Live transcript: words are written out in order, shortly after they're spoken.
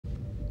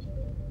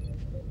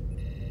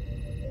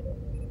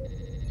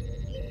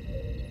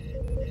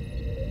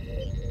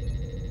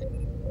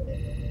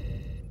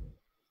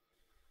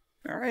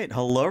All right,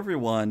 hello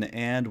everyone,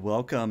 and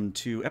welcome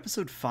to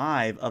episode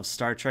 5 of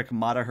Star Trek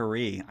Mata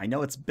Hari. I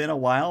know it's been a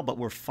while, but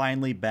we're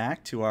finally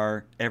back to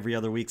our every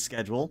other week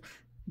schedule.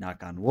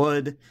 Knock on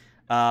wood.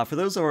 For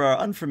those who are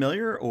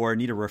unfamiliar or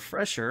need a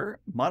refresher,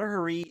 Mata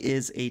Hari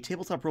is a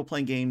tabletop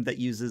role-playing game that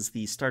uses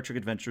the Star Trek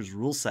Adventures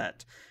rule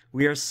set.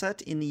 We are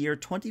set in the year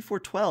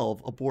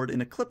 2412 aboard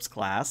an Eclipse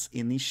class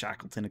in the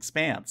Shackleton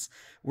Expanse.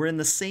 We're in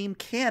the same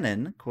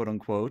canon,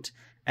 quote-unquote,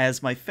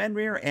 as my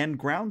Fenrir and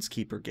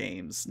Groundskeeper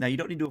games. Now, you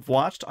don't need to have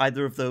watched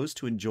either of those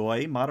to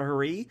enjoy Mata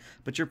Hari,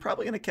 but you're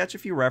probably going to catch a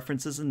few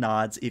references and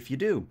nods if you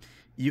do.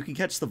 You can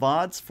catch the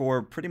VODs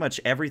for pretty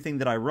much everything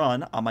that I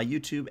run on my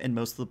YouTube and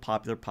most of the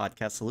popular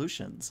podcast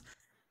solutions.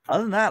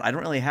 Other than that, I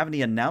don't really have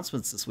any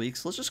announcements this week,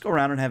 so let's just go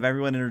around and have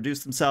everyone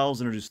introduce themselves,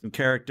 introduce new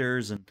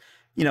characters, and,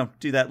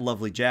 do that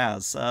lovely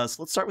jazz. So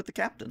let's start with the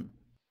captain.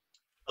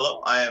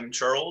 Hello, I am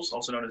Charles,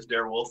 also known as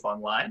Darewolf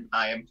online.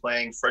 I am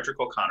playing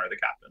Frederick O'Connor, the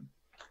captain.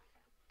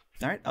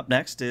 All right, up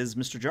next is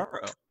Mr.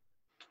 Jaro.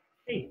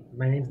 Hey,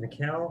 my name's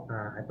Nikhil.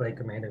 I play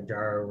Commander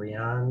Jaro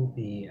Rian,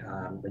 the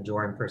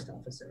Bajoran First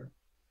Officer.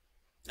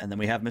 And then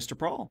we have Mr.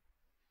 Prawl.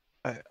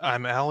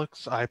 I'm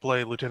Alex. I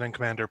play Lieutenant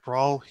Commander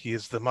Prawl. He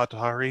is the Mata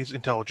Hari's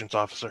intelligence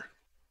officer.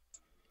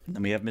 And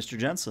then we have Mr.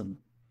 Jensen.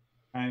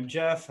 I'm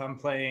Jeff. I'm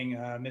playing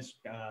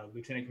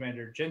Lieutenant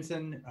Commander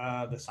Jensen,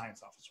 the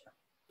science officer.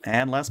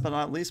 And last but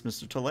not least,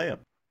 Mr. Tolea.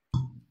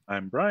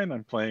 I'm Brian.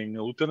 I'm playing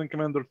Lieutenant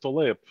Commander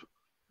Tolep,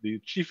 the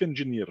chief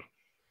engineer.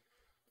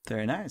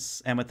 Very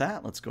nice. And with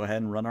that, let's go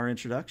ahead and run our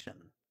introduction.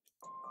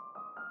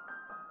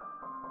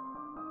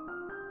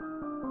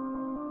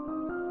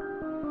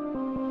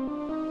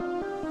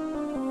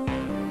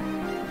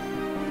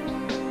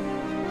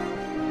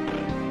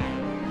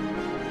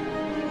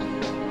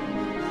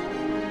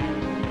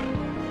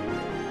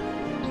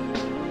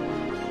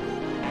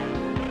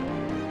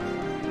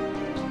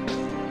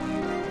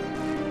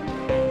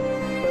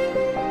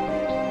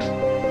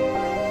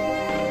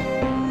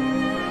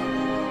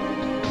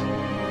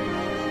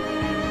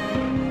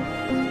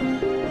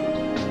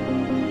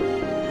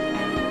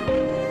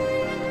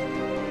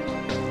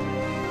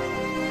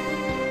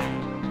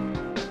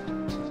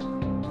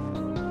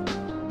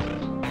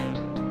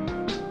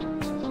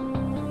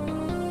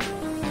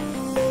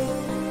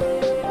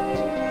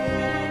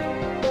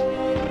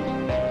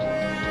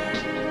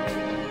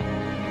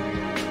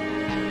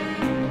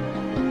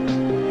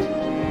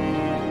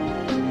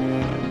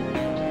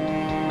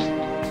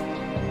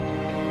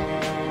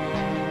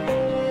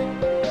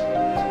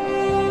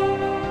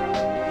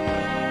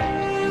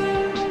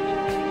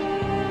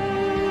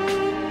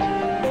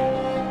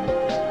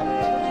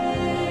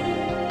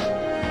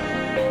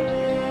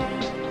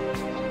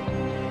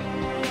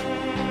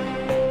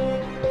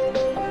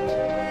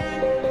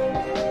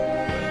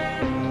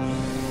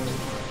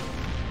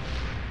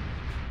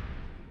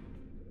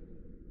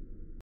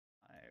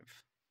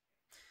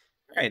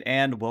 Right,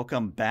 and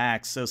welcome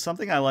back. So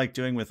something I like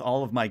doing with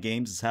all of my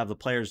games is have the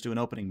players do an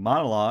opening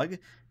monologue,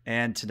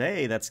 and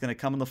today that's going to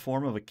come in the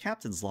form of a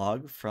captain's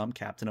log from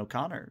Captain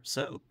O'Connor.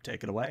 So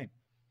take it away.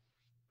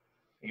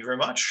 Thank you very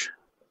much.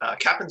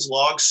 Captain's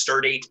log,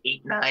 stardate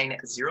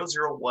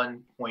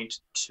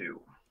 89001.2.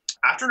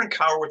 After an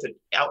encounter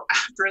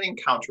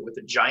with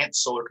a giant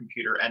solar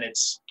computer and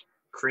its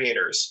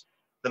creators,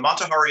 the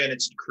Mata Hari and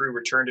its crew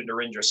returned to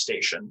Narendra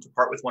Station to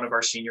part with one of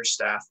our senior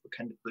staff,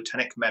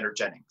 Lieutenant Commander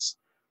Jennings.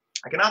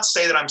 I cannot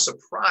say that I'm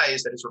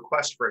surprised at his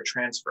request for a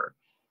transfer.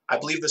 I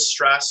believe the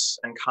stress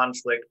and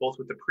conflict, both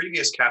with the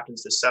previous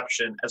captain's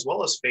deception, as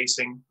well as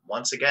facing,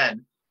 once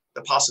again,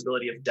 the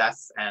possibility of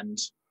death and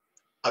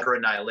utter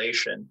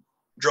annihilation,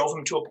 drove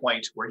him to a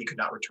point where he could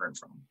not return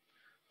from.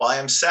 While I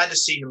am sad to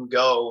see him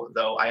go,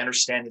 though, I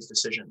understand his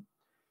decision.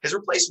 His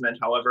replacement,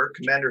 however,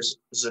 Commander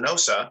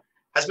Zenosa,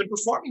 has been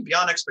performing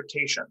beyond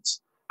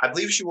expectations. I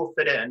believe she will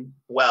fit in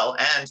well,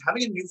 and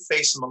having a new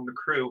face among the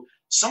crew,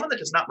 someone that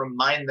does not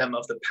remind them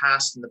of the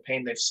past and the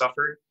pain they've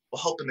suffered, will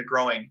help in the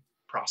growing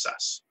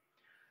process.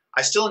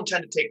 I still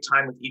intend to take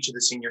time with each of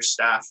the senior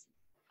staff.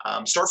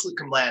 Starfleet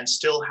Command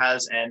still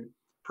has an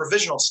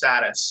provisional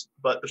status,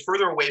 but the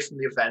further away from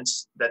the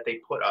events that they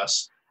put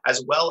us,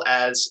 as well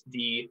as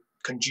the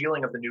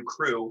congealing of the new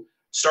crew,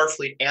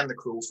 Starfleet and the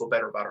crew will feel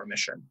better about our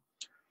mission.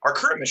 Our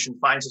current mission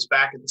finds us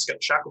back at the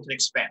Shackleton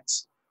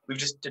Expanse. We've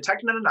just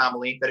detected an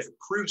anomaly that, if it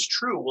proves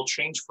true, will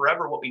change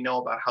forever what we know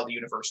about how the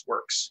universe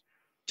works.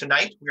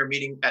 Tonight, we are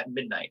meeting at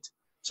midnight.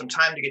 Some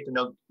time to get to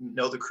know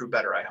the crew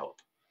better, I hope.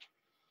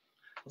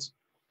 I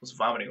was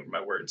vomiting over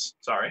my words.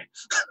 Sorry.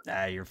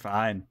 You're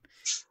fine.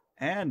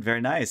 And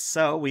very nice.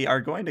 So we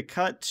are going to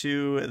cut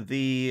to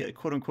the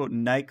quote-unquote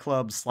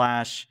nightclub /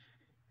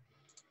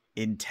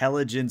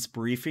 intelligence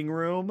briefing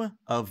room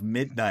of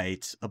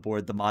midnight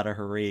aboard the Mata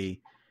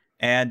Hari.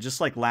 And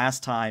just like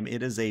last time,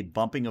 it is a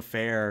bumping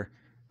affair.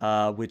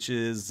 Which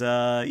is,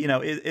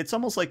 it's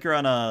almost like you're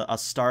on a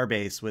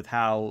starbase with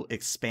how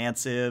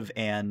expansive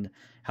and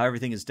how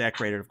everything is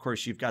decorated. Of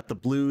course, you've got the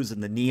blues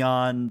and the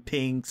neon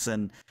pinks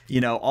and,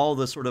 all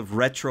the sort of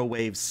retro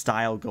wave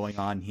style going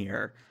on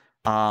here.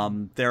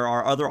 There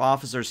are other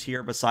officers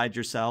here besides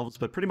yourselves,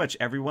 but pretty much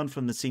everyone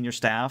from the senior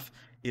staff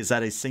is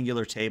at a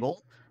singular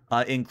table,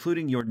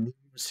 including your new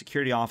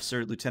security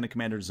officer, Lieutenant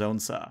Commander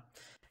Zonsa.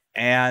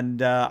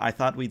 And I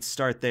thought we'd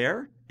start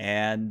there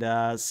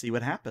and see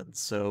what happens.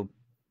 So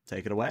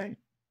take it away.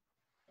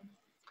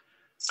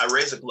 I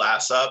raise a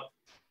glass up.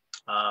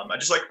 I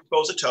just like to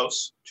propose a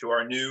toast to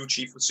our new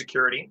Chief of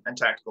Security and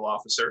Tactical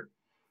Officer.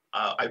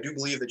 I do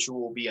believe that you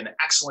will be an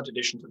excellent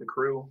addition to the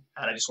crew,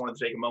 and I just wanted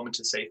to take a moment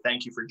to say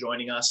thank you for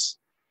joining us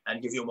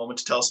and give you a moment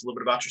to tell us a little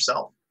bit about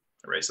yourself.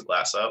 I raise the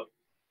glass up,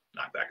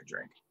 knock back a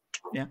drink.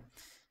 Yeah.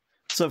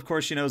 So, of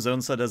course,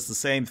 Zonsa does the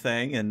same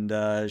thing,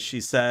 and she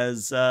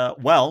says,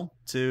 well,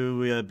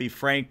 to be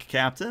frank,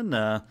 Captain,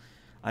 I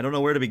don't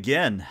know where to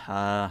begin.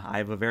 I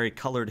have a very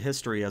colored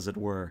history, as it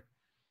were.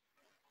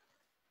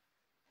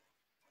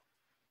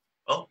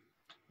 Well,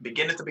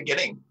 begin at the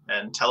beginning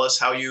and tell us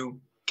how you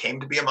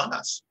came to be among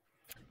us.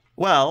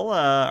 Well,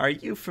 are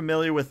you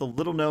familiar with a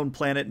little-known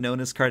planet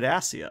known as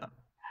Cardassia?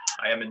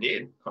 I am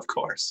indeed, of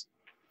course.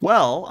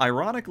 Well,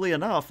 ironically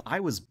enough, I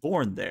was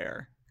born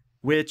there,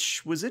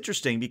 which was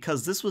interesting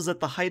because this was at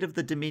the height of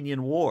the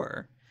Dominion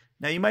War.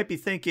 Now, you might be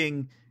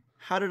thinking,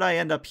 how did I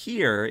end up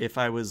here if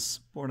I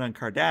was born on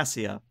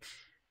Cardassia?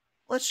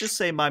 Let's just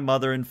say my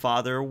mother and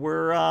father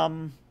were,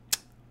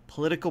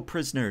 political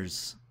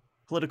prisoners,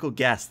 political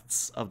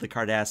guests of the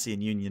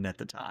Cardassian Union at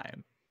the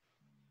time.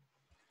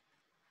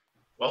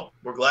 Well,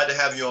 we're glad to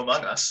have you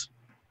among us.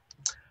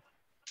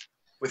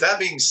 With that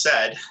being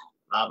said,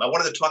 I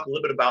wanted to talk a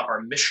little bit about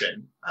our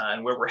mission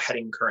and where we're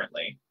heading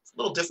currently. It's a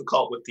little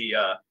difficult with the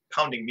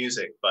pounding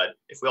music, but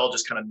if we all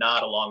just kind of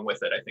nod along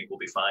with it, I think we'll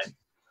be fine.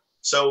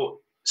 So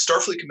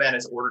Starfleet Command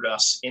has ordered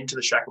us into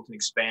the Shackleton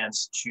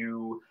Expanse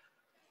to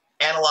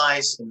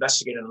analyze,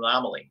 investigate an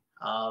anomaly.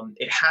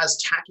 It has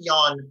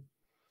tachyon,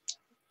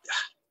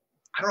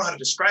 I don't know how to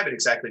describe it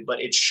exactly,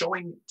 but it's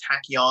showing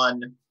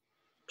tachyon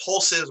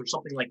pulses or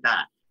something like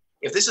that.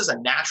 If this is a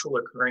natural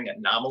occurring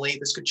anomaly,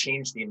 this could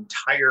change the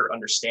entire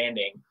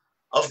understanding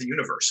of the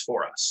universe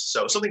for us.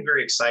 So something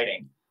very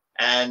exciting.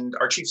 And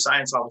our chief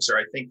science officer,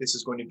 I think this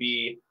is going to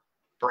be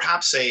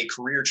perhaps a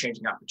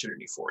career-changing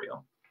opportunity for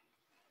you.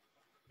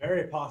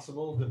 Very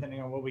possible,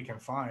 depending on what we can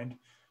find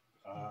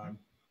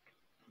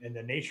in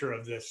the nature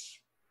of this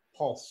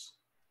pulse.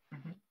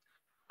 Mm-hmm.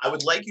 I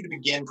would like you to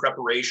begin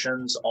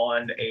preparations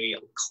on a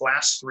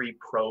Class 3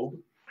 probe.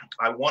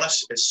 I want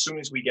us, as soon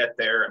as we get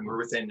there and we're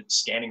within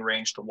scanning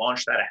range, to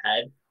launch that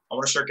ahead. I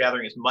want to start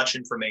gathering as much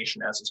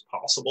information as is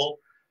possible.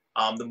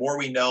 The more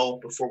we know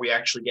before we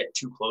actually get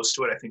too close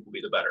to it, I think will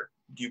be the better.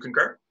 Do you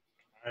concur?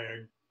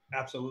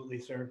 Absolutely,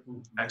 sir.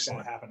 We'll make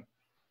Excellent. that happen.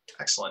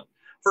 Excellent.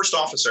 First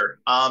officer,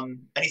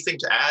 anything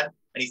to add?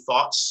 Any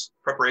thoughts,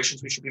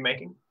 preparations we should be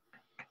making?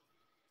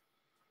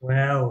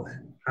 Well,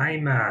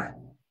 I'm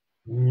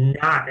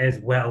not as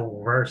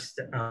well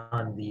versed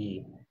on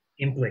the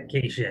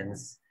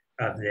implications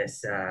of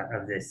this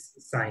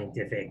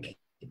scientific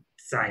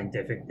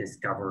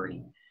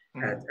discovery.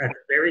 Mm-hmm. At the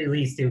very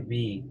least, it would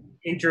be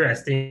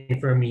interesting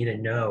for me to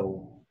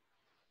know,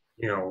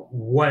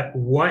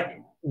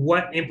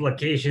 what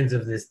implications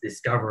of this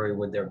discovery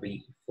would there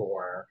be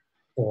for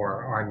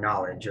our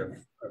knowledge of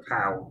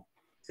how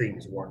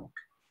things work.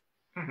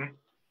 Mm-hmm.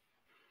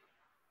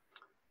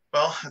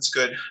 Well, that's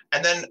good.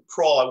 And then,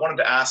 Prol, I wanted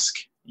to ask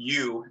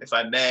you, if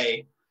I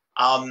may,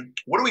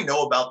 what do we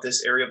know about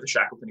this area of the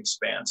Shackleton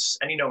Expanse?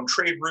 Any known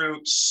trade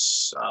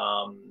routes?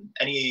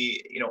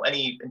 Any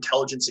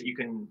intelligence that you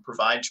can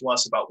provide to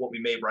us about what we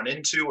may run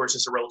into, or is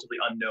this a relatively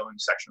unknown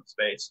section of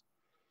space?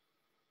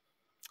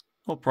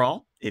 Well,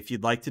 Prol, if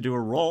you'd like to do a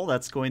roll,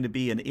 that's going to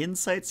be an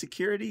Insight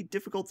Security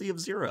difficulty of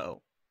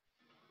 0.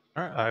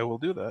 All right, I will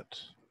do that.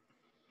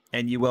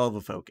 And you will have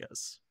a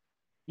focus.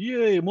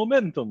 Yay,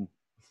 momentum.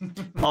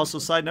 Also,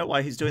 side note,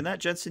 while he's doing that,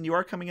 Jensen, you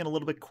are coming in a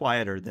little bit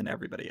quieter than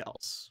everybody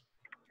else.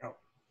 Oh.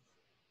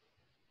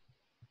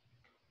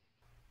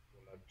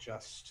 We'll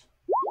adjust.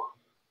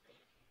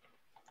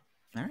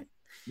 All right.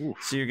 Oof.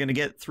 So you're going to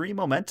get 3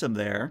 momentum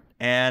there.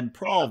 And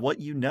Prol, what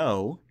you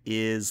know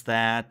is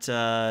that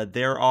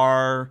there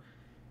are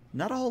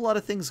not a whole lot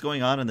of things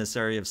going on in this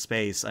area of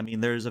space. I mean,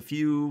 there's a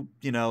few,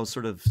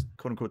 sort of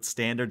quote-unquote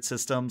standard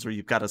systems where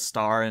you've got a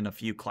star and a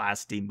few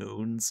Class D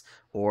moons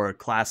or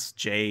Class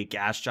J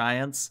gas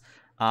giants.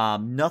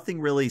 Nothing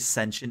really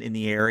sentient in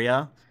the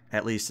area,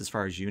 at least as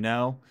far as you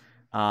know.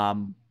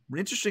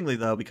 Interestingly,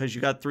 though, because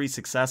you got 3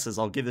 successes,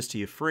 I'll give this to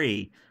you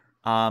free.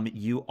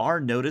 You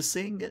are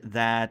noticing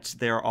that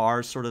there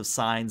are sort of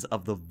signs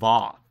of the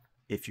Voth,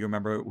 if you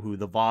remember who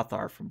the Voth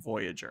are from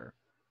Voyager.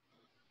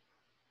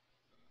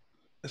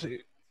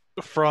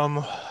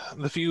 From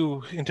the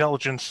few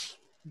intelligence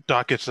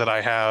dockets that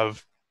I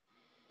have,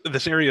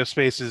 this area of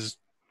space is,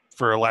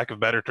 for lack of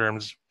better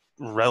terms,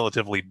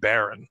 relatively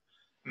barren.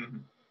 Mm-hmm.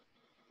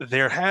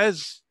 There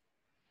has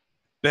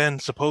been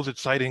supposed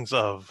sightings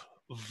of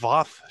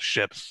Voth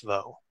ships,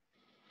 though.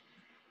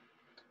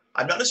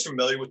 I'm not as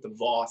familiar with the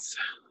Voth.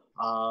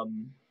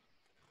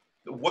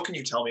 What can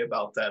you tell me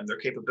about them? Their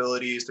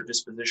capabilities, their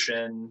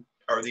disposition?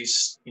 Are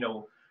these,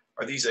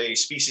 Are these a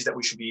species that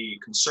we should be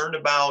concerned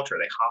about? Are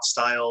they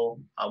hostile?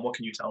 What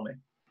can you tell me?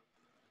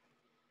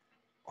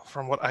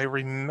 From what I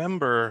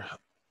remember,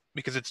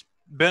 because it's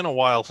been a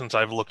while since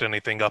I've looked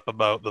anything up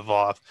about the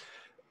Voth,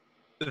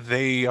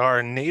 they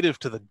are native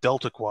to the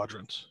Delta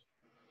Quadrant.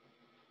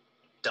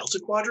 Delta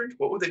Quadrant?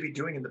 What would they be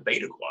doing in the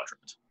Beta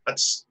Quadrant?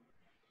 That's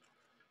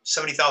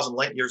 70,000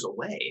 light years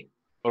away.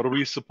 Are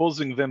we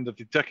supposing then that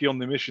the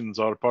Tachyon emissions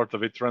are part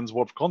of a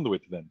transwarp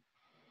conduit then?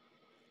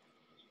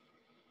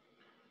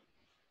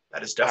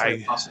 That is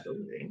definitely a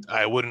possibility.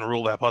 I wouldn't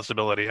rule that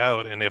possibility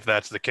out, and if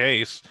that's the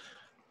case,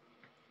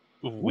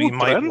 we Ooh,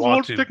 might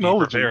want transwarp to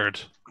technology. be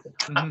prepared.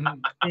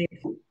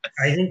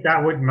 I think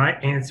that would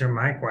answer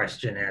my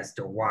question as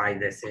to why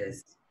this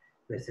is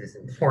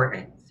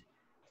important.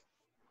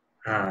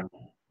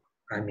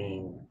 I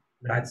mean,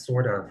 that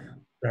sort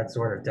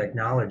of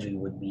technology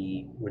would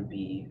be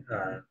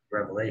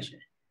revelation.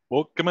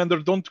 Well, Commander,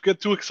 don't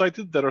get too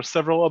excited. There are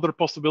several other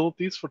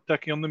possibilities for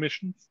Tachyon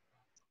emissions.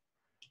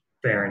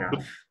 Fair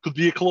enough. Could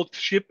be a cloaked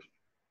ship.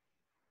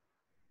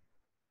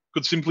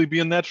 Could simply be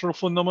a natural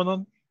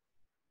phenomenon.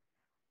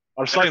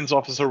 Our science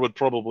officer would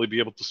probably be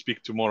able to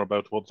speak to more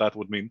about what that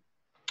would mean.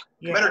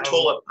 Yeah, Commander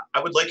Tola,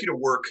 I would like you to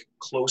work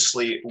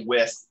closely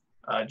with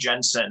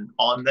Jensen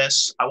on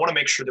this. I want to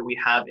make sure that we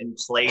have in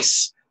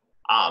place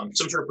some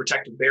sort of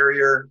protective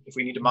barrier if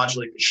we need to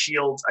modulate the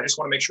shields. I just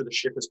want to make sure the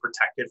ship is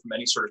protected from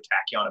any sort of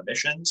tachyon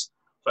emissions.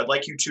 So I'd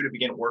like you two to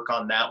begin work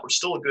on that. We're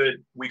still a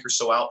good week or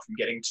so out from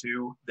getting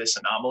to this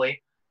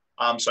anomaly.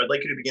 So I'd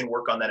like you to begin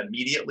work on that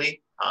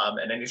immediately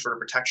and any sort of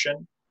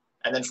protection.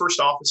 And then First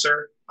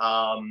Officer,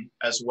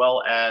 as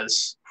well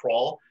as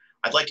Prawl,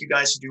 I'd like you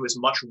guys to do as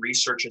much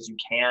research as you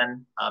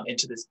can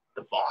into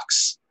the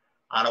Vox.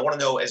 And I want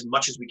to know as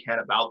much as we can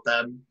about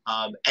them,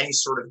 any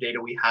sort of data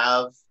we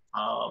have,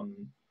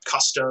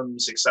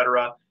 customs,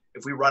 etc.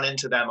 If we run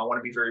into them, I want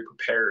to be very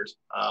prepared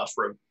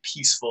for a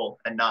peaceful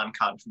and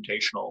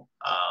non-confrontational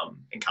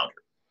encounter.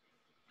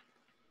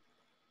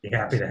 Be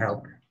happy to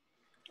help.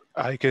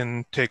 I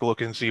can take a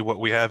look and see what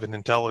we have in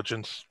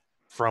intelligence.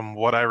 From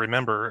what I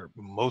remember,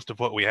 most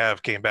of what we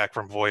have came back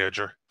from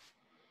Voyager.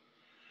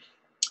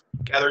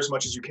 Gather as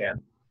much as you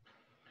can.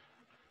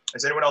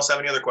 Does anyone else have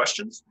any other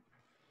questions?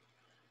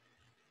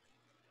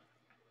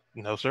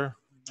 No, sir.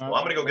 Well,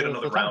 I'm going to go get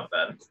another round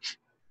then.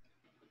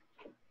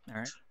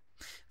 All right.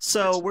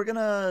 So we're going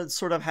to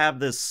sort of have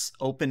this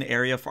open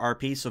area for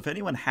RP. So if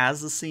anyone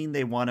has a scene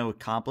they want to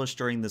accomplish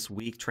during this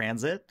week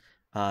transit,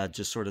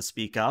 just sort of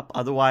speak up.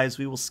 Otherwise,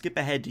 we will skip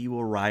ahead to you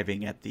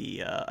arriving at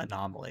the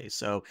anomaly.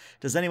 So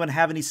does anyone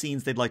have any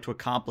scenes they'd like to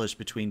accomplish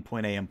between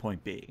point A and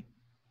point B?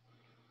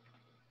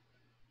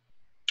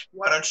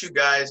 Why don't you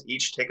guys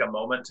each take a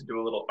moment to do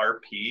a little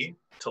RP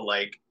to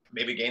like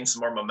maybe gain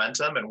some more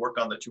momentum and work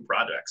on the two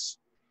projects?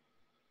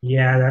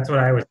 Yeah, that's what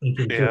I was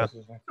thinking too. Yeah.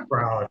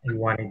 Well, if you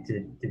wanted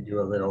to do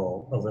a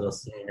little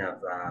scene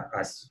of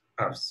us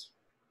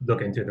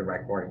looking through the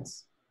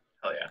records.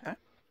 Hell yeah. Okay.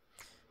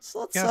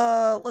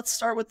 So let's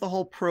start with the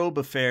whole probe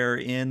affair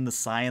in the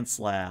science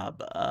lab.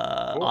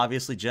 Cool.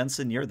 Obviously,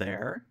 Jensen, you're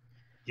there.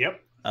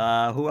 Yep.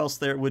 Who else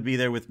there would be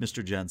there with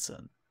Mr.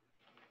 Jensen?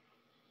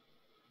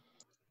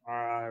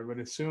 I would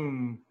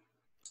assume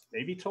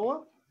maybe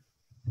Tola. All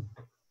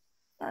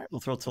right,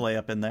 we'll throw Tole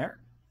up in there.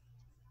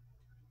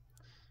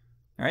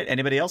 All right,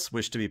 anybody else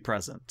wish to be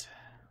present?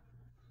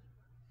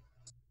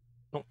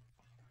 Nope.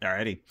 All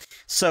righty.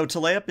 So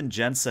Toleup and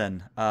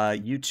Jensen,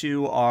 you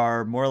two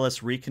are more or less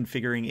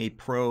reconfiguring a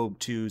probe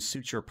to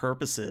suit your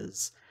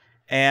purposes.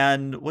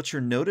 And what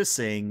you're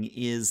noticing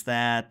is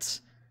that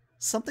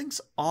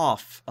something's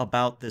off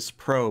about this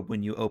probe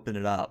when you open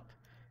it up.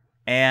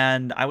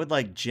 And I would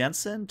like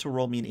Jensen to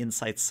roll me an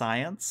insight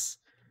science.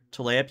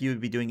 Toleup, you would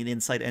be doing an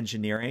insight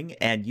engineering,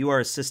 and you are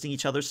assisting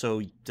each other,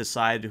 so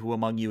decide who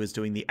among you is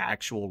doing the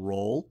actual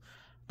roll,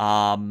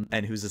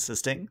 and who's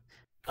assisting.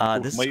 My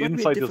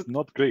insight is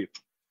not great.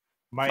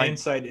 My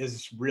insight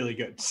is really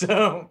good,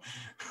 so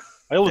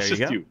I'll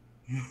assist you.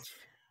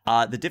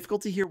 The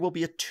difficulty here will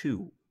be a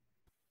 2.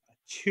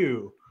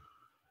 2.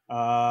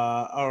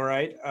 All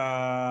right.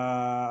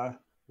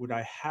 Would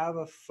I have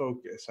a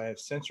focus? I have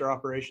sensor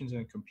operations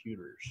and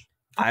computers.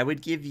 I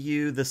would give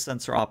you the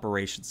sensor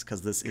operations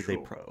because this is a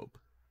Cool.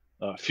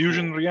 probe.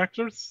 Fusion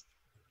reactors?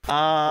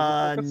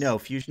 No,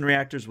 fusion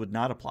reactors would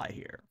not apply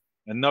here.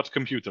 And not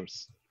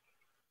computers.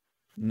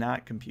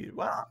 Not compute.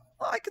 Well,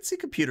 I could see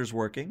computers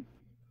working.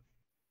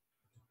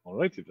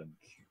 Alrighty then.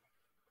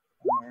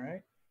 All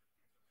right.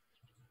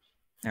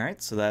 All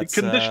right, so that's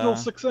A conditional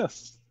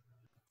success.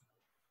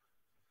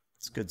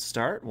 It's a good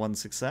start. 1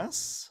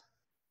 success.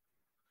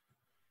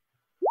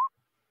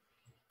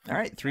 All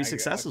right, 3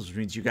 successes, which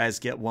means you guys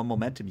get 1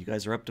 momentum. You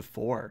guys are up to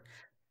 4.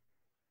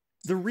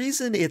 The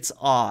reason it's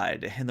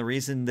odd and the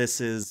reason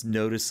this is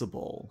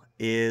noticeable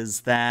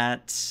is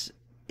that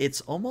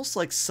it's almost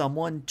like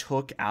someone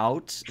took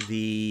out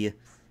the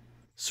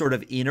sort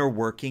of inner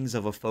workings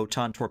of a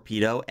photon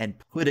torpedo and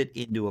put it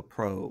into a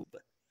probe.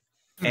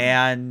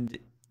 And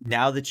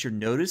now that you're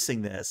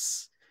noticing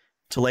this,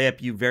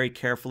 Toleup, you very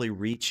carefully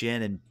reach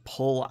in and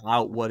pull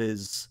out what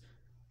is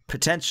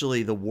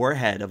potentially the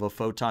warhead of a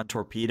photon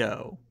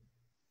torpedo.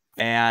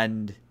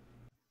 And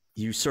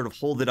you sort of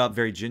hold it up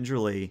very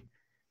gingerly,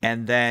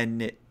 and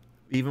then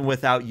even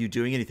without you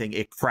doing anything,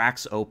 it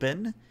cracks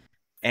open,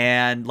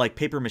 and like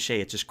paper mache,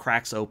 it just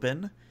cracks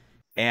open,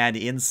 and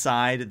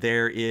inside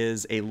there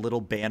is a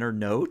little banner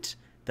note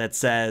that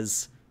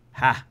says,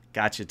 "Ha,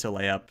 gotcha to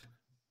lay up,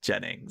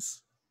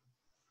 Jennings."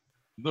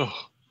 No.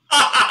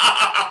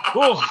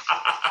 Oh,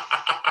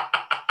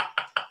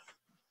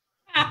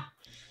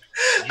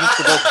 just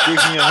about gave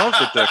me a heart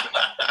attack.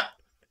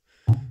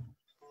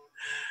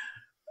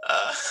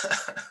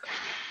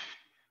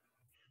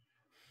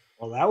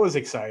 Well, that was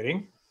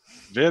exciting.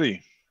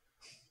 Very.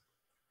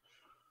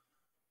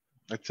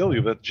 I tell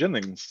you that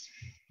Jennings,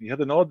 he had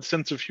an odd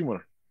sense of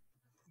humor.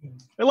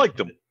 I liked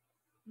him.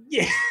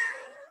 Yeah.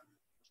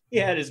 He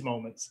had his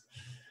moments.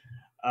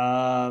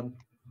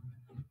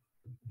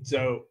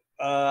 So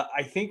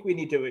I think we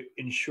need to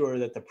ensure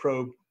that the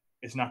probe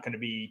is not going to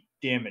be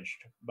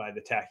damaged by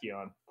the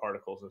tachyon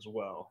particles as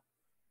well.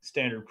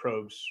 Standard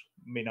probes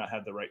may not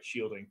have the right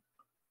shielding.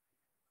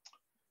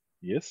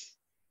 Yes.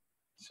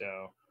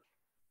 So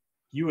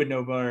you would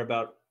know more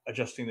about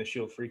adjusting the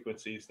shield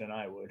frequencies than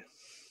I would.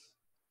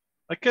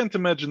 I can't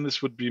imagine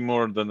this would be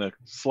more than a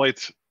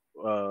slight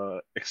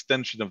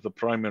extension of the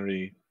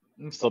primary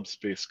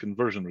subspace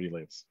conversion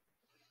relays.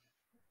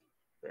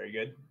 Very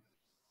good.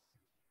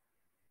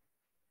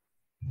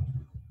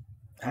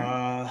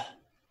 Okay.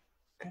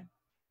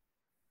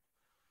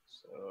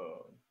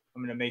 So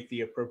I'm going to make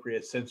the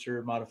appropriate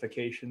sensor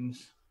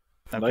modifications.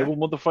 And I will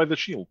modify the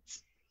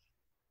shields.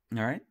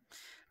 All right.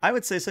 I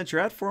would say since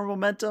you're at 4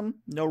 momentum,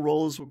 no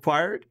roll is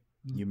required.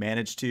 You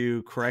managed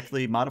to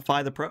correctly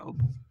modify the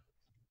probe.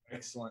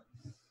 Excellent.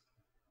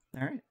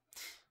 All right.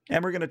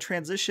 And we're going to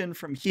transition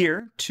from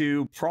here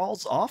to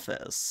Prawl's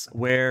office,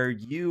 where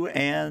you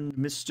and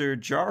Mr.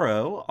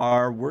 Jaro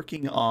are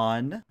working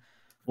on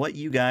what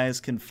you guys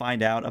can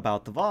find out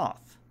about the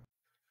Voth.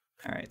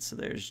 All right, so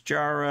there's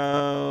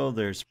Jaro,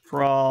 there's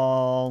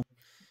Prawl.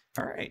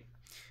 All right.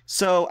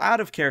 So out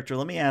of character,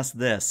 let me ask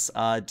this.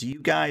 Do you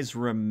guys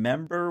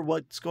remember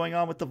what's going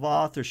on with the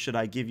Voth, or should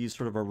I give you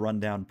sort of a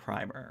rundown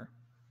primer?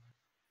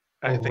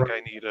 I think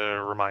I need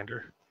a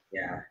reminder.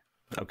 Yeah.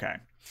 Okay.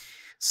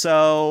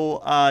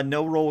 So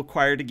no roll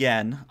required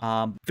again.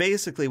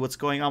 Basically, what's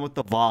going on with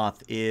the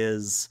Voth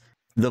is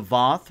the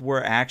Voth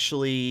were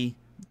actually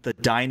the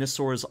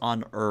dinosaurs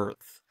on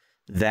Earth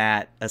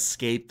that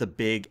escaped the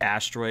big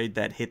asteroid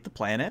that hit the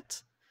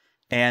planet.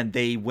 And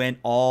they went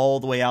all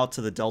the way out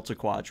to the Delta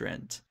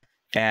Quadrant.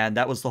 And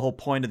that was the whole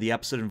point of the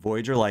episode in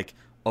Voyager, like,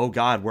 oh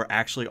god, we're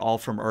actually all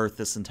from Earth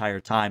this entire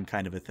time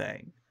kind of a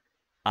thing.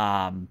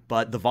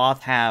 But the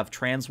Voth have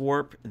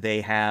transwarp.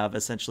 They have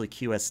essentially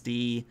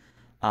QSD.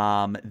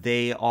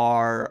 They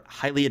are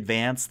highly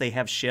advanced. They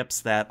have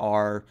ships that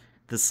are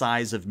the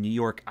size of New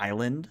York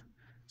Island.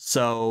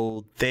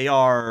 So they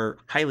are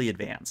highly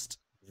advanced,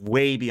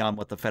 way beyond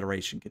what the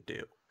Federation could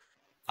do.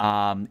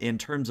 In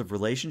terms of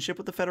relationship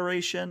with the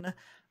Federation,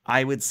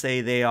 I would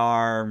say they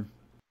are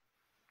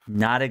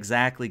not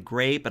exactly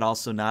great, but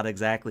also not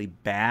exactly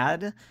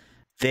bad.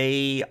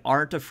 They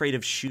aren't afraid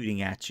of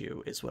shooting at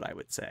you, is what I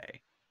would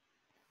say.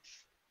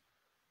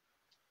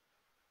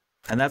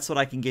 And that's what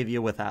I can give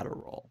you without a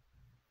roll.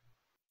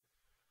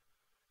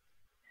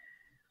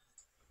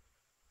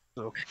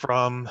 So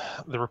from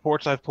the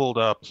reports I've pulled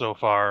up so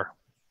far,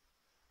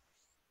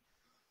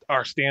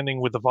 our standing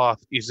with the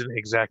Voth isn't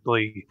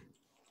exactly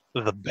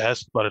the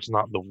best, but it's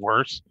not the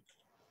worst.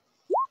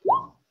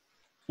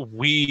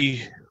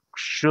 We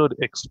should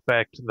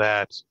expect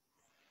that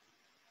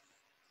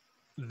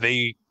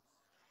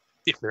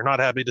if they're not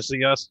happy to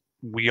see us,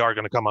 we are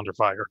going to come under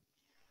fire.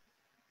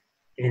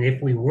 And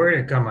if we were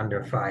to come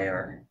under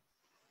fire,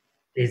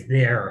 is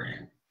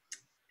there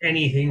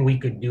anything we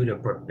could do to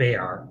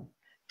prepare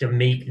to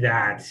make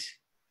that,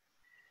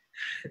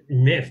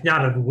 if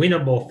not a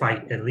winnable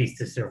fight, at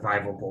least a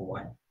survivable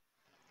one?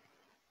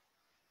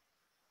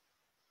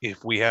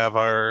 If we have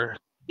our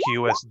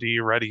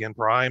QSD ready and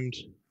primed,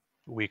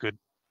 we could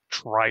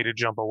try to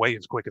jump away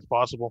as quick as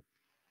possible.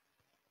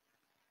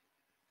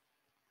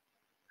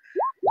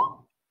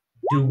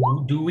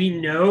 Do we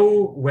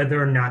know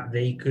whether or not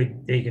they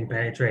can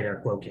penetrate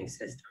our cloaking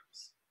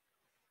systems?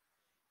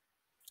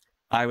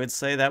 I would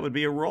say that would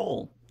be a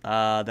roll.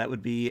 That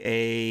would be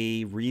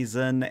a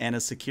reason and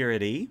a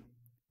security.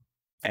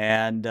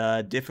 And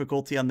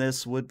difficulty on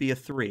this would be a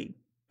 3.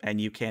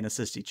 And you can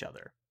assist each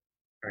other.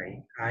 All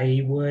right.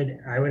 I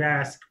would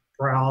ask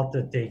Prowl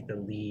to take the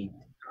lead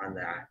on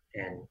that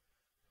and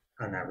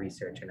on that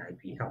research, and I'd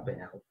be helping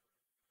out.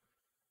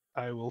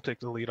 I will take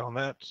the lead on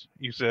that.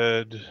 You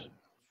said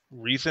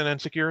reason and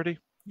security?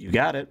 You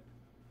got it.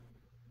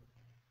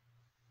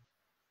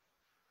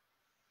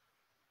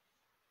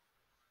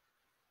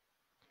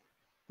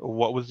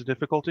 What was the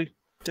difficulty?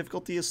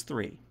 Difficulty is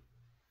 3.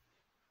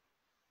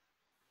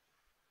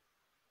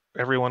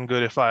 Everyone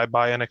good if I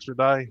buy an extra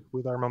die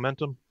with our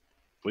momentum?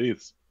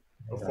 Please.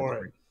 Go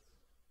for it.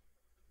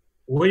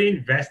 Would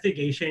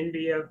investigation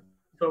be a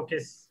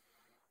focus?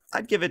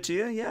 I'd give it to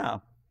you, yeah.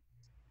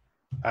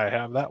 I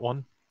have that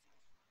one.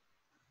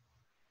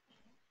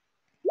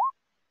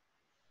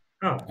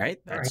 Oh, All right,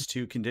 all that's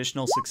 2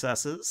 conditional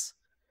successes.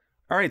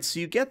 All right, so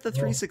you get the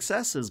 3 Oh.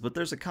 successes, but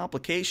there's a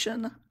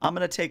complication. I'm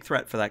going to take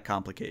threat for that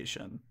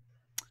complication.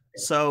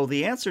 So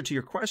the answer to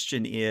your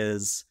question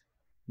is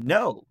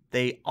no,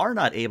 they are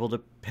not able to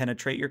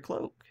penetrate your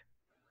cloak.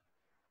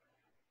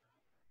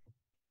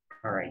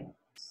 All right.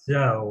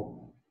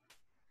 So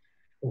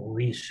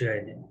we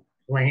should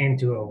plan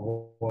to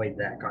avoid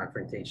that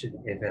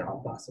confrontation if at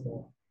all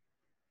possible.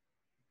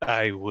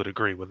 I would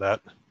agree with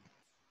that.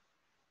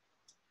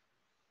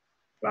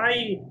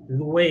 By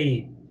the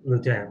way,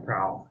 Lieutenant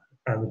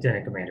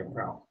Commander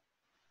Prowl,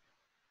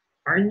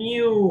 our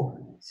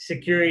new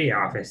security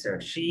officer,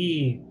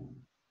 she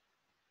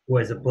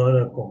was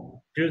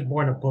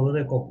born a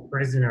political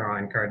prisoner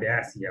on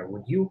Cardassia.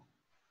 Would you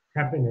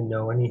happen to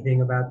know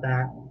anything about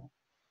that?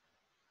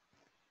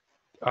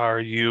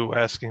 Are you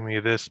asking me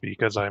this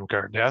because I'm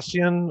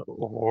Cardassian,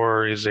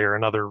 or is there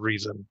another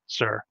reason,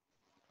 sir?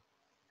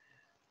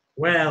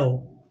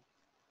 Well,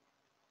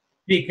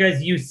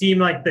 because you seem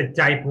like the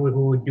type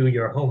who would do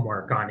your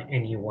homework on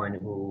anyone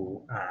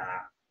who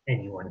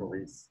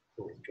is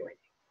joining.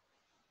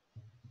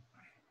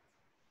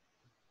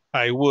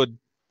 I would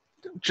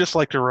just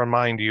like to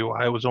remind you,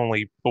 I was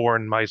only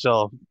born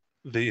myself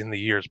in the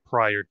years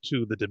prior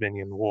to the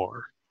Dominion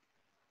War.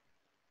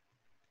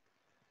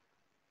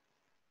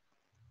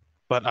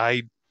 But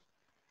I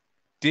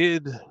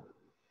did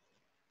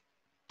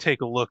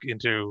take a look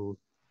into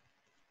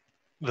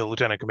the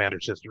Lieutenant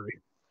Commander's history.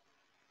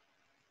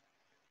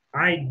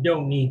 I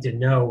don't need to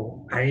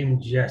know.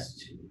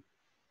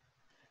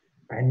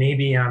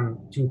 Maybe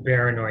I'm too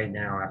paranoid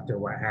now after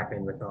what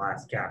happened with the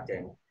last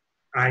captain.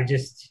 I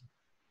just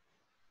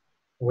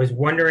was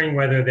wondering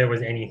whether there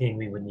was anything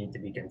we would need to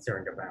be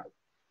concerned about.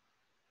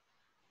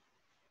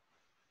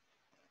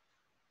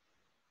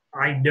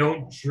 I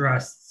don't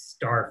trust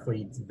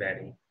Starfleet's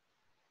vetting.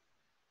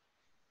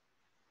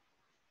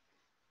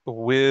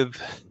 With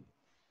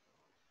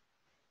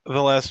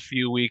the last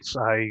few weeks,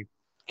 I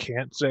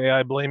can't say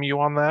I blame you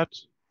on that.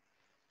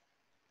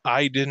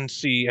 I didn't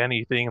see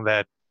anything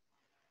that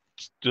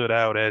stood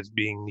out as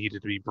being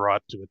needed to be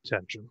brought to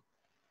attention.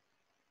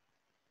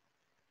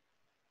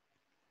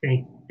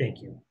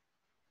 Thank you.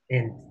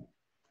 And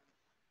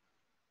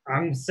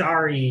I'm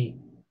sorry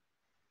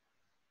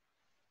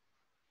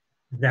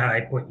that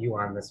I put you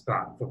on the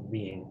spot for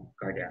being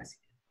Cardassian.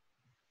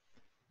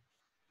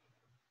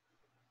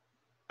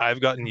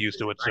 I've gotten used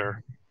to it,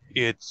 sir.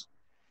 It's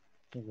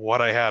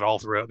what I had all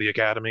throughout the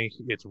academy.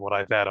 It's what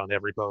I've had on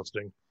every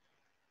posting.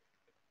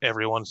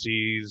 Everyone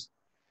sees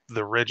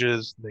the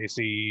ridges, they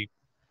see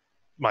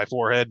my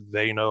forehead,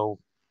 they know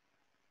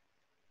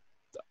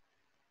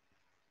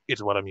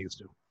it's what I'm used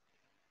to.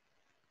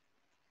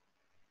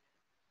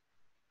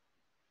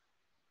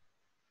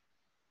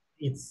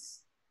 It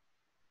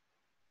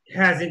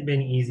hasn't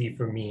been easy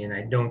for me, and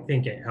I don't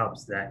think it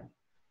helps that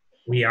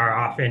we are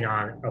often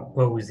on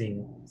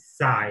opposing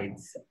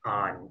sides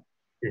on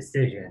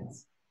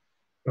decisions.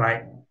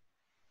 But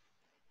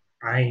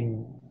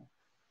I'm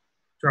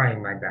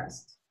trying my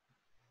best.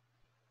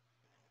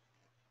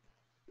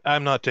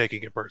 I'm not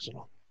taking it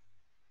personal.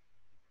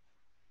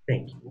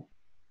 Thank you.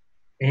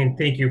 And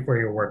thank you for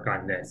your work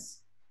on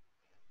this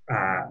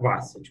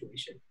loss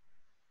situation.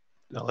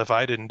 Well, if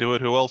I didn't do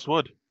it, who else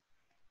would?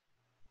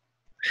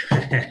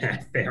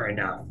 Fair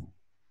enough.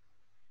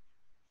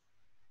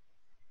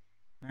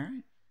 All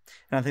right.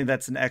 And I think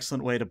that's an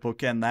excellent way to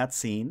bookend that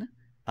scene.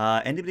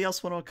 Anybody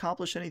else want to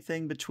accomplish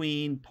anything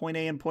between point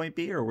A and point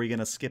B, or are we going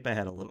to skip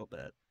ahead a little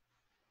bit?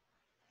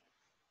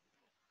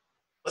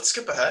 Let's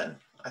skip ahead.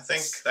 I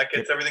think that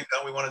gets everything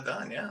done we wanted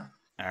done, yeah.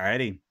 All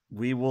righty.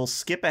 We will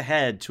skip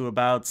ahead to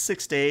about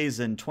 6 days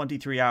and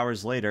 23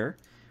 hours later,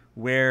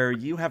 where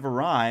you have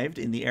arrived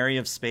in the area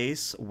of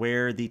space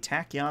where the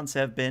tachyons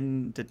have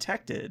been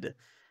detected.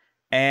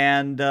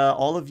 And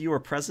all of you are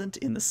present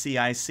in the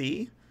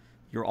CIC.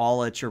 You're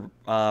all at your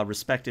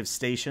respective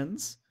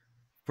stations.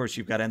 Of course,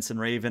 you've got Ensign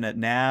Raven at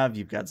Nav.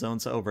 You've got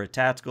Zonsa over at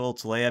Tactical.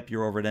 Taleop,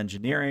 you're over at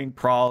Engineering.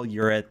 Prawl,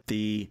 you're at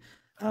the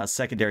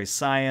Secondary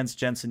Science.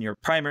 Jensen, you're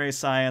at Primary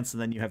Science.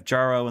 And then you have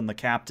Jaro and the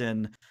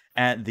Captain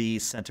at the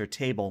center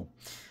table.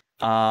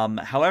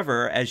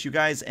 However, as you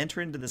guys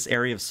enter into this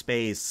area of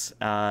space,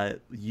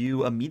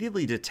 you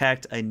immediately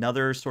detect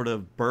another sort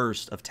of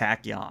burst of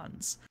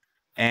tachyons.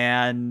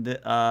 And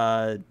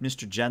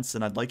Mr.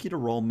 Jensen, I'd like you to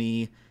roll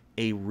me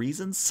a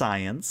Reason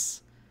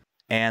Science,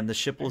 and the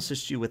ship will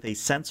assist you with a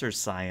Sensor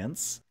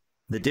Science.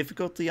 The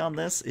difficulty on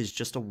this is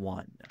just a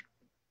 1.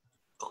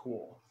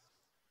 Cool.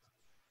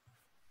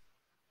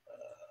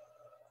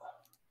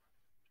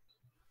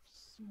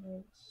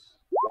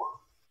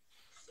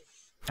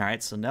 All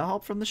right, so no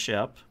help from the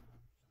ship.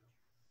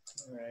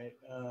 All right.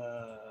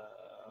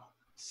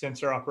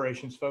 Sensor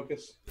operations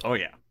focus. Oh,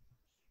 yeah.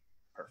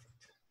 Perfect.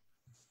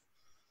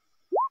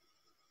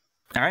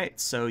 All right,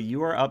 so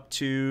you are up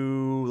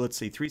to, let's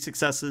see, 3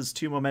 successes,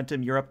 2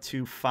 momentum. You're up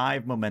to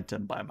 5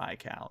 momentum by my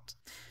count.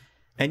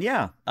 And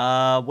yeah,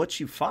 what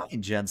you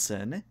find,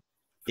 Jensen,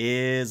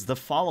 is the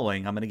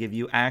following. I'm going to give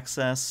you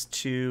access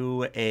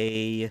to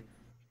a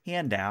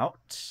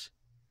handout,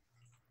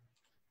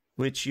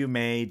 which you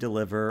may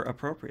deliver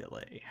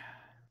appropriately.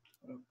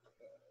 Oh,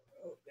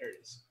 there it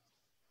is.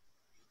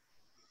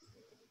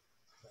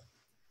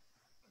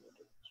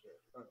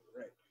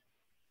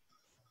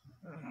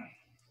 All right.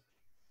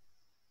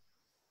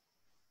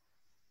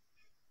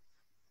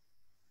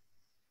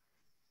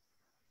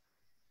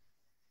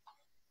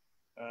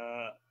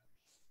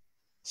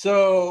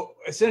 So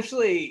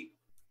essentially,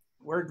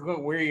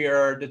 we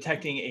are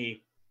detecting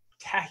a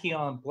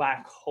Tachyon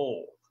black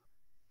hole.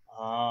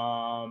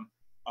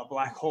 A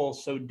black hole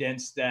so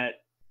dense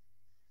that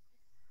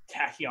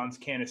tachyons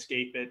can't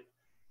escape it,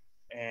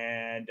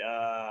 and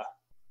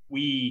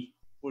we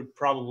would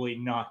probably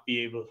not be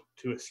able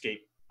to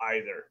escape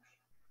either.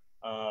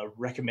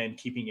 Recommend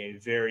keeping a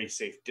very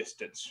safe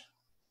distance.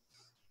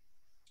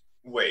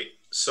 Wait,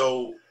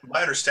 so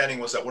my understanding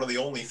was that one of the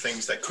only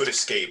things that could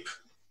escape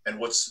and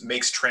what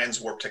makes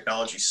transwarp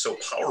technology so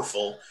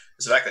powerful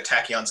is the fact that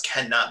tachyons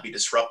cannot be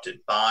disrupted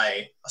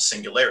by a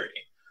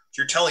singularity.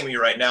 So you're telling me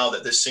right now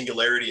that this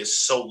singularity is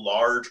so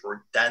large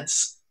or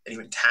dense that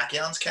even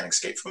tachyons can't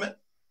escape from it?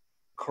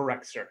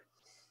 Correct, sir.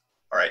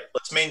 All right,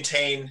 let's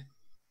maintain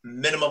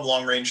minimum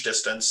long-range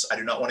distance. I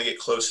do not want to get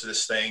close to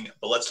this thing,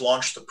 but let's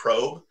launch the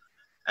probe,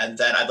 and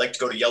then I'd like to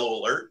go to yellow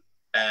alert,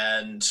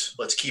 and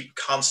let's keep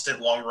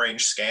constant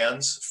long-range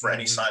scans for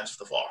any signs of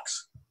the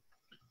Vox.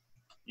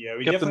 Yeah,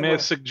 we Captain, may I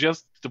definitely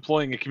suggest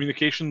deploying a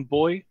communication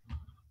buoy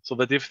so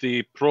that if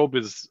the probe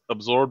is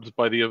absorbed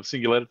by the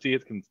singularity,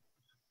 it can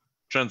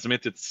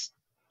transmit its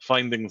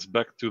findings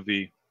back to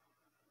the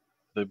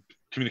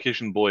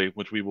communication buoy,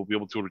 which we will be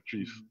able to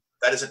retrieve.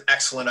 That is an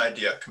excellent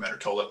idea, Commander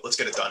Tola. Let's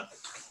get it done.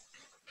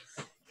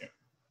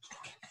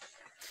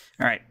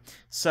 All right.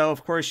 So,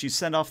 of course, you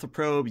send off the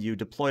probe, you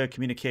deploy a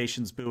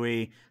communications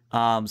buoy.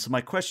 So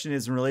my question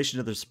is, in relation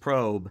to this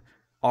probe,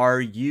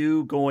 are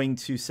you going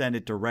to send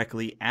it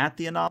directly at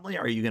the anomaly?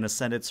 Or are you going to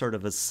send it sort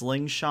of a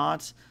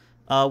slingshot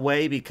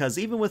way? Because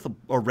even with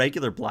a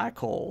regular black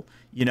hole,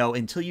 you know,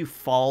 until you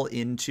fall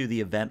into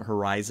the event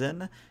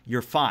horizon,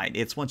 you're fine.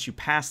 It's once you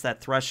pass that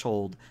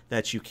threshold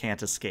that you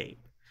can't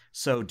escape.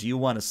 So do you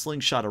want to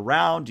slingshot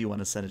around? Do you want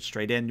to send it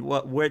straight in?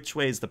 Which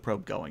way is the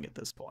probe going at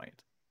this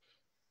point?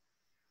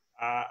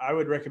 I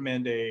would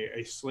recommend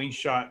a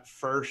slingshot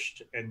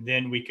first, and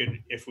then we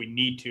could, if we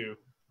need to,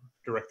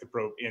 direct the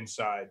probe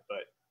inside.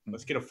 But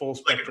let's get a full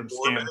spectrum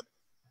scan.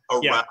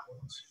 Around, Yeah.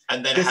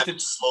 and then have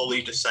it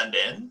slowly descend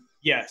in?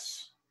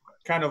 Yes.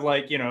 Kind of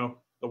like, you know,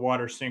 the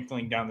water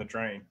sprinkling down the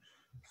drain,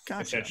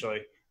 Gotcha.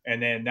 essentially.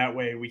 And then that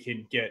way we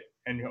can get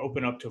and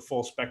open up to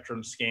full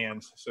spectrum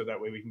scans, so that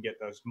way we can get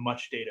as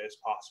much data as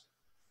possible.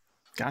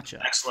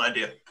 Gotcha. Excellent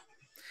idea.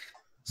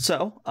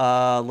 So,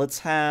 let's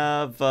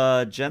have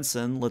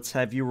Jensen. Let's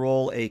have you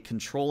roll a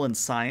control in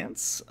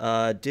science,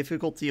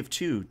 difficulty of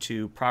 2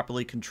 to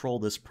properly control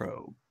this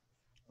probe.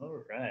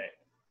 All right.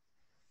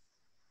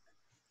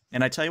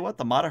 And I tell you what,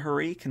 the Mata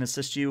Hari can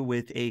assist you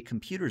with a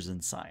computers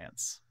in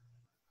science.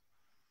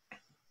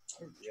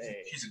 All right.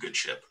 He's a good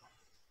ship.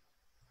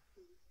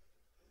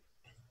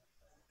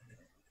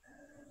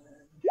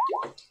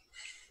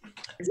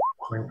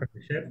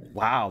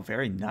 Wow,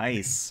 very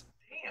nice.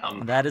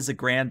 Damn. That is a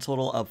grand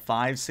total of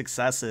 5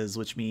 successes,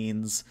 which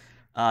means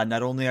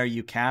not only are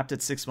you capped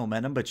at 6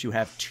 momentum, but you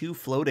have 2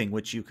 floating,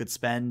 which you could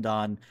spend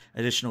on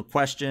additional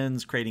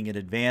questions, creating an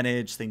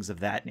advantage, things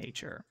of that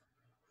nature.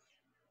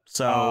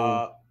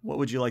 So, what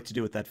would you like to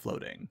do with that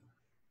floating?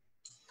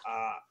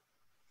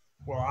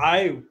 Well,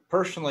 I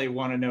personally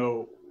want to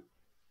know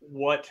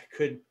what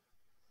could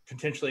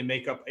potentially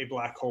make up a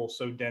black hole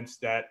so dense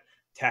that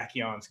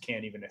tachyons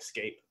can't even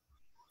escape.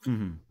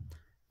 Mm-hmm.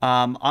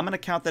 I'm going to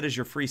count that as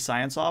your free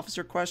science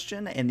officer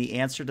question, and the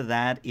answer to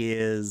that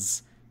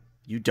is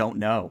you don't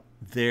know.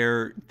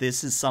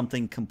 This is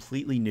something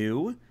completely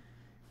new,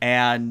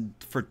 and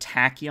for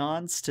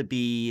tachyons to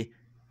be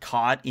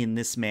caught in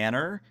this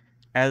manner,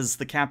 as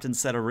the captain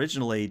said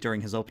originally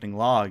during his opening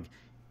log,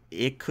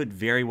 it could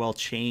very well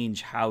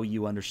change how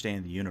you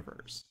understand the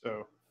universe.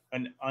 So,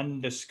 an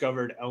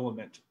undiscovered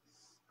element.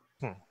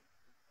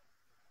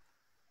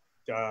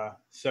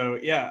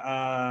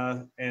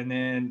 And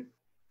then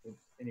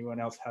anyone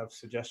else have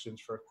suggestions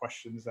for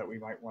questions that we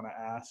might want to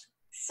ask?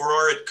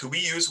 Could we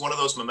use one of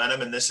those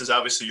momentum? And this is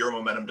obviously your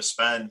momentum to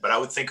spend, but I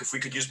would think if we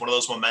could use one of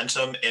those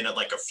momentum in a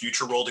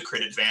future roll to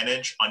create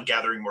advantage on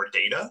gathering more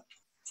data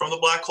from the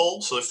black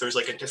hole. So if there's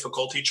like a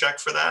difficulty check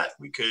for that,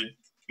 we could,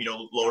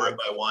 lower it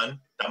by 1.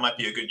 That might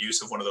be a good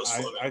use of one of those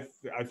floating.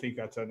 I think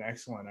that's an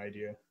excellent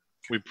idea.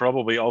 We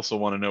probably also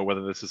want to know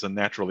whether this is a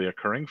naturally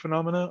occurring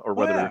phenomena or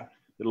whether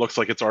it looks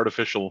like it's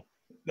artificial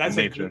in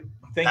nature.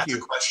 Thank you.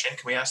 That's a question.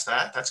 Can we ask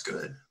that? That's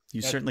good.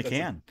 You certainly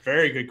can.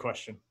 Very good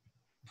question.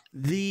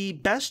 The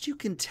best you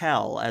can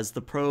tell as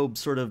the probe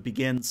sort of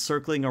begins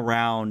circling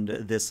around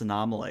this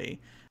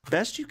anomaly,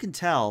 best you can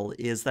tell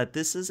is that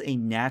this is a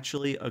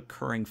naturally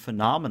occurring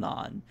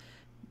phenomenon.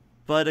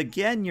 But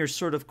again, you're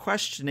sort of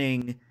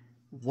questioning,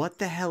 what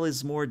the hell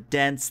is more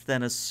dense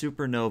than a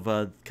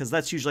supernova? Because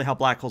that's usually how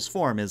black holes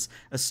form, is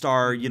a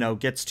star,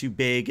 gets too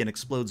big and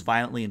explodes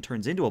violently and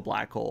turns into a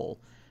black hole.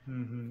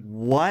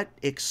 What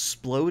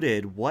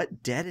exploded?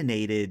 What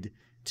detonated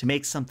to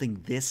make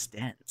something this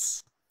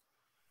dense?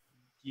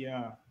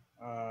 Yeah.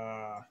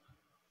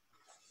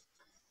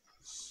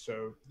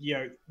 So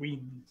yeah,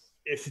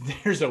 if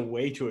there's a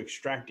way to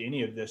extract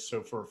any of this,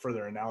 so for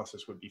further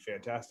analysis would be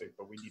fantastic,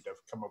 but we need to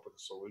come up with a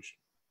solution.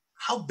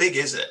 How big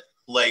is it?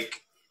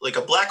 Like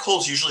a black hole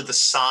is usually the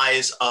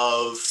size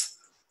of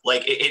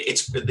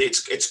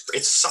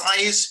its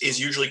size is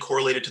usually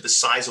correlated to the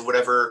size of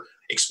whatever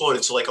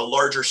exploded. So like a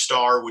larger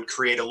star would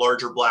create a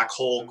larger black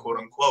hole, quote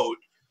unquote.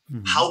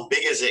 How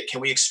big is it?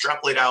 Can we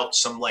extrapolate out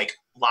some like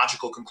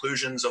logical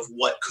conclusions of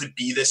what could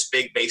be this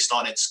big based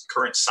on its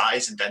current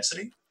size and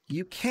density?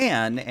 You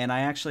can, and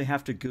I actually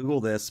have to Google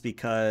this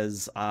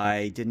because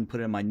I didn't put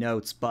it in my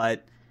notes,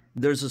 but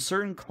there's a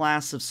certain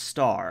class of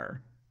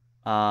star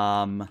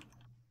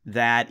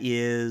that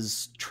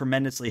is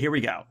tremendously... Here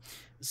we go.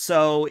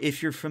 So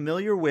if you're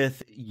familiar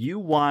with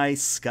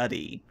U.S.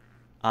 it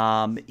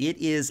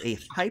is a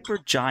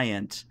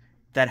hypergiant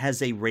that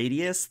has a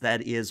radius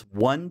that is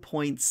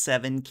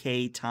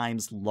 1.7K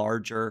times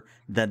larger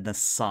than the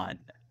sun.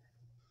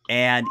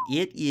 And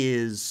it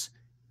is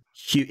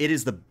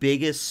the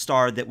biggest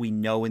star that we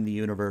know in the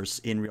universe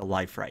in real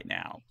life right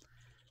now.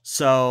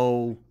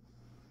 So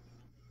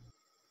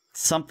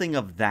something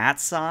of that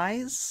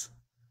size,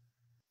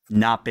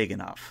 not big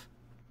enough.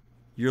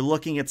 You're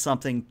looking at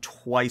something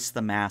twice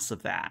the mass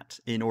of that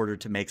in order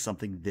to make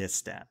something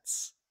this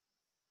dense.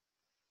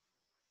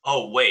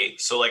 Oh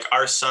wait, so like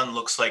our sun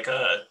looks like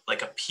a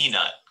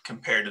peanut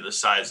compared to the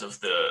size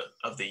of the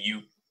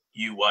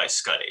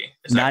U.S.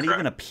 Is not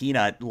even a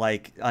peanut,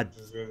 like a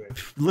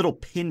little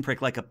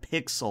pinprick, like a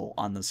pixel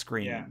on the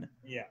screen.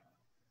 Yeah.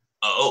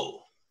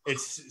 Oh.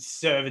 It's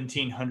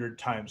 1,700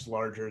 times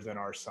larger than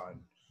our sun.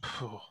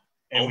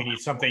 And we need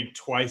something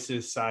twice the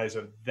size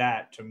of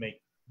that to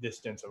make this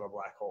dense of a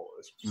black hole.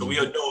 So we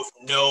know of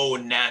no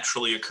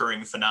naturally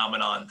occurring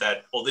phenomenon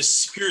that, well,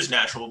 this appears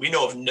natural, but we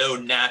know of no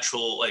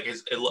natural, like, in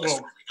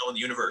the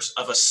universe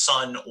of a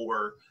sun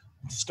or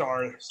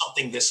star,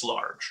 something this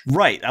large.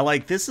 Right.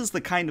 This is the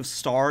kind of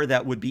star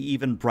that would be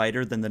even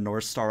brighter than the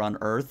North Star on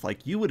Earth.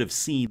 Like, you would have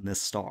seen this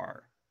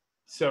star.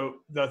 So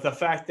the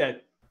fact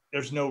that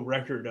there's no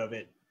record of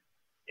it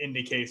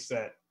indicates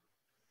that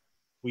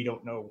we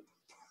don't know.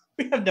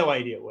 We have no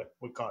idea what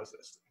caused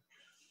this.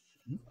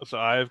 So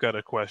I've got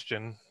a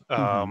question.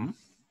 In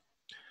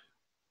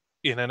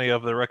any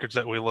of the records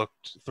that we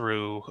looked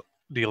through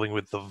dealing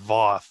with the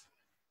Voth,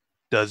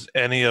 does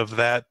any of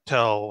that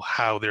tell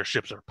how their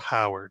ships are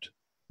powered?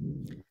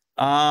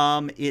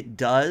 It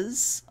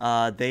does.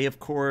 They, of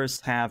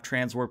course, have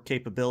transwarp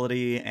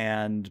capability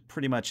and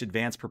pretty much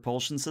advanced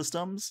propulsion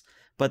systems,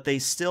 but they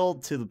still,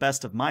 to the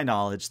best of my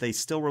knowledge, they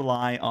still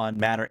rely on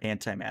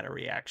matter-antimatter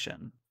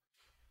reaction.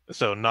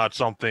 So not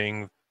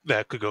something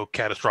that could go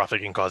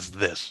catastrophic and cause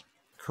this.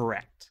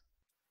 Correct.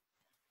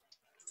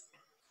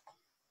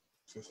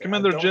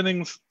 Commander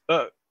Jennings,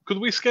 could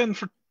we scan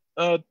for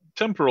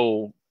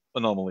temporal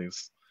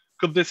anomalies?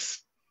 Could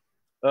this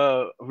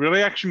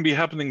reaction be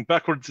happening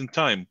backwards in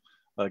time?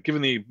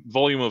 Given the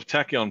volume of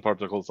tachyon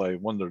particles, I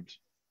wondered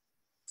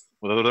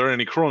whether there are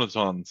any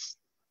chronotons.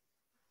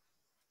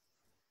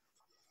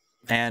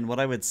 And what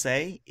I would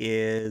say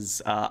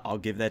is, I'll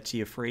give that to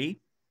you free.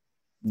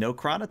 No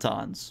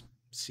chronotons.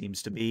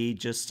 Seems to be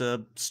just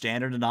a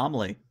standard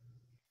anomaly.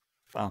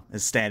 Well,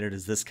 as standard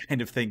as this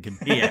kind of thing can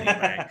be,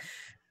 anyway.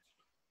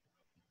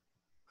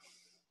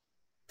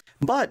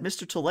 But,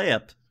 Mr.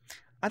 Tuleip,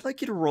 I'd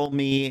like you to roll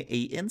me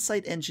a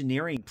Insight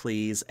Engineering,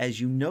 please, as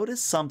you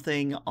notice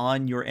something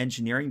on your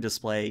engineering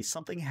display,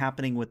 something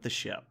happening with the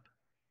ship.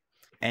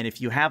 And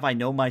if you have I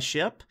Know My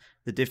Ship,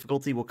 the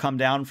difficulty will come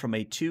down from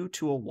a 2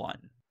 to a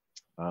 1.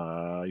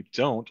 I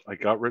don't. I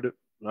got rid of...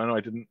 No,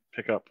 I didn't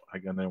pick up I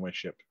Know My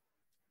Ship.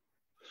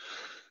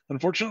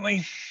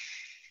 Unfortunately,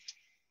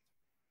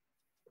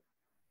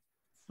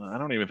 I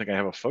don't even think I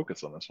have a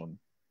focus on this one.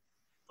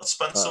 Let's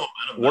spend some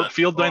momentum. Warp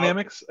field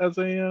dynamics as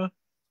a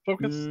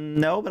focus?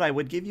 No, but I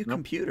would give you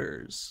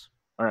computers.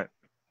 All right.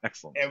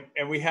 Excellent.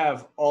 And we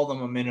have all the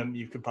momentum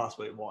you could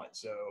possibly want.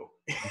 So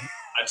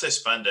I'd say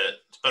spend it.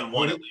 Spend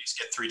one at least.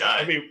 Get 3 die.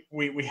 I mean,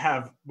 we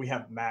have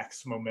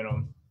max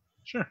momentum.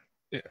 Sure.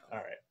 Yeah. All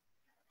right.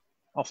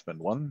 I'll spend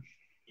 1.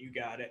 You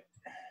got it.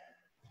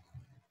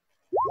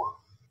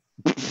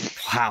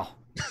 Wow.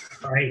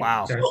 Right.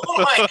 Wow. Oh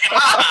my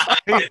god!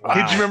 Hey,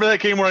 did you remember that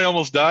game where I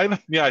almost died?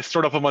 Yeah, I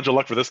stored up a bunch of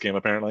luck for this game,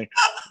 apparently.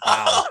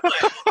 Wow.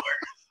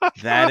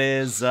 That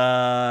is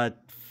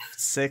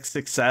 6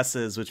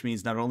 successes, which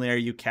means not only are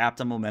you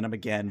capped on momentum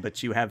again,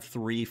 but you have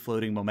 3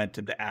 floating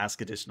momentum to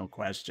ask additional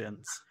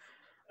questions.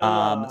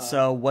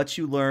 So what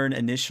you learn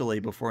initially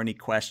before any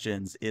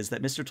questions is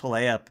that, Mr.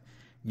 Tuleip,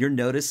 you're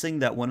noticing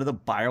that one of the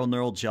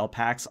bioneural gel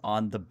packs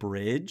on the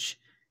bridge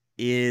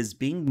is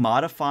being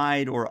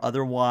modified or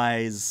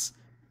otherwise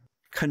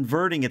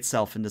converting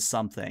itself into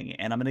something,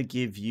 and I'm going to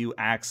give you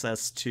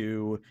access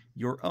to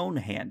your own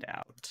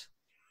handout.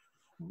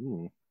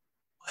 Ooh.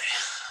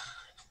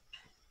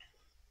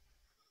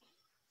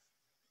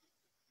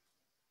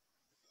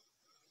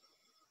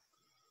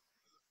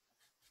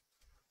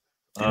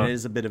 And it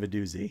is a bit of a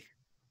doozy.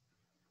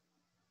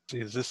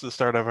 Is this the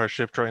start of our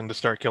ship trying to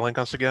start killing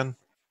us again?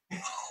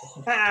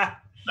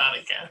 Not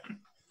again.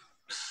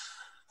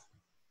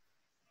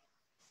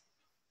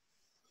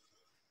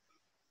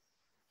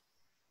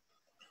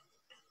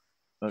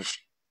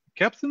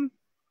 Captain,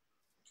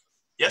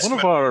 Yes, one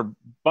of our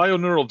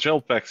bioneural gel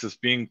packs is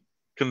being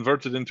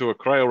converted into a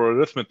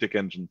cryo-arithmetic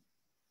engine.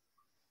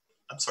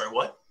 I'm sorry,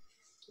 what?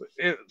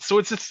 So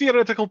it's a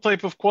theoretical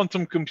type of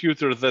quantum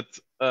computer that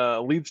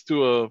leads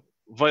to a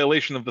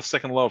violation of the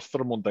second law of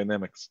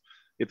thermodynamics.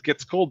 It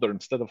gets colder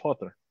instead of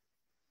hotter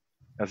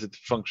as it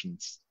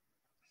functions.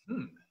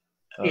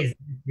 Is it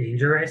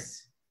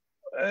dangerous?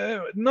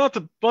 Not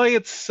by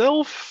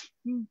itself,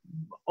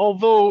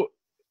 although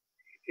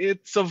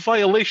it's a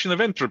violation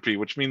of entropy,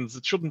 which means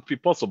it shouldn't be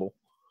possible.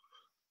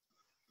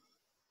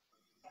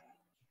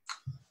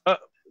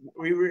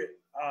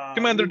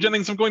 Commander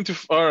Jennings,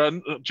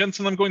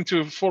 Jensen, I'm going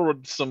to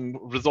forward some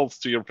results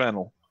to your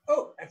panel.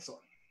 Oh,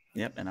 excellent.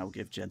 Yep, and I will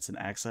give Jensen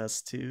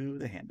access to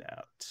the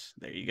handout.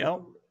 There you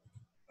go.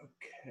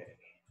 Okay.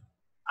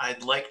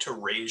 I'd like to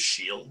raise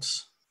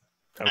shields.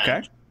 Okay.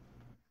 And,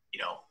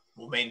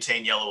 we'll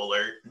maintain yellow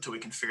alert until we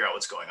can figure out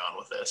what's going on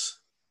with this.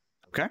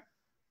 Okay.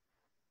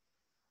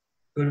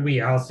 Could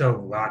we also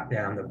lock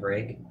down the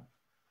brig?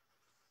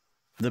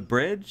 The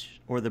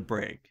bridge or the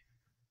brig?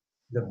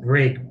 The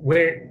brig.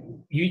 Where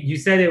you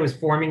said it was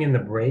forming in the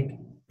brig?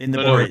 In the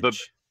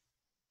bridge.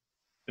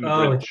 In the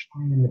bridge. It's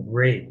forming in the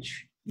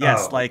bridge.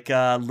 Yes,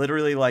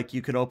 literally, like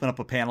you could open up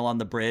a panel on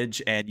the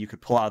bridge and you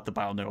could pull out the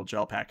bioneural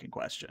gel pack in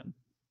question.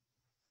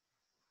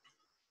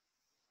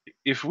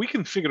 If we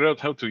can figure out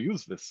how to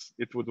use this,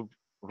 it would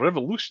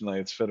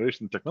revolutionize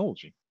Federation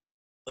technology.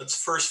 Let's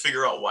first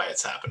figure out why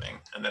it's happening,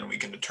 and then we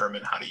can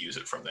determine how to use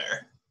it from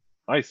there.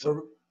 I was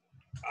going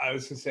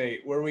to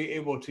say, were we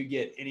able to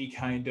get any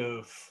kind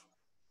of,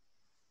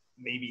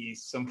 maybe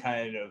some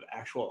kind of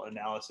actual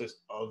analysis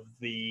of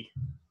the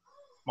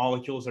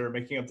molecules that are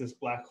making up this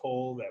black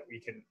hole that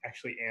we can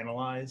actually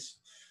analyze?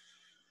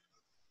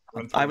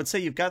 I would say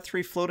you've got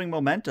 3 floating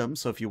momentum,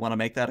 so if you want to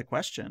make that a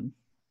question.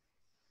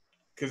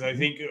 Because I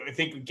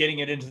think getting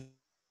it into...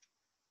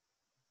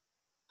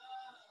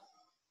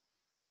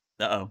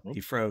 Uh-oh, he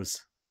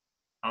froze.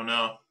 Oh,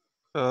 no.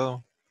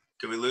 Oh.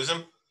 Did we lose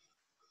him?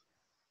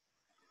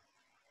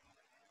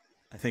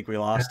 I think we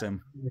lost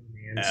him.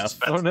 F.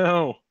 Oh,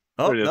 no.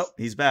 Oh, no,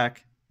 he's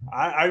back.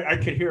 I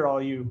could hear all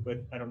you,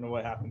 but I don't know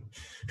what happened.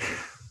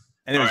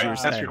 Anyways,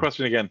 ask your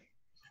question again.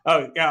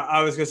 Oh, yeah,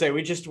 I was going to say,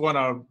 we just want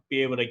to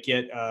be able to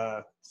get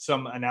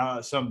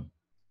some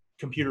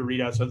computer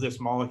readouts of this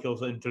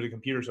molecules into the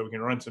computer so we can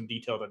run some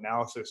detailed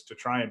analysis to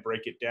try and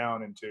break it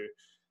down and to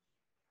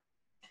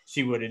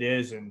see what it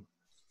is and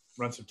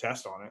run some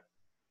tests on it.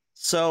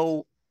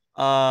 So,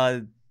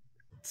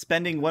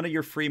 spending one of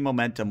your free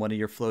momentum, one of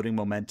your floating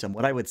momentum,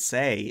 what I would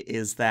say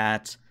is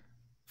that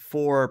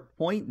for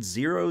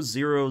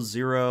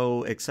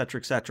 0.000,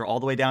 et cetera, all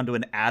the way down to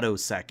an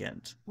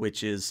attosecond,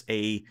 which is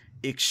a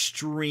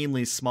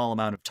extremely small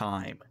amount of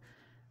time,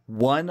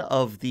 one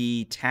of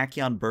the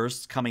tachyon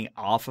bursts coming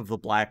off of the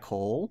black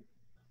hole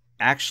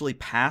actually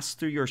passed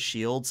through your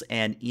shields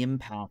and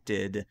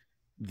impacted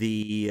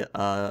the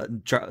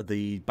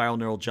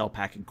bioneural gel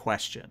pack in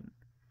question.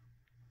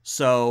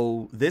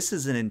 So this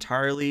is an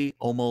entirely,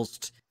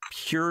 almost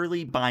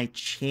purely by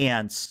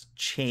chance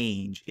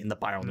change in the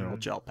bioneural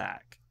gel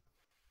pack.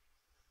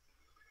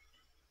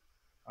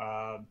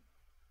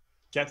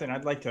 Captain,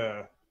 I'd like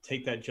to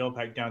take that gel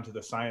pack down to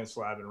the science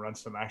lab and run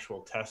some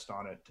actual tests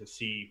on it to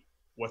see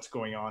what's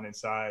going on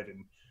inside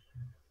and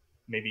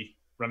maybe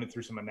run it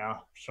through some of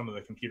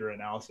the computer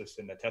analysis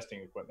and the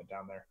testing equipment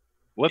down there.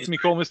 Let me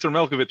call Mr.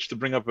 Malkovich to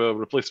bring up a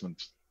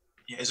replacement.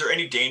 Yeah, is there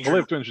any danger? I'll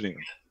leave to engineer.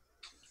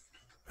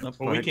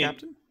 Go ahead,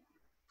 Captain.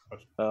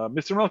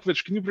 Mr.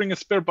 Malkovich, can you bring a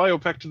spare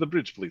biopack to the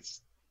bridge,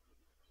 please?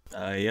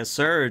 Yes,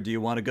 sir. Do you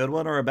want a good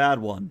one or a bad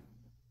one?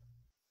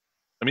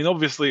 I mean,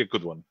 obviously a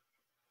good one.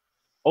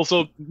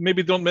 Also,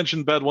 maybe don't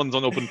mention bad ones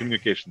on open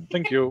communication.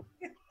 Thank you.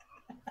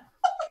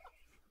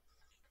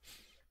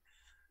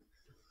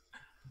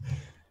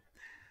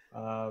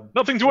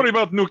 Nothing to worry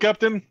about, new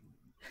Captain.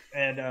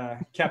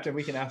 And Captain,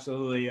 we can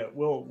absolutely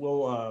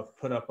we'll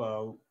put up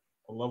a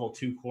level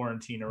 2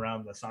 quarantine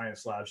around the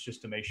science labs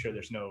just to make sure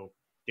there's no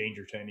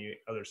danger to any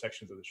other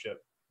sections of the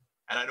ship.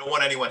 And I don't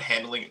want anyone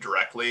handling it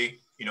directly.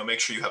 Make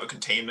sure you have a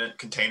containment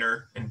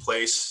container in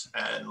place,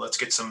 and let's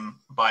get some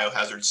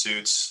biohazard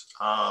suits.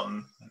 I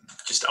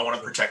want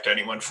to protect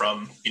anyone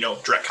from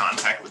direct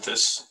contact with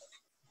this.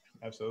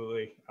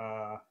 Absolutely.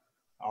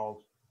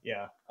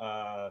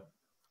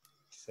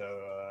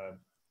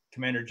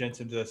 Commander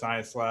Jensen to the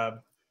science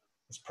lab.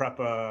 Let's prep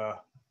a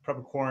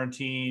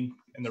quarantine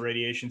in the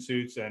radiation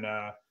suits and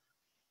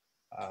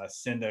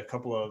send a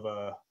couple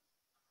of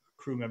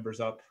crew members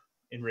up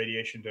in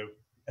radiation to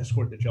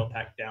escort the gel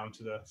pack down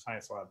to the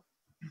science lab.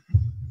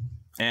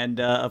 And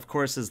of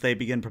course, as they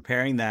begin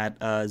preparing that,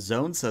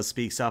 Zonsa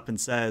speaks up and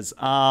says,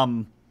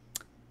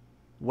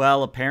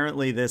 well,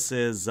 apparently this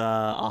is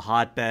a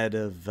hotbed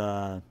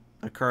of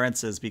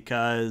occurrences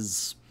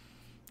because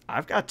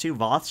I've got 2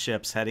 Voth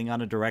ships heading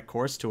on a direct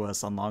course to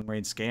us on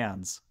long-range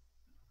scans.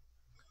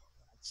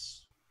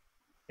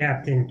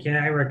 Captain, can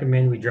I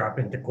recommend we drop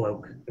into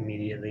cloak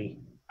immediately?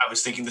 I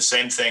was thinking the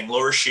same thing.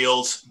 Lower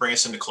shields, bring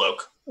us into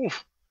cloak.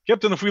 Oof.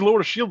 Captain, if we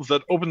lower shields,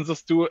 that opens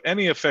us to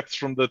any effects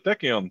from the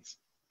Tachyons.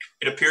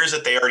 It appears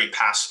that they already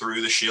passed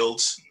through the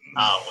shields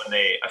when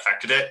they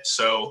affected it.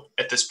 So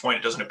at this point,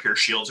 it doesn't appear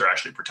shields are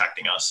actually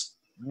protecting us.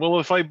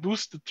 Well, if I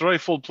boost the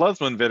trifold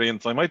plasma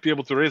invariance, I might be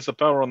able to raise the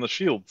power on the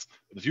shields.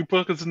 But if you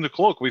put us in the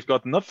cloak, we've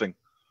got nothing.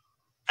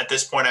 At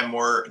this point, I'm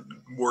more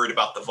worried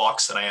about the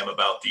Vox than I am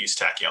about these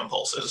tachyon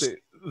pulses.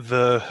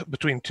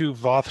 Between 2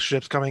 Voth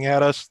ships coming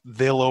at us,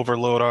 they'll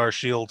overload our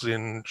shields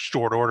in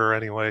short order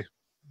anyway.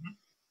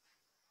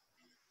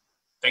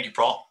 Thank you,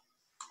 Paul.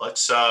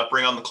 Let's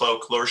bring on the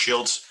cloak. Lower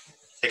shields,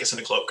 take us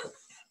into cloak.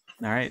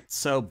 All right,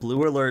 so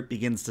blue alert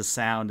begins to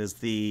sound as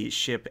the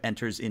ship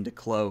enters into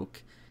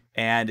cloak.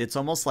 And it's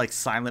almost like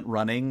silent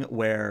running,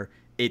 where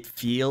it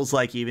feels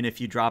like even if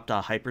you dropped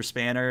a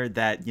hyperspanner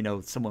that, you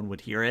know, someone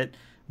would hear it.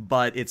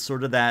 But it's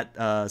sort of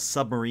that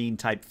submarine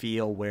type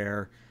feel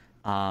where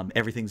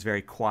everything's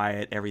very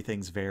quiet,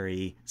 everything's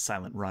very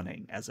silent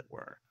running, as it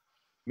were.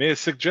 May I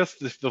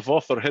suggest if the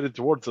Voth are headed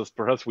towards us,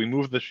 perhaps we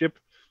move the ship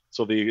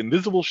so the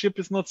invisible ship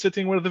is not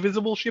sitting where the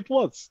visible ship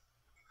was?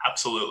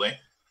 Absolutely.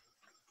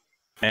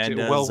 And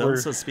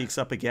Zonsa speaks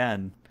up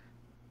again.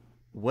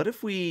 What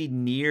if we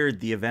neared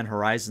the event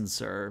horizon,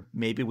 sir?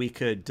 Maybe we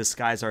could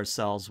disguise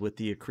ourselves with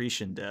the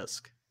accretion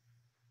disk.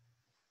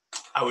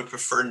 I would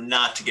prefer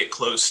not to get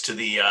close to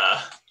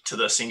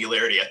the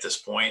singularity at this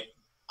point.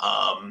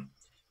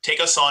 Take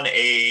us on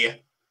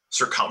a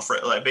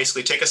circumference,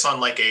 basically take us on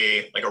like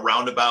a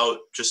roundabout,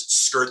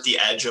 just skirt the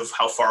edge of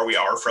how far we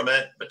are from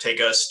it, but take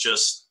us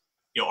just,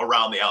 you know,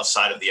 around the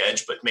outside of the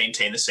edge, but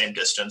maintain the same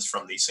distance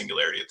from the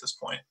singularity at this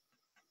point.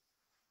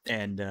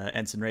 And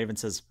Ensign Raven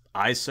says,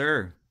 "Aye,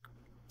 sir.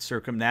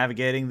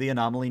 Circumnavigating the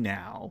anomaly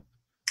now."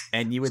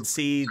 And you would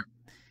see...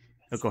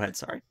 Oh, go ahead,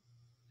 sorry.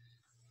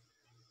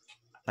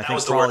 I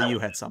think, Paul, you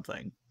had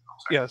something.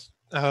 Yes.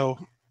 Oh,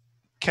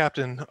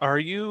 Captain, are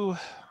you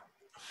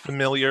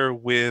familiar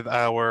with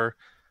our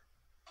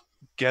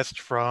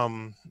guest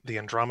from the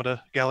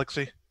Andromeda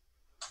Galaxy?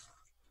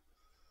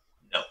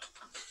 Nope.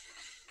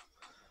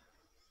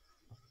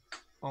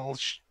 Well,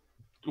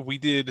 we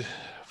did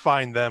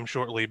find them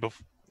shortly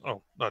before...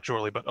 Oh, not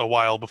shortly, but a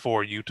while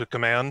before you took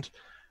command.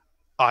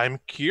 I'm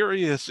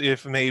curious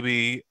if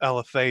maybe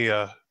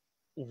Alethea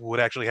would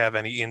actually have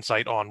any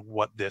insight on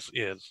what this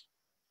is.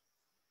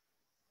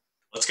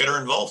 Let's get her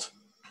involved.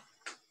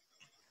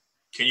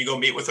 Can you go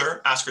meet with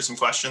her, ask her some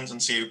questions,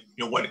 and see, you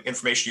know, what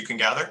information you can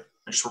gather,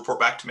 and just report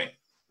back to me?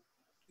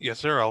 Yes,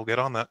 sir. I'll get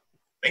on that.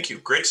 Thank you.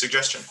 Great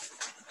suggestion.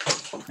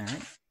 All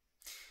right.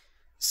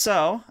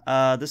 So,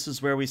 this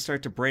is where we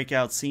start to break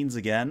out scenes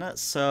again.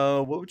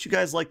 So, what would you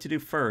guys like to do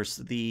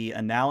first? The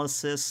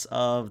analysis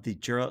of the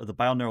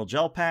bioneural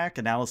gel pack,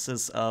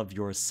 analysis of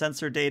your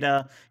sensor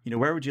data. You know,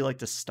 where would you like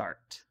to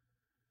start?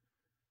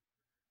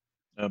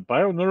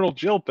 Bioneural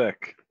gel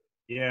pack.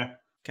 Yeah.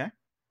 Okay.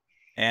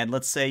 And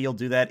let's say you'll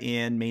do that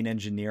in main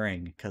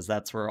engineering, because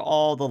that's where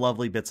all the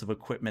lovely bits of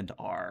equipment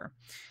are.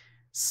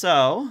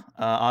 So,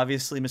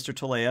 obviously, Mr.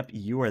 Toleap,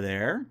 you are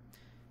there.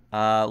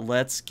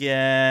 Let's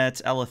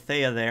get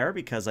Alethea there,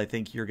 because I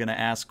think you're going to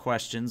ask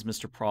questions,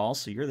 Mr. Prawl,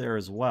 so you're there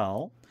as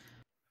well.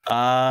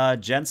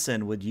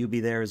 Jensen, would you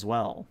be there as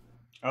well?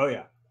 Oh,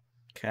 yeah.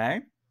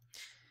 Okay.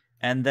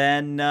 And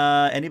then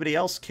anybody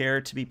else care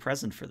to be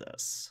present for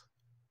this?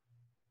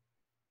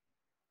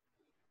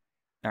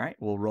 All right,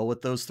 we'll roll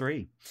with those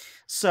 3.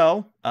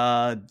 So,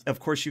 of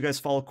course, you guys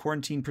follow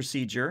quarantine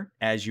procedure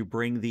as you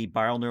bring the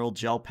bioneural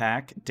gel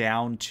pack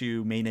down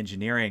to main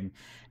engineering.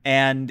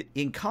 And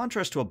in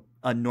contrast to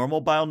a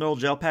normal bioneural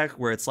gel pack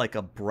where it's like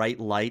a bright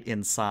light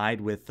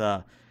inside with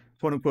a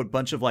quote-unquote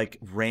bunch of like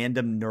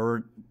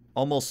random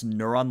almost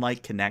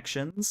neuron-like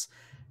connections,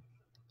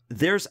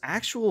 there's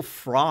actual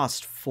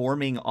frost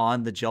forming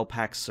on the gel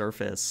pack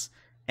surface.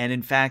 And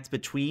in fact,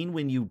 between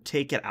when you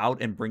take it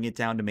out and bring it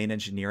down to main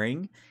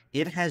engineering,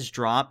 it has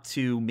dropped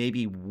to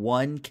maybe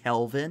 1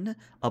 Kelvin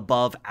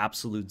above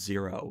absolute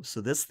 0.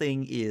 So this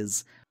thing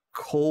is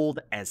cold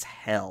as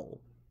hell.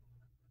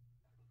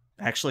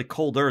 Actually,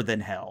 colder than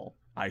hell,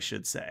 I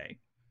should say.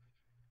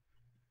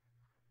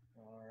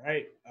 All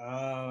right.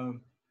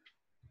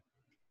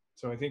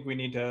 So I think we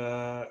need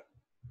to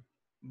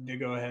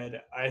go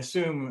ahead. I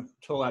assume,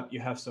 Tolap, you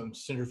have some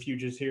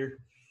centrifuges here.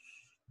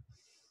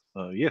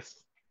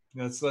 Yes.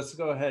 Let's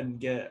go ahead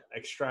and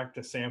extract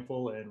a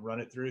sample and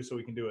run it through so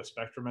we can do a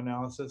spectrum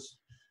analysis.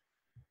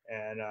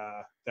 And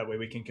that way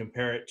we can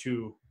compare it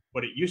to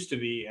what it used to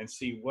be and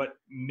see what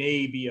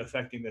may be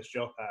affecting this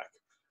gel pack.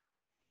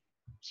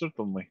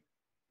 Certainly.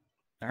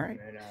 All right.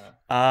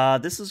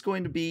 And, This is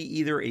going to be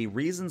either a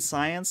reason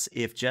science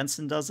if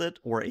Jensen does it,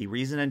 or a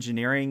reason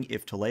engineering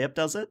if Taleop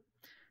does it.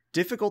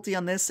 Difficulty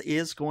on this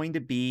is going to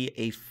be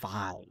a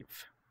 5. Okay.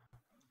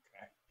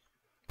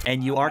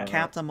 And you are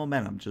capped on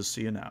momentum, just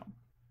so you know.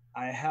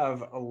 I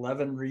have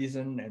 11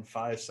 reason and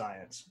 5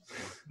 science.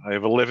 I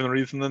have 11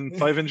 reason and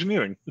 5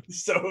 engineering.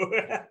 So,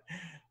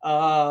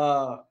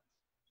 I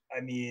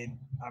mean,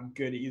 I'm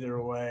good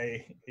either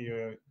way.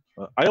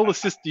 I'll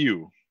assist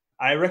you.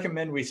 I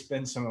recommend we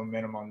spend some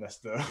momentum on this,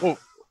 though. Oh,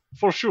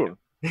 for sure.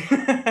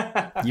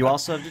 You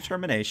also have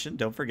determination.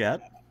 Don't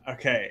forget.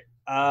 Okay.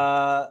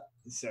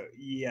 So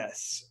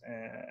yes,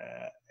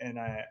 yeah.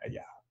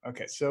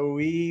 Okay. So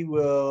we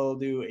will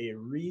do a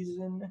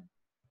reason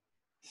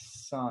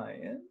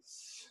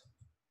science,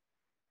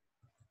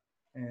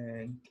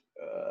 and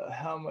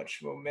how much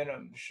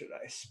momentum should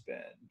I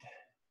spend?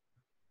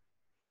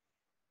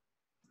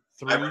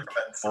 3. I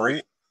recommend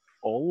 3.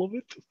 All of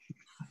it?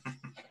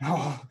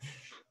 Oh,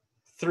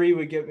 3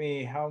 would get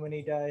me how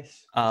many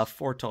dice?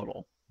 4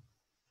 total.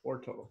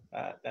 4 total.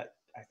 That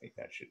I think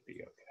that should be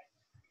okay.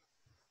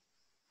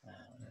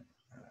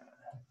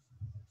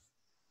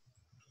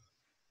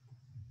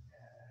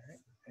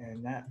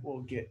 And that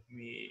will get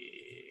me.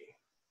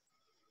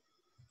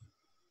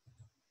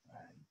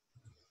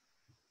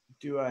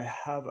 Do I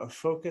have a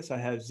focus? I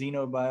have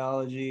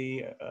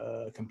xenobiology,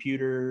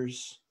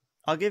 computers.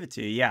 I'll give it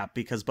to you, yeah,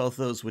 because both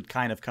of those would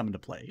kind of come into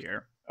play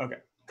here. Okay,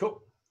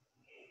 cool.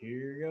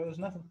 Here goes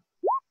nothing.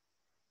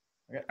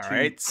 All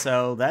right,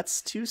 so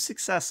that's 2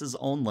 successes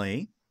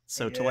only.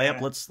 So Yeah.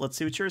 Taleop, let's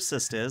see what your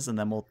assist is, and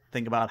then we'll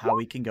think about how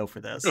we can go for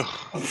this.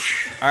 All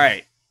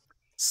right.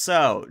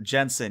 So,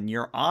 Jensen,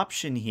 your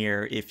option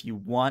here, if you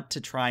want to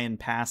try and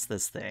pass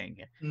this thing,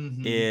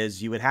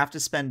 is you would have to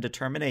spend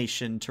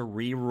determination to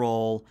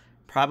re-roll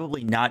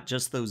probably not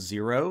just those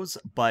zeros,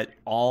 but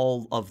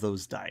all of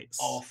those dice.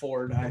 All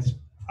 4 dice.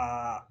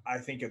 I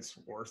think it's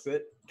worth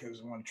it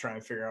because I want to try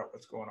and figure out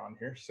what's going on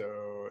here.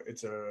 So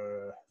it's let's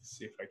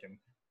see if I can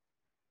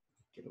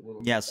get a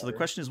little. Yeah. So the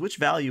question is, which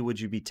value would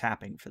you be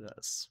tapping for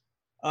this?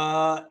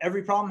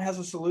 Every problem has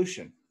a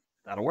solution.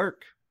 That'll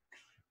work.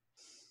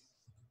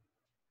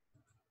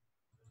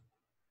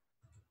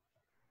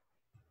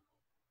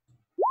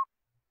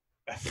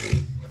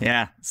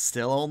 Yeah,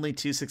 still only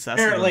 2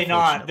 successes. Apparently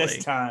not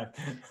this time.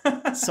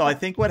 So I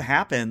think what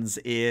happens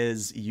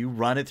is you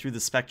run it through the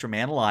spectrum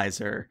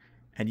analyzer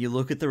and you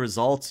look at the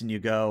results and you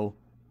go,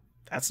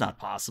 that's not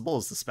possible.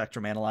 Is the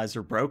spectrum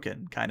analyzer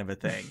broken? Kind of a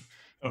thing.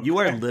 Okay. You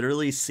are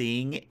literally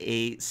seeing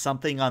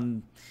something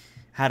on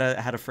how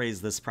to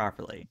phrase this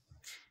properly.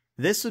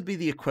 This would be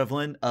the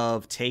equivalent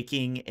of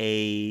taking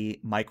a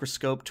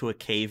microscope to a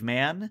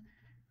caveman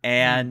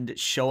and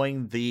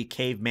showing the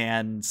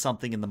caveman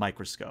something in the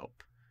microscope.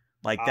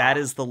 Like, that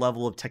is the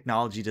level of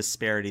technology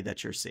disparity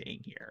that you're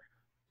seeing here.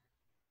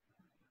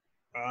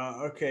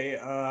 Okay.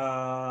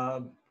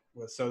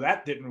 So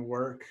that didn't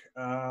work.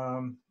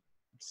 Let's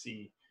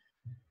see.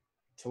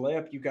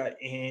 Taleop, you got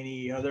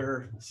any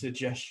other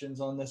suggestions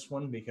on this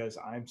one? Because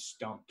I'm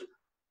stumped.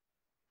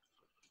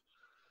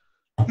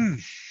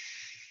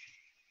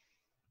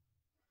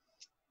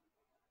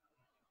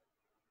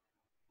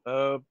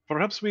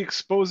 Perhaps we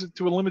expose it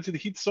to a limited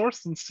heat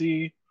source and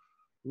see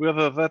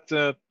whether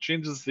that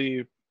changes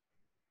the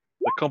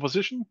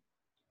composition.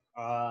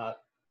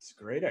 It's a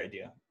great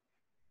idea.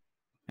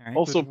 Right,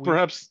 also,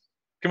 perhaps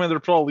Commander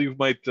Prowl, you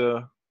might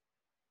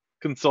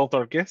consult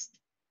our guest.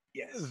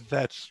 Yes,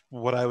 that's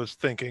what I was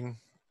thinking.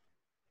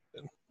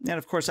 And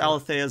of course,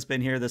 Alethea's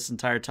been here this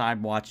entire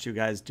time, watched you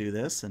guys do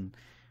this, and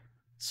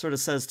sort of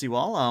says to you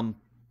all,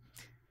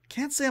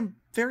 can't say I'm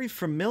very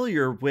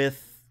familiar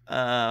with,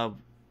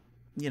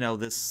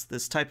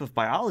 this type of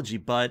biology,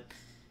 but,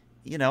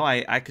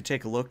 I could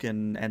take a look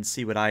and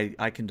see what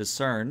I can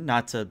discern,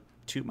 not to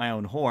toot my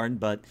own horn,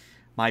 but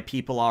my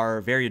people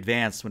are very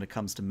advanced when it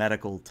comes to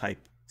medical type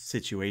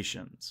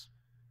situations.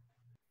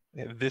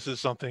 This is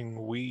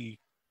something we,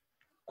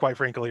 quite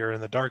frankly, are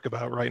in the dark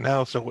about right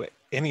now, so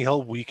any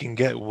help we can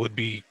get would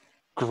be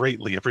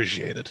greatly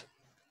appreciated.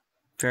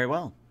 Very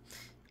well.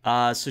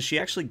 So she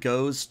actually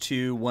goes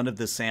to one of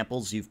the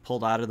samples you've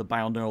pulled out of the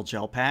bioneural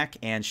gel pack,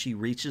 and she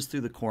reaches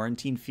through the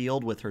quarantine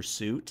field with her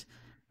suit.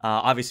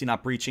 Obviously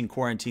not breaching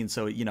quarantine,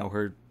 so,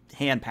 her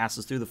hand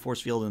passes through the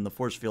force field and the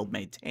force field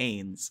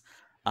maintains.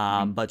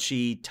 But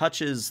she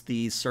touches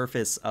the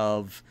surface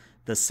of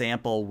the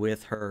sample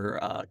with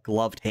her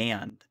gloved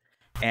hand,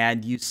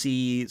 and you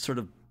see sort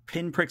of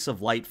pinpricks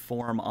of light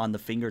form on the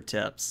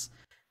fingertips.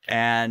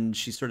 And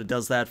she sort of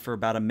does that for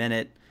about a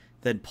minute,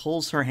 then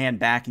pulls her hand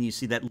back, and you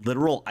see that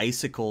literal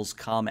icicles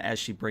come as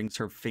she brings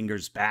her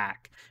fingers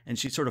back. And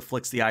she sort of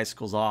flicks the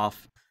icicles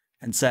off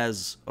and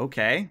says,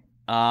 okay,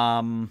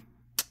 how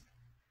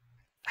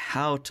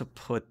to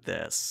put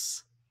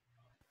this?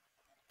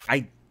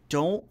 I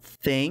don't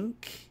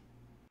think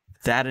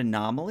that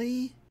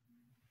anomaly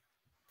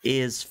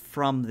is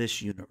from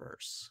this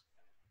universe.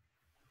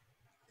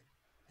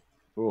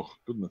 Oh,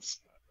 goodness.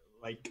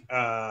 Like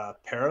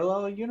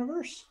parallel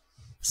universe?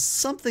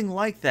 Something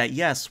like that,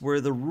 yes, where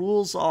the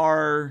rules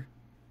are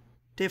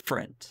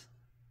different.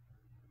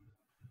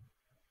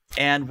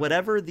 And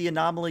whatever the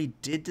anomaly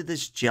did to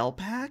this gel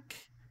pack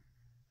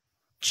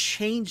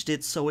changed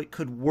it so it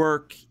could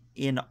work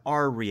in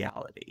our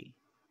reality.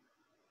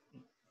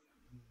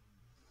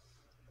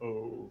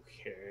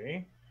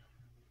 Okay.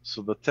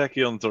 So the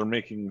tachyons are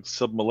making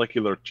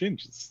submolecular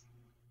changes.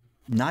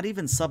 Not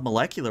even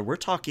submolecular, we're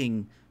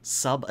talking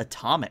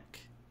subatomic.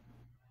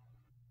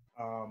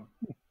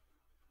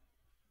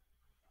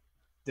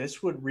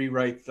 This would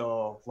rewrite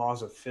the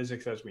laws of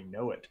physics as we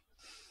know it.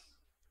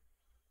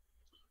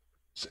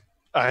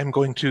 I'm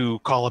going to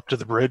call up to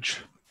the bridge.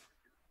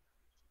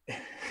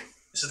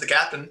 This is the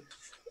captain.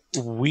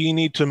 We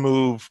need to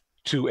move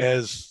to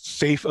as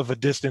safe of a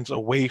distance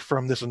away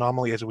from this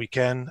anomaly as we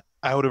can,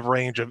 out of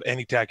range of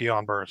any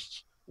tachyon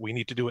bursts. We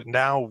need to do it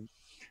now.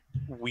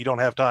 We don't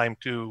have time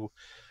to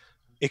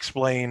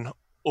explain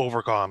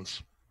over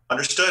comms.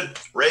 Understood.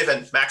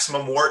 Raven,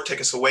 maximum warp, take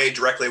us away,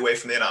 directly away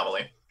from the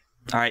anomaly.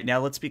 All right, now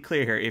let's be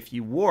clear here. If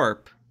you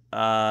warp,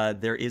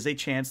 there is a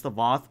chance the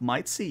Voth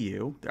might see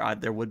you.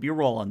 There would be a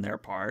roll on their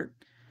part.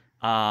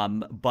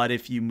 But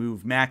if you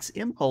move max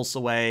impulse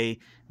away,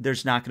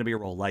 there's not going to be a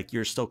roll. Like,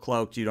 you're still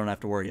cloaked, you don't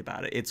have to worry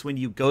about it. It's when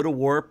you go to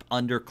warp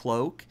under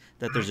cloak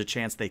that there's a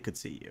chance they could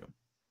see you.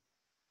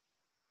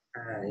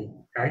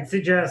 I'd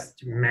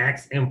suggest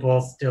max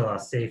impulse, still a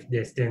safe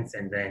distance,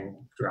 and then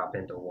drop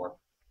into warp.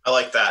 I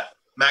like that.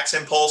 Max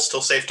impulse, still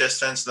safe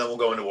distance, and then we'll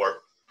go into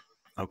warp.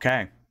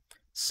 Okay.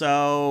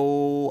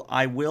 So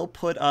I will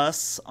put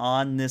us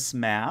on this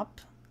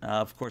map.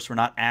 Of course, we're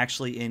not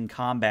actually in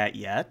combat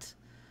yet.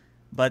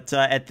 But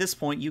at this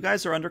point, you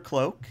guys are under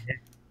cloak.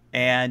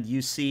 And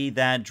you see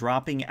that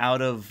dropping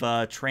out of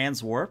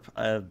transwarp,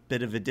 a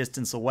bit of a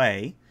distance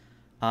away,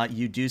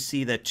 you do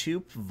see that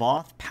two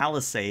Voth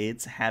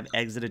palisades have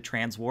exited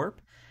transwarp.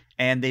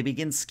 And they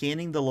begin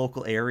scanning the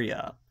local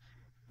area.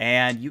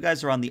 And you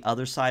guys are on the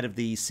other side of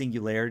the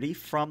singularity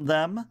from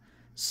them.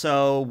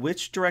 So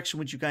which direction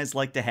would you guys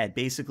like to head?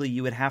 Basically,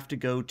 you would have to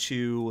go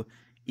to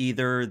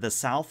either the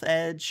south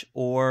edge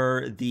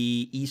or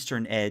the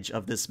eastern edge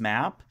of this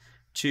map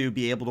to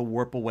be able to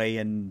warp away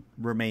and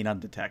remain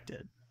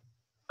undetected.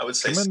 I would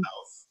say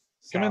south.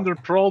 Commander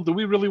Prowl, do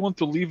we really want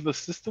to leave the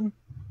system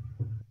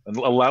and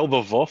allow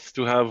the Voth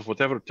to have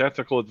whatever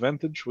tactical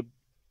advantage would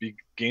be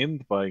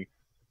gained by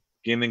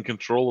gaining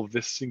control of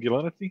this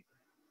singularity?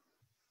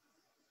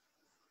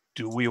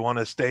 Do we want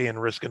to stay and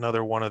risk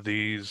another one of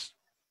these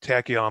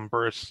tachyon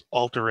bursts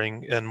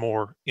altering a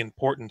more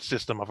important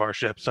system of our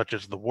ship, such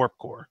as the warp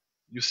core?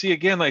 You see,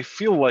 again, I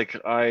feel like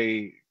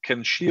I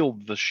can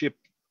shield the ship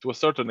to a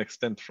certain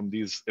extent from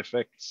these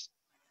effects.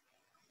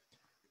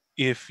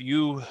 If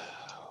you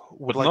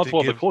would But like not to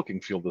while give, the cloaking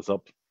field is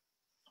up.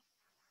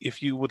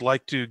 if you would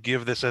like to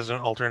give this as an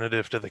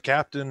alternative to the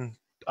captain,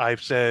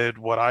 I've said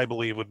what I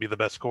believe would be the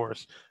best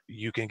course.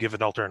 You can give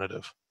an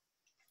alternative.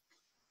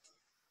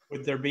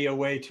 Would there be a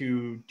way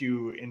to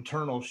do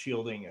internal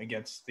shielding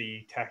against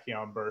the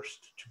tachyon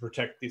burst to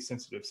protect these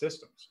sensitive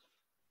systems?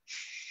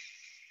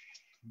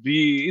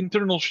 The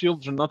internal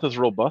shields are not as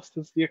robust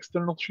as the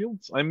external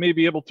shields. I may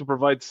be able to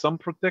provide some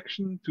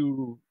protection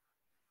to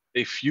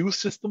a few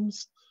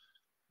systems,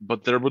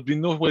 but there would be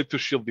no way to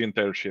shield the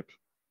entire ship.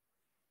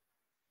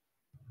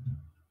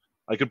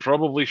 I could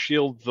probably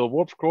shield the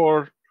warp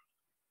core,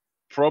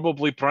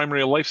 probably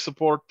primary life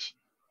support.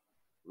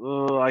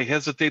 I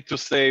hesitate to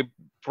say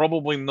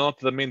probably not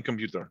the main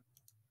computer.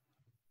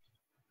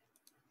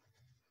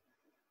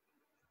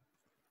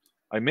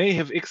 I may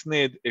have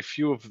ixnayed a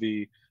few of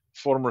the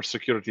former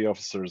security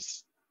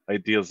officers'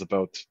 ideas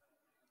about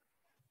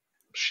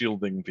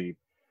shielding the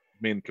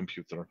main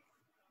computer,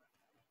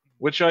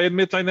 which I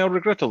admit I now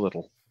regret a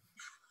little.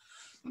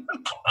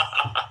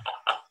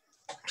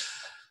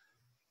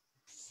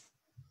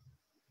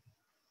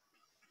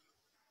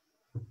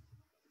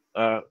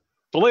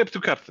 Belay up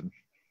to Captain.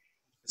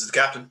 This is the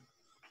captain.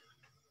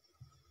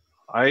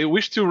 I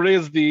wish to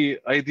raise the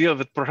idea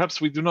that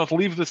perhaps we do not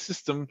leave the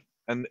system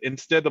and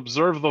instead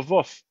observe the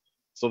Voth,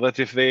 so that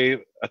if they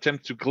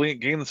attempt to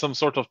gain some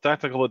sort of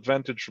tactical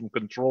advantage from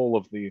control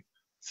of the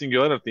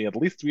singularity, at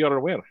least we are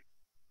aware.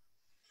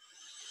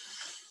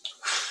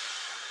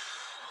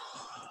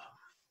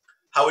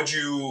 How would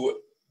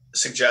you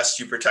suggest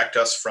you protect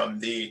us from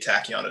the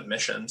tachyon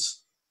admissions?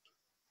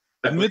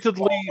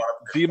 Admittedly,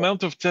 the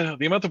amount of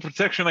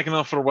protection I can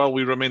offer while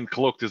we remain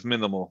cloaked is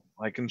minimal.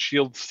 I can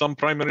shield some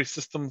primary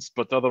systems,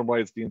 but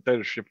otherwise the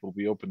entire ship will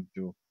be open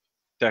to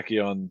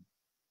tachyon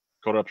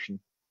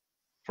corruption,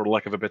 for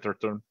lack of a better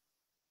term.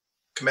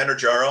 Commander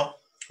Jaro,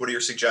 what are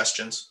your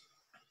suggestions?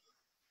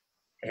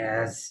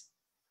 As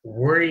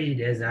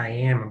worried as I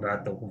am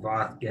about the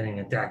Voth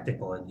getting a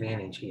tactical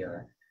advantage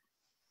here,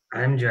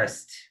 I'm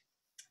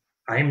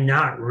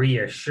not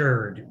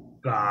reassured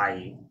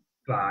by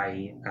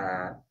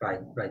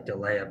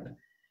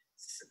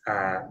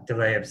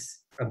Delayev's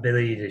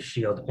ability to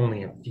shield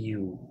only a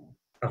few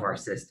of our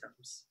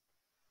systems.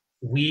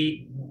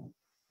 We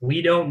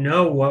don't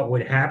know what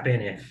would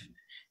happen if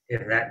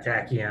that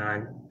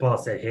tachyon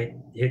pulse had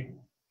hit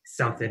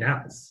something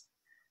else.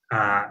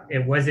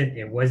 It wasn't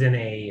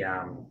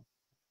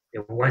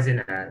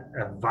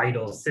a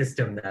vital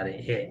system that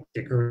it hit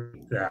to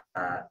create the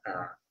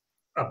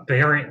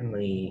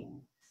apparently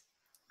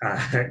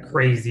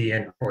crazy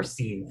and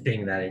foreseen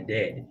thing that it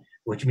did,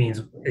 which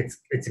means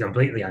it's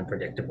completely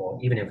unpredictable.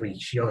 Even if we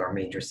shield our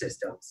major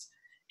systems,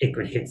 it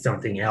could hit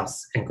something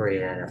else and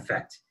create an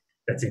effect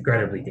that's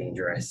incredibly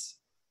dangerous.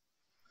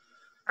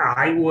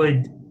 I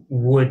would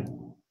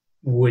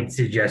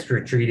suggest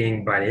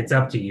retreating, but it's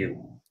up to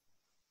you.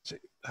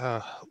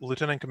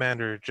 Lieutenant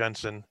Commander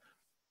Jensen,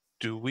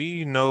 do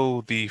we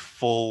know the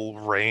full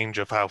range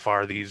of how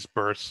far these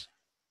bursts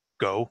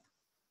go?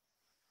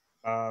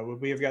 Would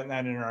we have gotten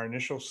that in our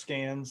initial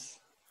scans?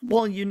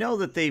 Well, you know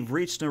that they've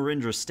reached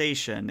Narendra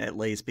Station, at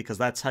least, because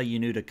that's how you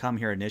knew to come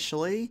here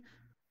initially.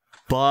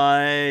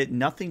 But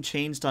nothing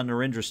changed on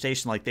Narendra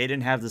Station. Like, they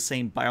didn't have the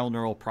same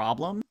binaural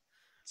problem.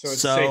 So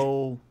it's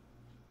safe.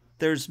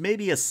 There's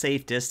maybe a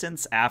safe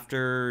distance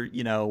after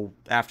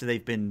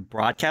they've been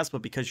broadcast,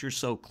 but because you're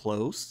so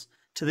close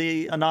to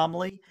the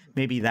anomaly,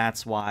 maybe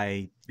that's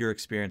why you're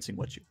experiencing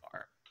what you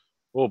are.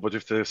 Oh, but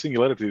if the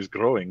singularity is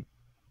growing.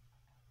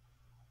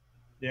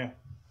 Yeah.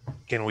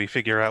 Can we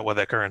figure out what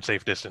that current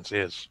safe distance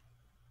is?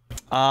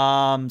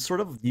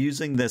 Sort of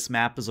using this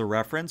map as a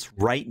reference,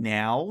 right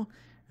now,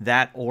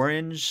 that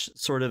orange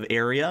sort of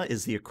area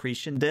is the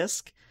accretion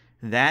disk.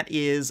 That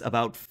is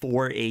about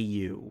 4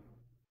 AU.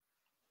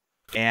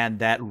 And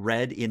that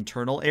red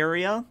internal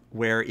area,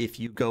 where if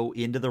you go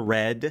into the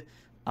red,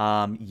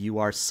 you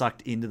are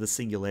sucked into the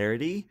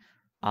singularity,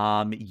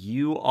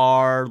 you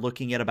are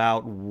looking at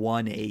about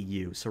 1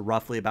 AU, so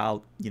roughly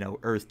about,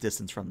 Earth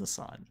distance from the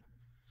sun.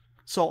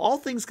 So all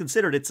things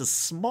considered, it's a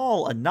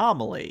small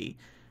anomaly,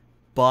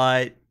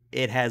 but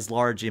it has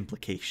large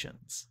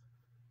implications.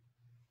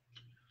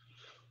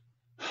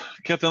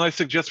 Captain, I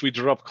suggest we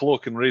drop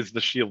cloak and raise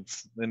the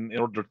shields in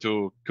order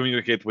to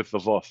communicate with the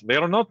Voth. They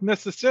are not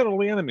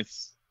necessarily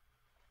enemies.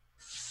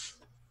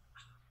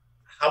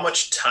 How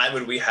much time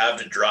would we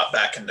have to drop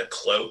back into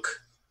cloak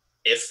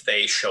if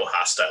they show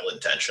hostile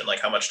intention? Like,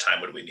 how much time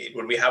would we need?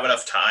 Would we have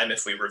enough time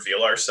if we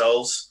reveal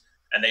ourselves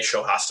and they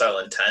show hostile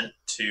intent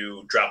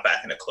to drop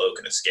back into cloak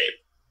and escape?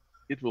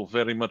 It will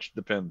very much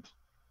depend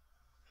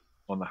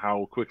on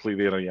how quickly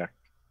they react.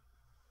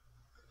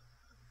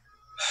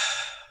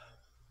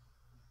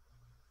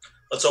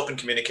 Let's open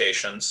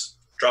communications.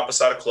 Drop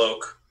us out of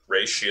cloak,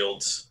 raise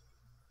shields.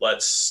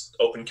 Let's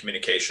open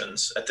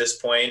communications. At this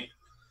point,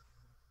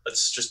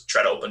 let's just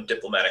try to open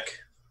diplomatic.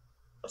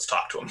 Let's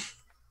talk to them.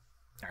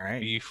 All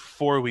right.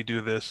 Before we do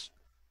this,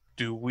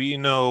 do we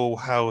know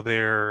how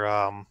they're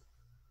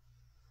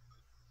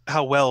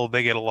how well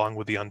they get along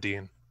with the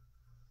Undine?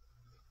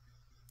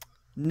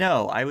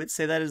 No, I would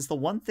say that is the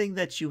one thing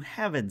that you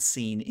haven't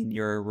seen in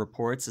your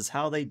reports is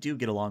how they do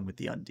get along with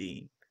the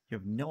Undine. You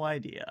have no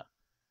idea.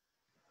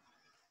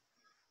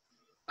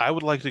 I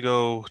would like to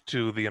go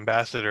to the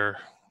ambassador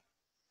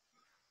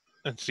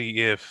and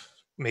see if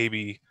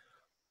maybe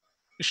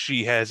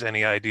she has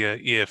any idea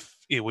if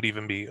it would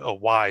even be a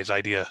wise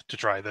idea to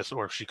try this,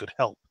 or if she could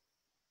help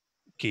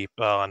keep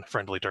on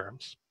friendly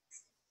terms.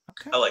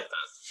 Okay. I like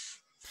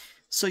that.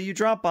 So you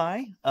drop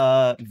by,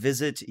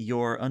 visit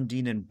your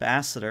Undine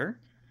ambassador.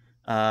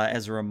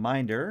 As a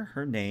reminder,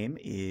 her name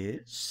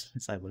is,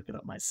 as I look it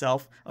up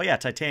myself. Oh yeah,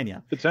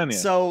 Titania. Titania.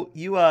 So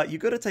you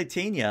go to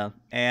Titania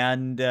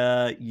and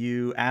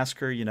you ask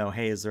her,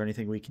 hey, is there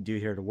anything we can do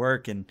here to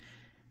work? And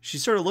she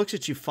sort of looks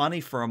at you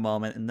funny for a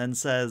moment and then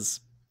says,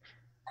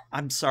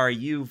 I'm sorry,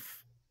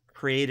 you've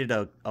created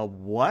a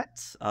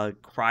what? A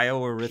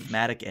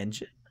cryo-arithmetic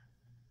engine?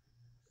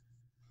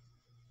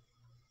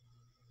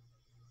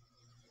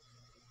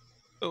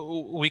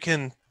 We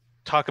can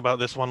talk about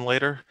this one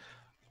later.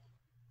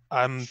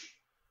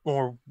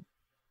 What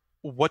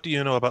do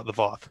you know about the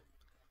Voth?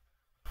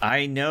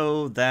 I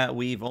know that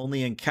we've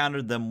only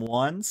encountered them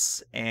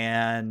once,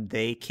 and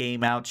they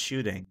came out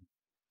shooting.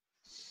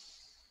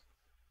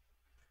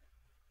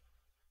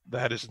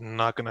 That is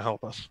not going to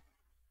help us.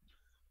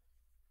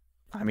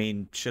 I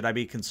mean, should I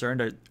be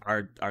concerned?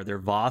 Are there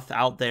Voth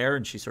out there?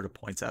 And she sort of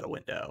points out a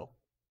window.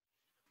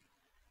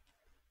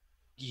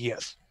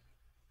 Yes.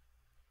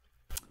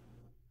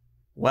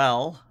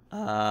 Well,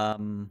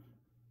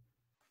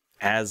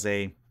 as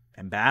a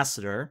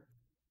ambassador,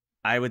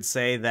 I would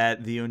say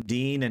that the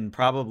Undine and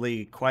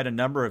probably quite a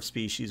number of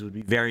species would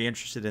be very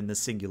interested in this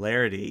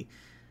singularity.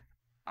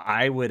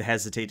 I would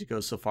hesitate to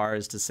go so far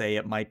as to say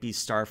it might be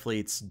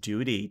Starfleet's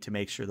duty to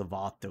make sure the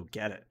Voth don't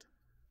get it.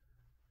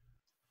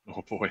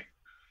 Oh boy.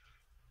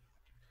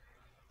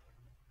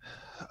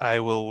 I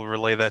will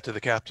relay that to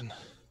the captain.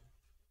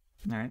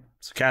 All right.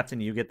 So,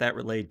 Captain, you get that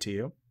relayed to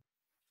you.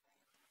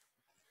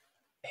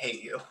 I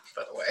hate you,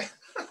 by the way.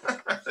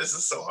 This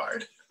is so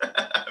hard.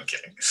 I'm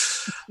kidding.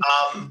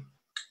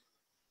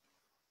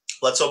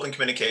 Let's open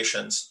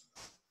communications.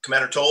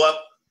 Commander Tola,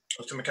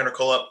 Lieutenant Commander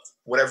Kola,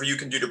 whatever you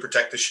can do to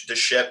protect the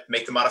ship,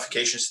 make the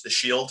modifications to the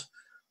shield.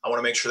 I want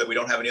to make sure that we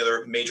don't have any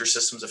other major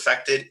systems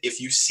affected.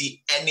 If you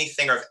see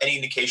anything or any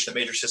indication that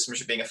major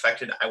systems are being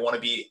affected, I want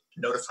to be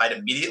notified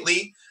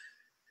immediately.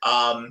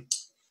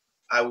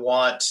 I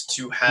want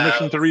to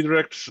Permission have to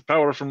redirect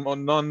power from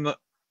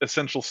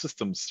non-essential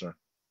systems, sir.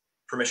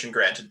 permission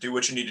granted. Do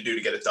what you need to do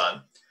to get it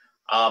done.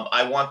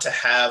 I want to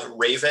have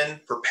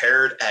Raven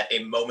prepared at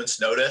a moment's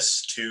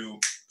notice to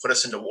put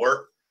us into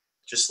warp.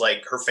 Just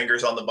like her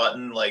fingers on the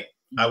button. Like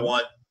I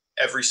want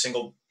every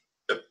single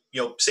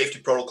safety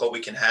protocol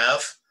we can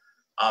have.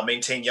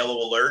 Maintain yellow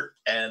alert,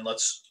 and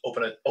let's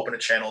open a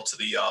channel to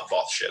the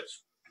Voth ship.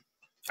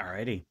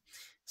 Alrighty.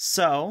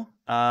 So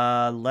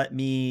let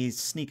me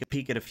sneak a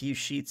peek at a few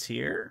sheets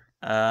here.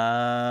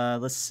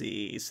 Let's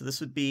see. So this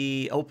would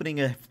be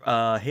opening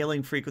a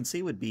hailing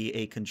frequency would be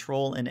a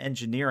control and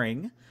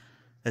engineering,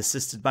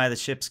 assisted by the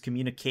ship's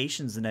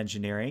communications and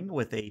engineering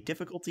with a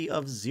difficulty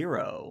of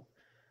 0.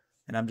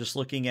 And I'm just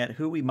looking at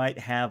who we might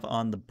have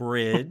on the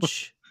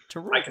bridge to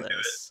roll I can do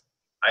it.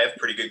 I have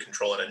pretty good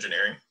control and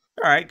engineering.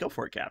 All right, go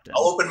for it, Captain.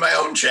 I'll open my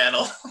own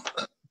channel.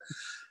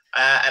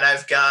 And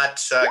I've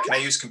got, can I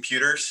use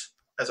computers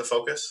as a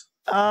focus?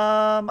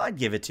 I'd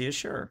give it to you,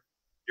 sure.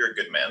 You're a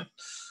good man.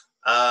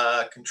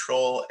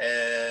 Control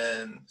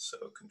and, so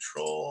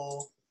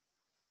control.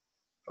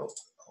 Oh,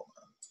 hold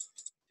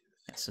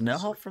on. So no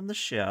help from the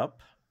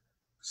ship.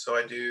 So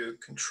I do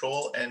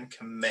control and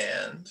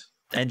command.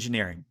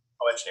 Engineering.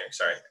 Oh, engineering,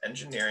 sorry.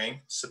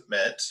 Engineering,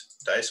 submit,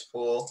 dice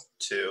pool,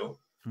 2.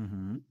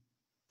 Mm-hmm.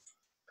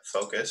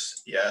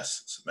 Focus,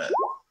 yes, submit.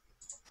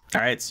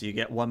 All right, so you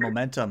get 1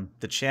 momentum.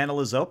 The channel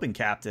is open,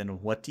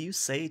 Captain. What do you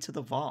say to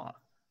the Voth?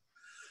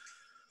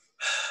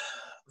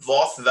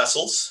 Voth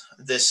vessels.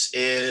 This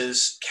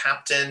is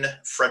Captain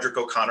Frederick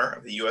O'Connor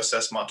of the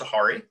U.S.S.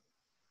 Matahari.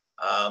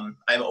 I'm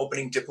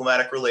opening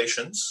diplomatic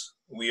relations.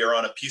 We are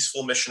on a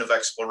peaceful mission of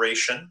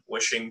exploration,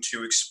 wishing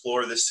to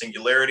explore this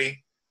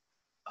singularity.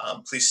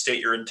 Please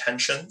state your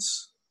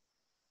intentions.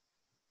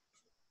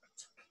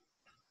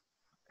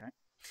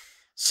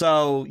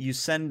 So you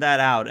send that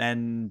out,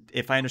 and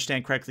if I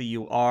understand correctly,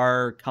 you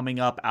are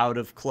coming up out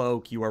of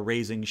cloak, you are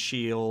raising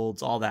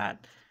shields, all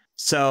that.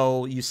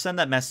 So you send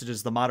that message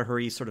as the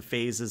Matahari sort of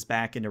phases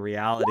back into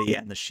reality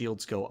and the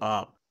shields go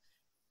up.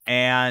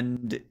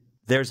 And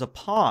there's a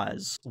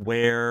pause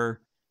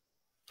where,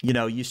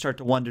 you start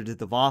to wonder, did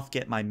the Voth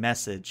get my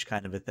message,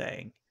 kind of a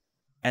thing.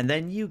 And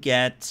then you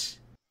get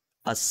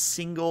a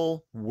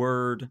single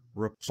word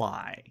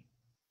reply.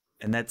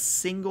 And that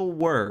single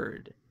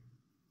word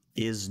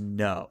is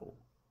no.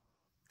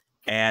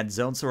 And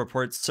Zonsa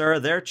reports, sir,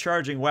 they're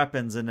charging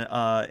weapons and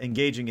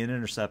engaging in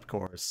intercept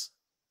course.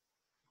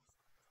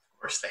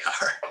 Of course they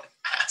are.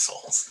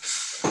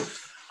 Assholes.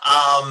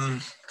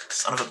 I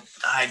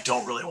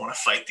don't really want to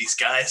fight these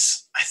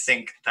guys. I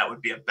think that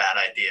would be a bad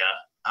idea.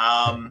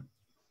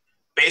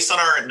 Based on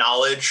our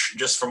knowledge,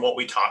 just from what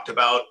we talked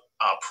about,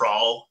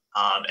 Prawl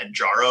and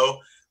Jaro,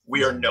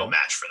 we are no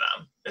match for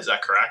them. Is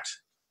that correct?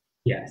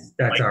 Yes,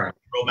 that's our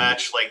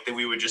match. Like that,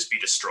 we would just be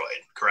destroyed.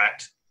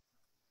 Correct.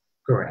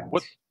 Correct.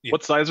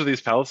 What size are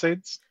these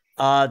palisades?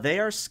 They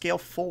are scale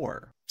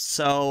 4,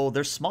 so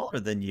they're smaller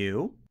than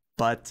you.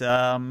 But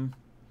I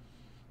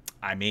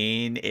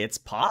mean, it's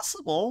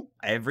possible.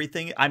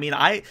 Everything. I mean,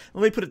 let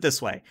me put it this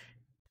way.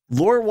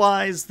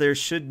 Lore-wise, there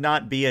should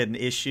not be an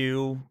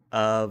issue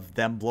of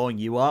them blowing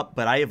you up,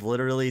 but I have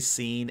literally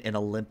seen an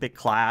Olympic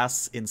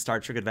class in Star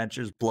Trek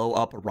Adventures blow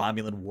up a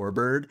Romulan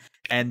warbird,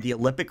 and the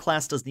Olympic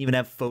class doesn't even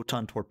have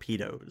photon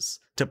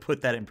torpedoes, to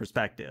put that in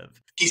perspective.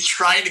 He's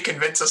trying to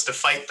convince us to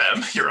fight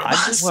them. I'm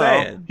just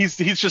saying. He's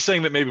just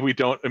saying that maybe we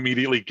don't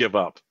immediately give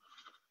up.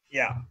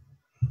 Yeah.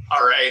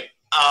 All right.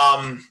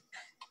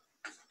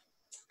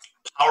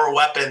 Power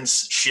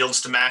weapons, shields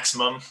to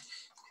maximum.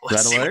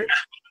 Red alert.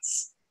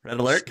 Red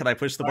alert, can I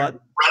push the button?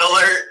 Red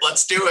alert,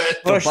 let's do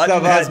it. The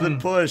button has been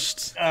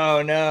pushed.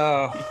 Oh,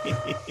 no.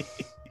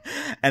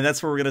 And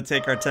that's where we're going to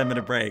take our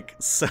 10-minute break.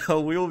 So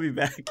we will be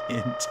back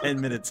in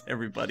 10 minutes,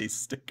 everybody.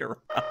 Stick around.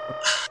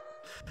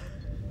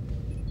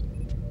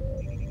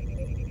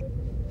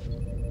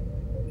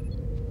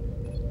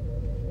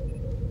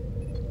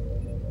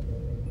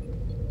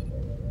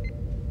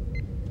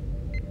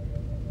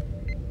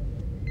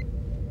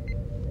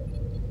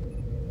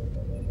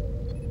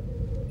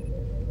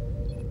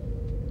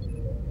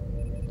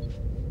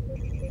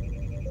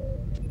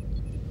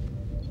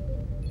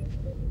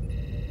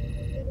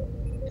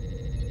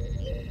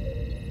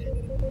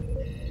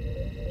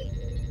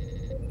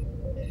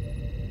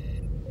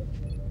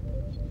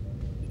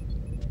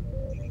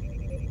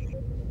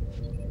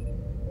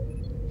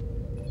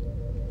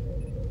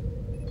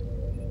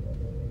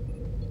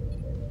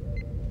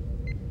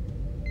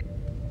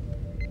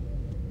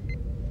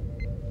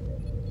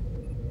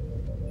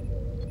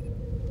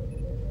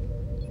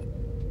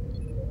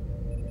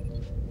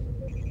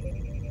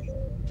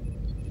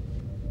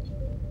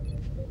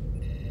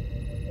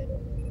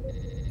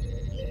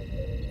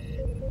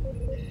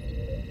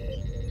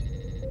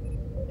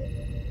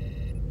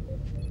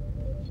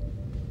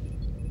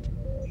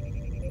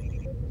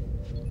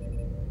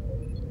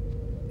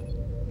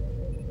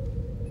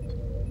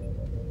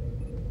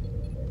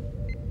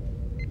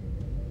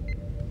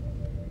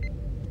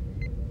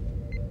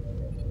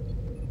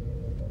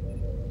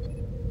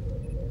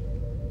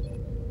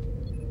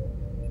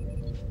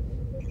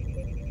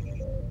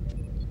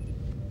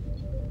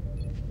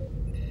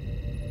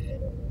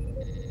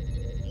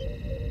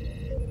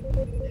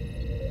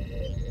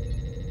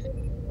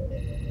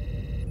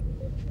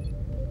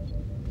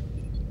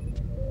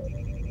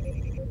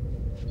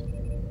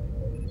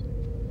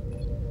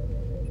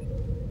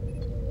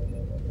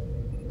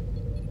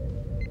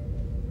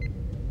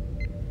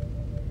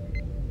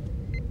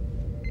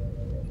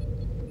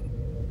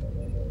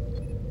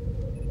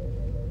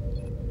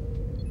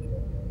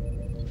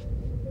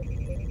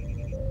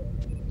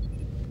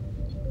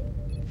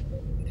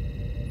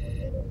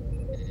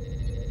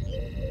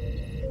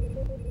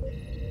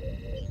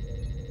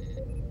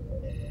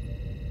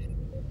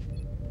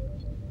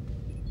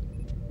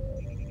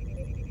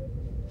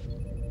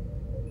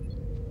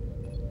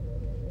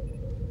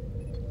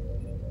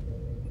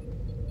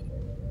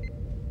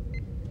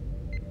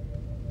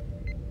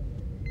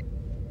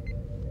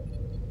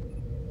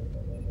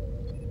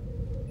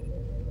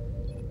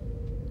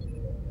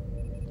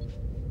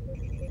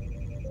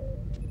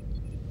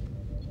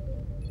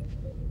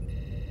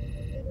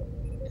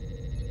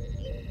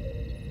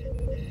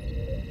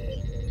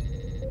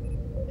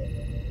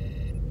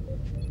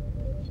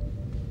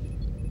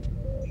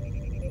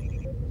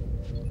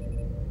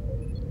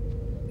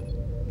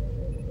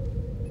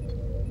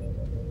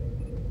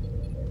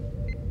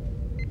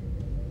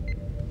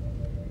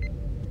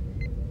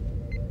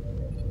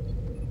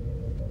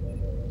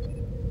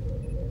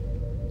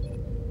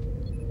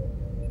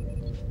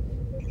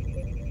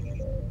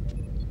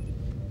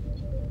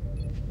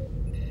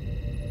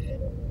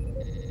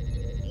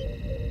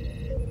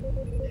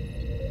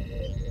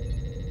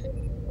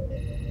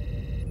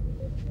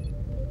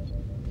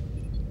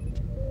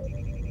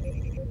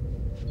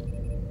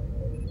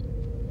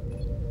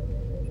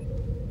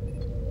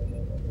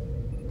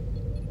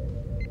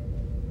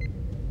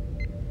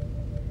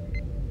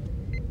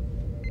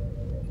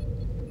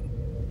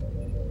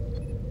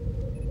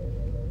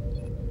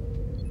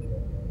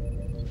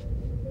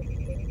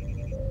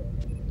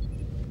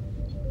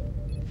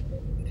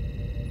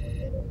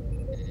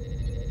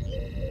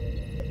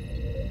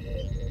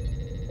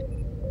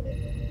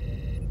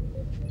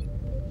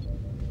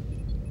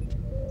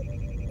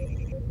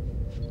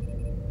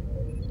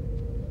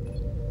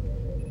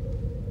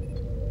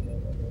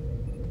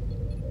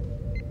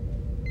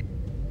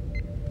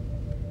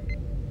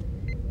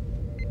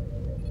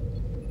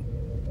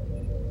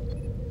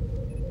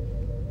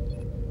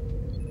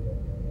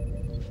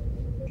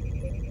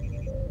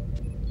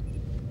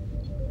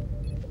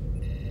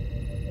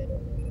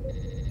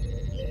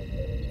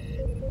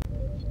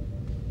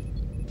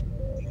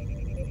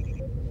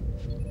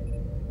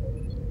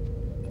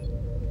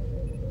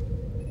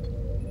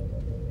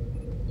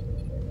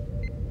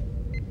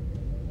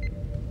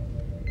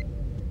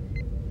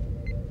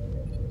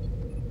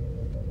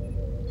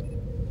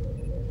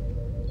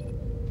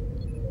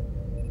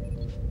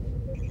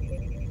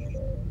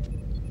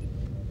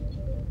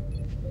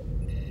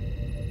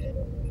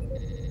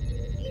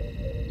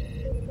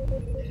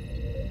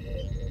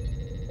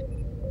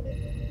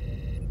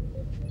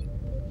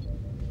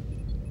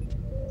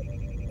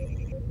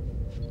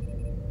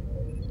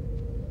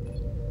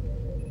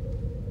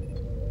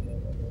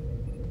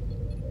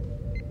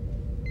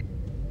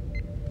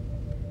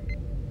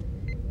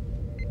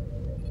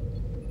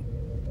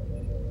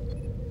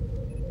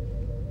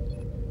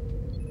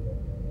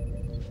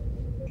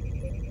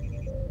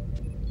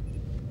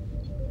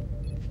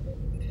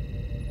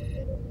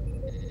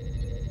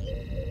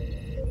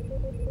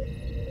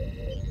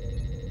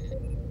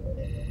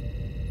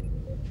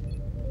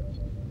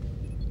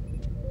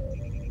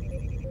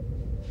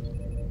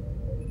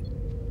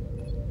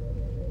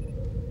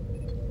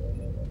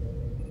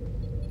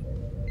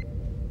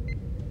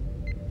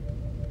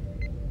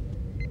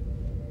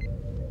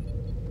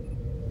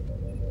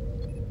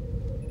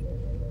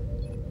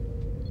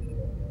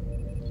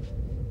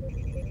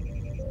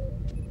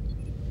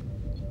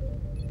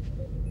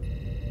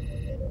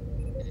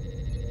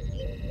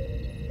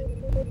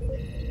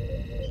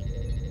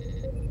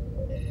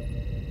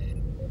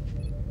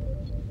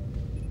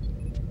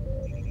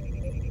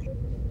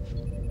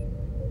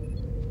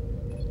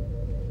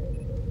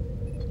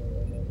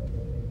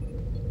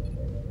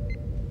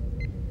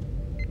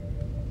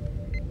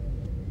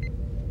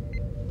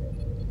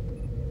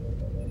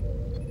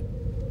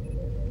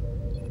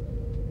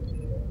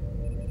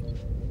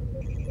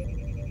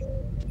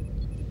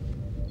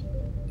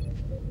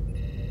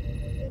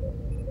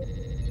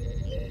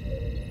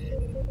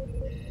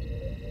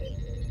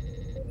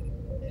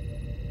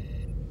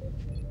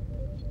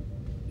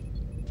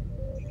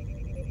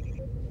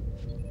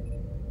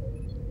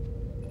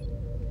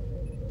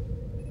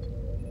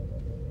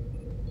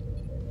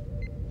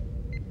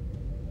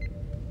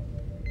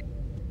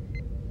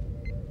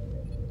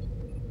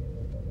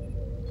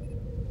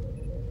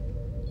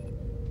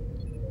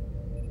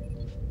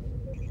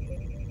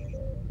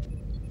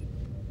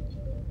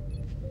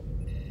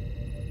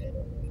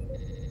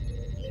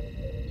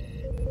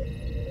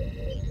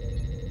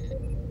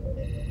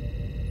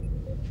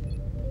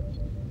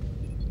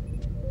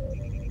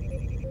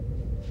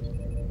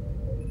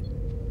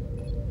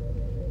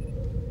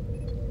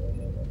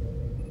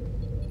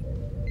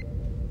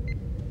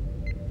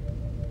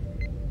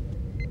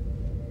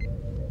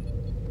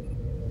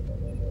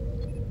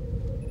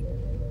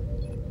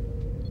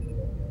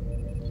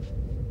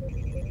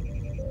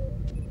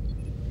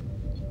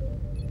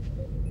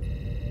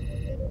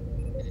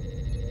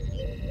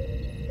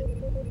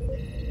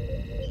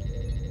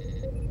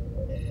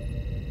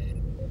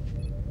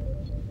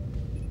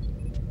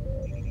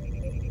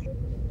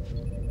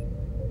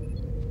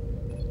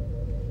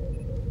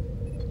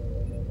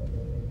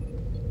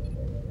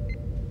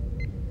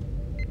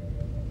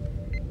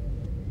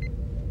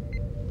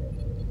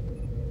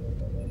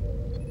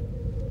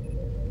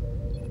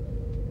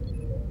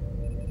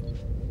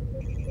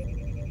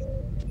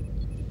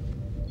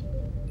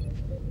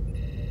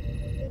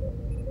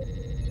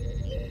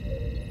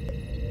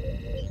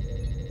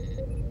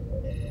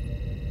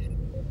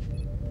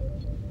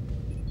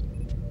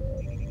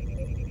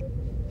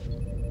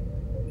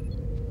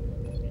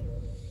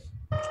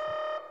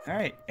 All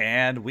right,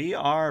 and we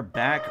are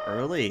back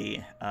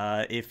early.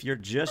 If you're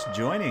just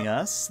joining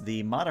us,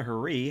 the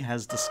Matahari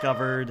has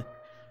discovered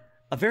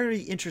a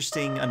very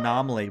interesting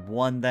anomaly,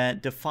 one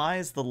that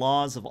defies the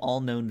laws of all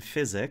known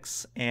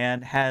physics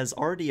and has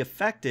already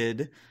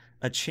affected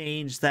a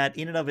change that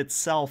in and of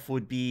itself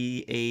would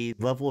be a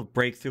level of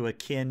breakthrough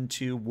akin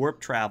to warp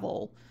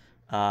travel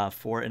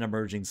for an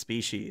emerging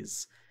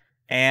species.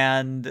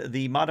 And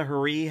the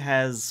Matahari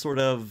has sort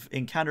of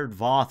encountered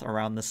Voth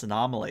around this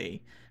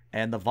anomaly,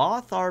 and the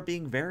Voth are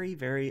being very,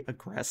 very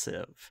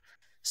aggressive.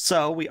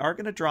 So we are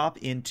going to drop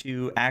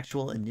into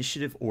actual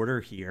initiative order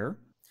here.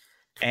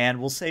 And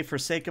we'll say, for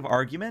sake of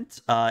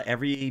argument,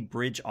 every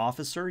bridge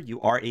officer,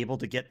 you are able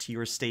to get to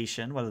your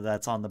station, whether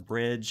that's on the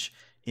bridge,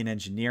 in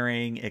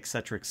engineering,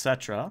 etc.,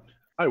 etc.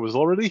 I was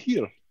already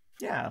here.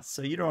 Yeah,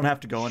 so you don't have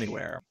to go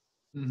anywhere.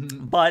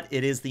 Mm-hmm. But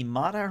it is the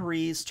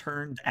Matahari's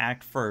turn to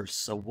act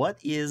first. So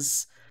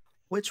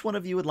which one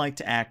of you would like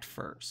to act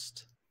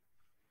first?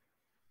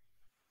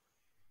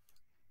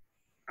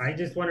 I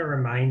just want to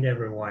remind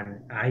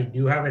everyone, I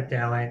do have a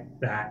talent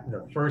that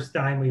the first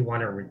time we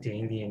want to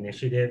retain the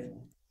initiative,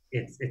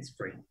 it's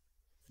free.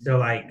 So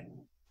like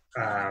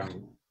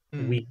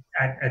we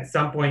at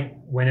some point,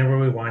 whenever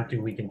we want to,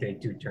 we can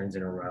take 2 turns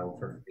in a row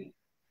for free.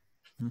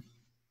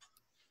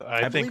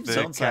 I think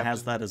believe Zonsa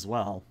has that as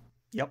well.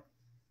 Yep.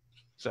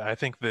 So I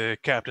think the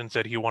captain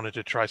said he wanted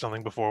to try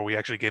something before we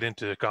actually get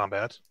into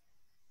combat.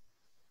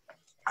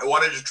 I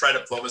wanted to try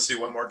diplomacy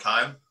one more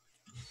time.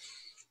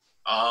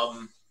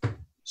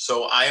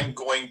 So I am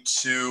going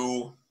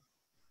to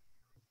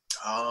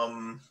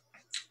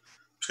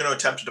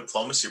attempt a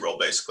diplomacy roll.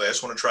 Basically, I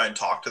just want to try and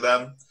talk to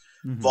them.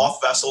 Mm-hmm.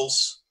 Voth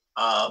vessels.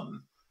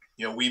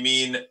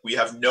 We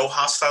have no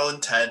hostile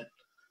intent.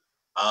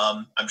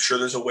 I'm sure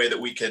there's a way that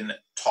we can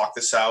talk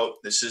this out.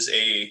 This is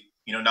a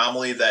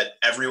anomaly that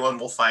everyone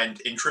will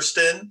find interest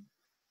in,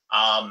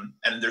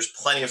 and there's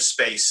plenty of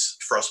space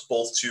for us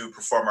both to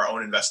perform our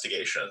own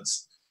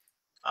investigations.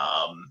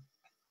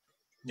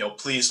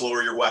 Please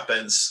lower your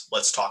weapons.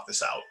 Let's talk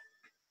this out.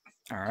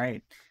 All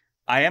right.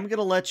 I am going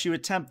to let you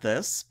attempt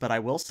this, but I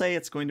will say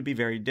it's going to be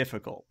very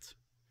difficult.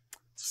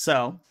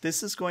 So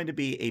this is going to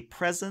be a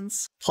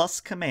presence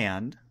plus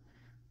command,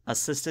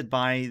 assisted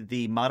by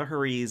the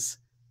Matahari's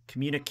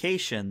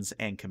communications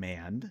and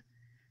command.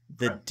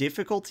 The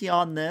difficulty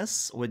on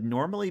this would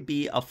normally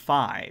be a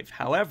 5.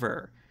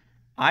 However,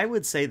 I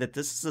would say that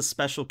this is a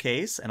special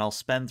case, and I'll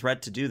spend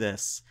threat to do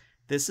this.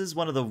 This is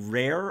one of the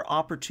rare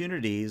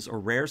opportunities or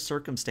rare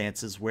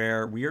circumstances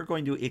where we are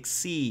going to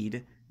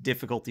exceed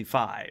difficulty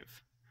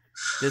 5.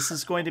 This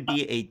is going to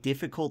be a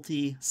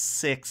difficulty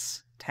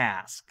 6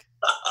 task.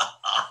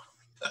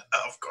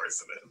 Of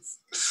course it is.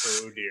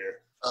 Oh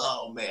dear.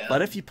 Oh man.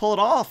 But if you pull it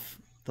off,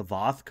 the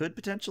Voth could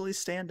potentially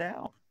stand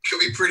out. Could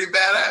be pretty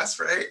badass,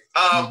 right?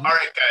 All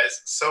right,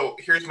 guys. So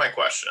here's my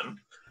question.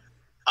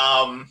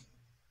 I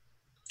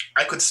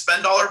could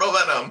spend all our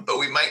momentum, but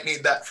we might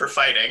need that for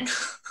fighting.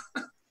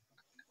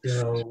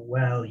 So,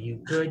 well,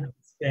 you could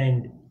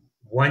spend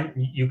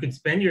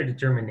your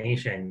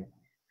determination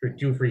for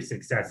 2 free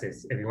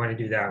successes if you want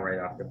to do that right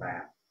off the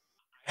bat.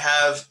 I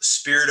have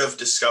Spirit of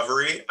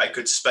Discovery. I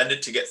could spend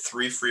it to get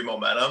 3 free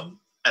momentum,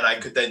 and I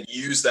could then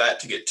use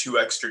that to get 2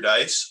 extra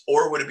dice.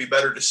 Or would it be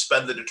better to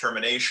spend the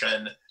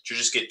determination to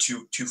just get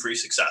two free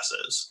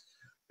successes?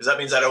 Because that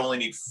means I'd only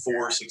need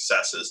 4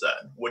 successes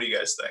then. What do you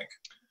guys think?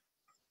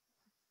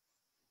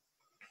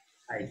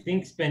 I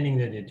think spending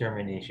the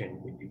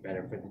determination would be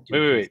better for the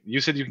 2. Wait. You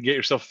said you can get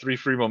yourself 3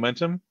 free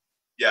momentum?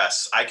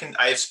 Yes, I can.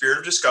 I have Spirit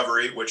of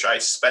Discovery, which I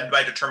spend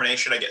my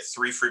determination. I get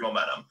 3 free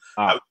momentum.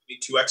 I would need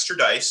 2 extra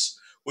dice,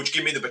 which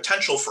give me the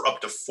potential for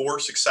up to 4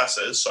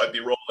 successes. So I'd be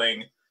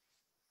rolling,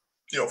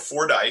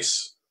 4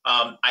 dice.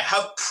 I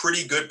have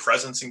pretty good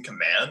presence in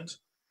command.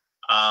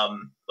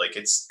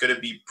 It's going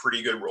to be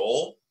pretty good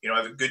roll. I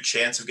have a good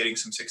chance of getting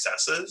some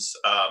successes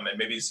and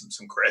maybe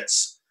some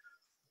crits.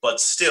 But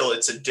still,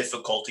 it's a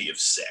difficulty of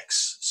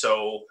 6.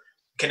 So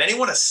can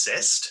anyone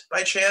assist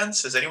by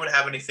chance? Does anyone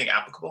have anything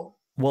applicable?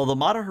 Well, the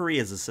Matahari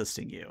is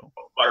assisting you.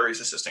 Oh, Matahari is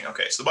assisting.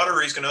 Okay, so the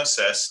Matahari is going to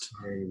assist.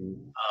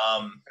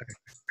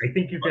 I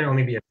think you can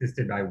only be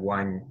assisted by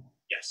 1.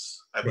 Yes,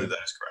 I believe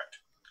that is correct.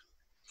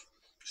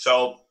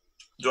 So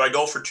do I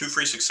go for 2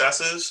 free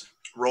successes,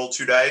 roll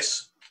 2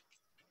 dice?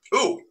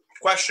 Ooh,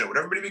 question. Would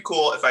everybody be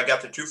cool if I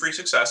got the 2 free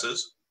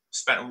successes,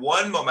 spent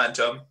 1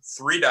 momentum,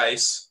 3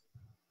 dice?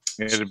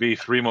 It'd be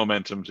 3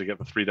 momentum to get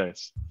the 3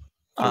 dice.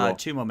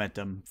 2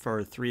 momentum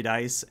for 3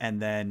 dice, and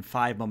then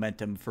 5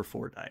 momentum for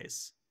 4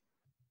 dice.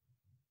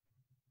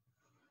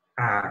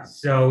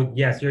 So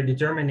yes, your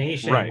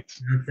determination right.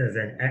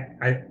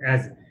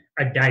 as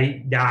a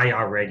die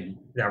already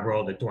that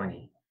rolled a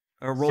 20.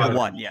 Or roll a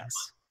 1, yes.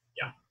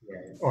 Yeah.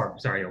 Or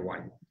sorry, a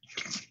 1.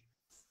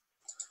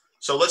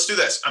 So let's do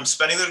this. I'm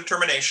spending the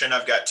determination.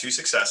 I've got 2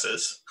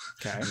 successes.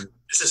 Okay.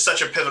 This is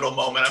such a pivotal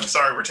moment. I'm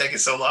sorry we're taking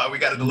so long. We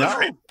got to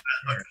deliver it.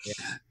 Yeah.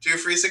 2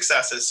 free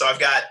successes. So I've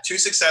got 2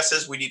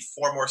 successes. We need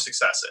 4 more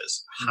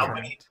successes. How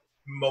many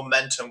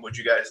momentum would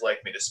you guys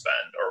like me to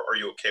spend? Or are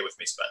you okay with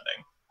me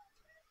spending?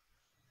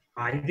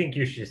 I think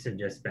you should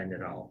just spend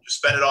it all. Just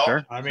spend it all.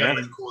 Sure. I mean,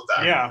 I'm cool with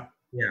that. yeah,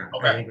 Yeah.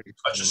 Okay. I think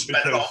Let's just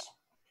spend it all.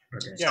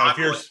 because Okay. So if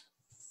you're,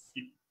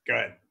 go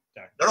ahead.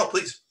 Jack. No,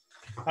 please.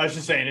 I was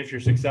just saying, if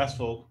you're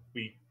successful,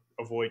 we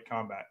avoid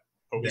combat.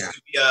 This Yeah.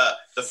 could be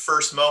the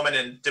first moment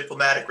in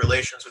diplomatic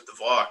relations with the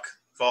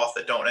Voth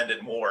that don't end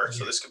in war.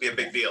 So this could be a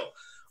big deal.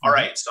 All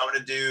right, so I'm going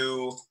to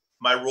do,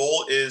 my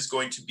role is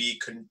going to be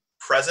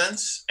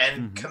presence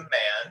and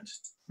command.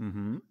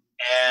 Mm-hmm.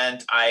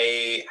 And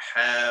I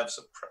have,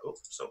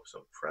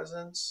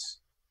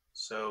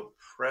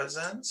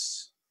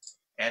 presence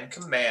and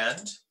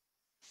command.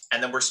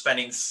 And then we're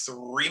spending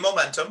 3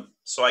 momentum.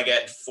 So I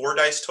get 4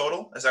 dice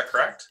total. Is that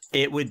correct?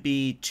 It would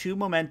be 2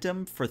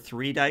 momentum for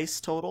 3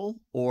 dice total,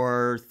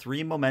 or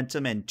 3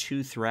 momentum and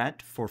 2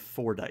 threat for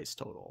 4 dice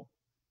total.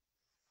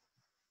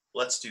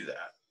 Let's do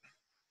that.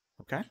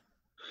 Okay.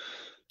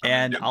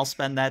 And I'll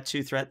spend that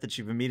 2 threat that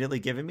you've immediately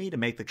given me to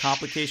make the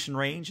complication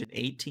range at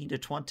 18 to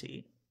 20.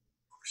 Of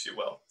course you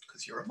will,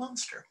 because you're a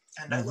monster.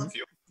 And I love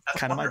you. That's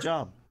Kind of my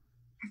wonderful.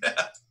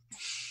 job.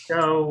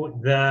 So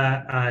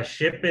the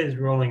ship is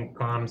rolling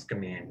comms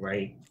command,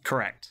 right?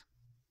 Correct.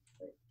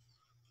 All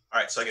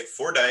right, so I get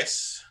 4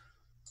 dice.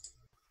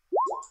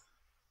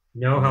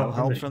 No help, No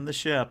help from the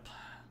ship.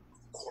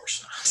 Of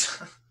course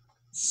not.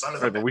 Son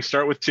of Right, a but we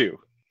start with 2.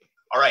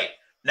 All right,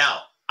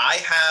 now I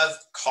have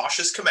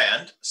cautious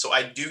command, so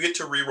I do get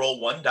to re-roll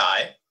 1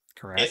 die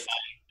Correct. if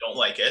I don't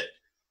like it,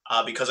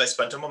 because I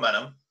spent a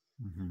momentum.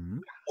 Mm-hmm.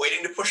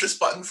 Waiting to push this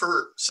button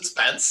for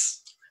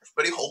suspense.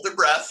 Everybody hold their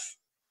breath.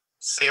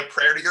 Say a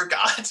prayer to your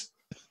God.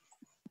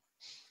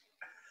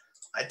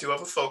 I do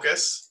have a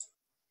focus.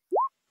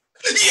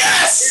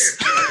 Yes!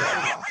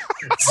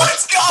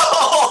 Let's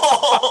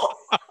go!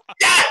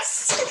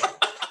 Yes!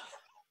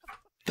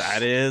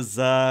 That is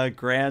a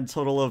grand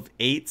total of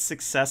 8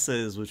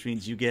 successes, which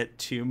means you get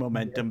 2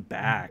 momentum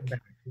back.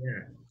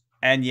 Yeah.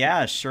 And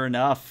yeah, sure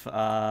enough,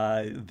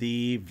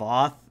 the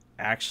Voth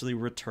actually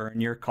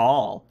return your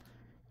call.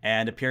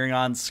 And appearing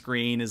on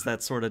screen is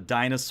that sort of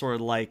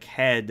dinosaur-like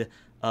head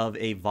of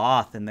a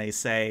Voth, and they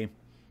say,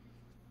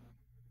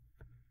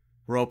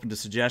 "We're open to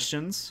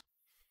suggestions."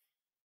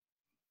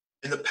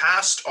 In the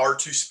past, our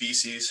 2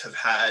 species have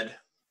had,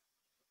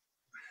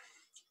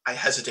 I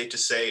hesitate to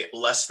say,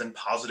 less than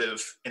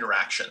positive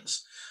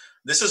interactions.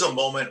 This is a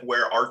moment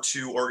where our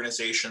 2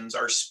 organizations,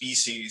 our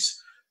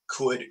species,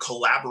 could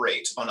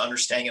collaborate on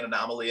understanding an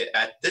anomaly.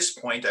 At this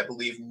point, I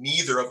believe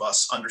neither of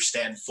us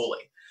understand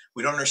fully.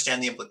 We don't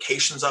understand the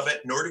implications of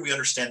it, nor do we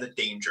understand the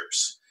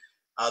dangers.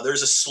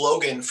 There's a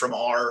slogan from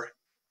our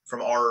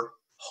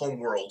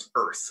homeworld,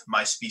 Earth,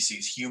 my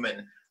species,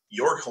 human,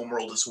 your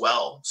homeworld as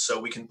well, so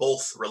we can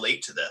both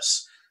relate to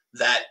this,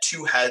 that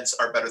 2 heads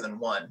are better than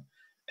 1.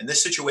 In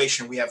this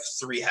situation, we have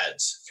 3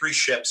 heads, 3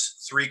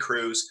 ships, 3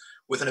 crews,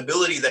 with an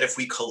ability that if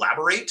we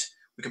collaborate,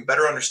 we can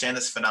better understand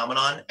this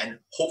phenomenon and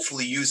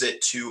hopefully use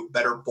it to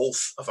better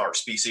both of our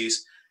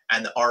species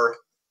and our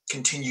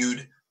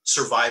continued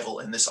survival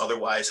in this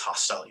otherwise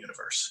hostile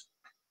universe.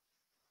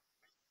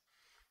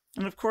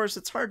 And of course,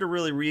 it's hard to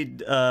really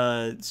read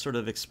sort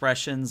of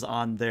expressions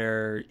on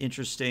their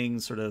interesting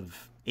sort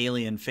of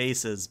alien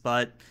faces,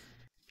 but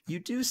you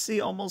do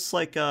see almost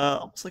like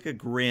a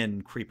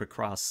grin creep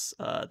across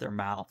their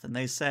mouth, and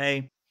they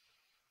say,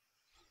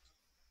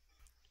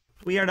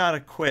 "We are not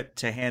equipped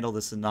to handle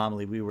this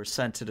anomaly. We were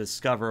sent to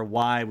discover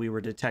why we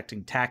were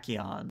detecting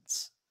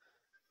tachyons.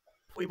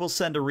 We will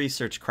send a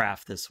research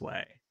craft this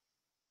way."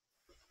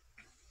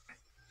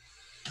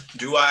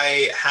 Do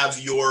I have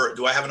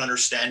an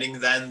understanding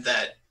then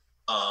that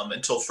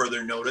until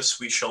further notice,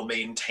 we shall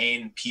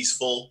maintain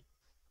peaceful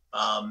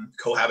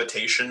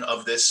cohabitation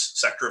of this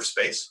sector of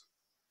space?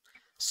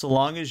 So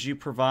long as you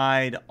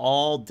provide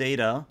all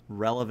data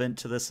relevant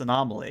to this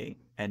anomaly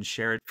and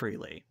share it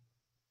freely.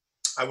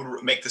 I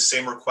would make the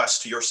same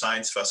request to your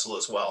science vessel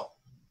as well.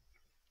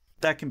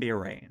 That can be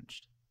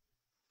arranged.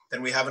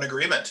 Then we have an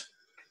agreement.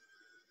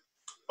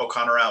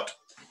 O'Connor out.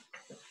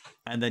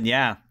 And then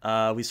yeah,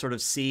 we sort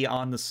of see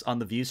on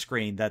the view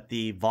screen that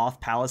the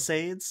Voth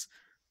Palisades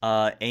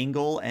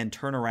angle and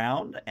turn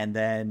around and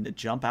then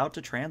jump out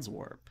to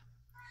transwarp.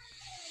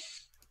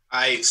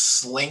 I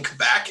slink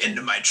back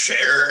into my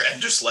chair and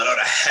just let out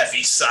a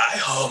heavy sigh.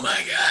 Oh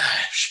my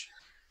gosh.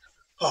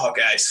 Oh,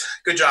 guys.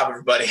 Good job,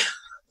 everybody.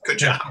 Good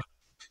job.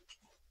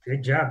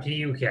 Good job to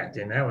you,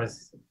 Captain. That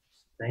was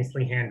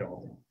nicely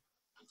handled.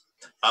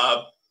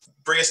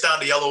 Bring us down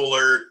to yellow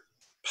alert.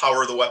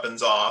 Power the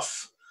weapons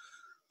off.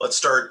 Let's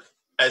start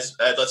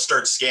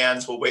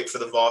scans. We'll wait for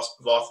the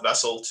Voth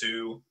vessel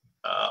to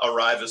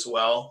arrive as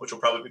well, which will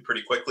probably be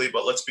pretty quickly.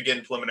 But let's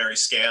begin preliminary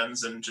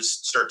scans and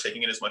just start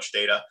taking in as much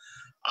data.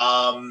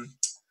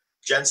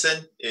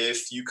 Jensen,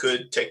 if you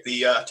could take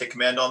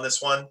command on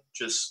this one,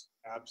 just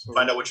Absolutely.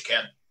 find out what you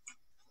can.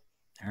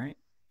 All right.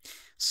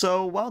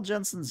 So while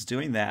Jensen's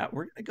doing that,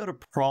 we're going to go to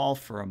Prawl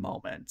for a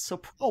moment. So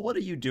Prawl, what are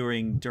you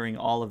doing during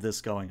all of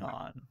this going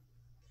on?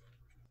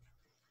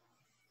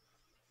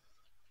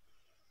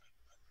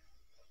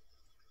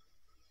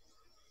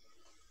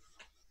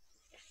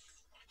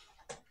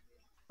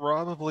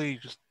 Probably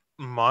just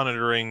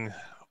monitoring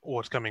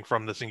what's coming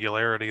from the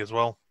singularity as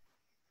well.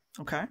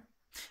 Okay.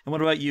 And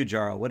what about you,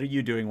 Jaro? What are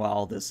you doing while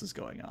all this is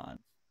going on?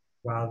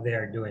 While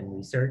they're doing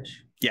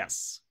research,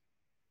 Yes.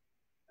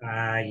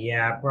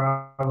 yeah,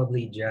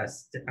 probably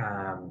just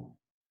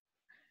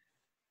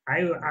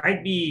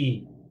I'd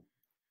be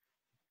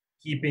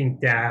keeping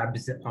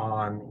tabs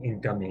on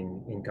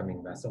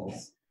incoming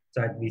vessels.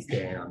 So I'd be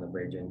staying on the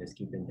bridge and just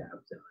keeping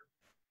tabs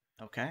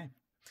on. Okay.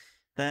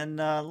 Then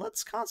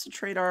let's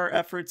concentrate our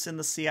efforts in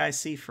the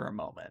CIC for a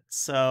moment.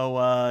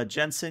 So,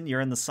 Jensen,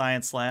 you're in the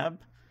science lab.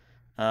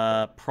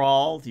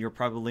 Prawl, you're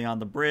probably on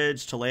the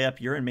bridge. Talayup,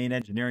 you're in main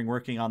engineering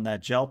working on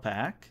that gel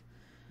pack.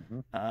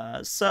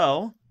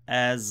 So,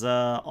 as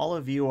all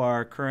of you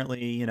are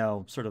currently,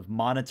 sort of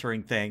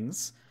monitoring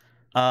things,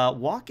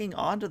 walking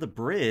onto the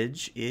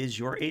bridge is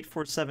your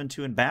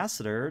 8472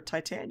 ambassador,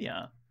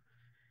 Titania.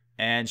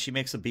 And she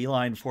makes a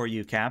beeline for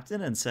you,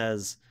 Captain, and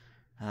says,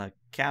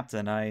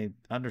 Captain, I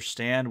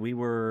understand we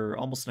were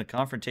almost in a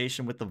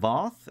confrontation with the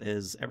Voth.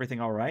 Is everything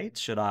all right?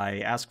 Should I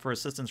ask for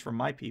assistance from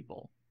my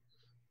people?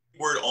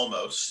 Word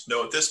almost.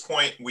 No, at this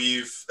point,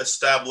 we've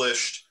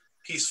established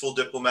peaceful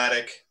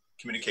diplomatic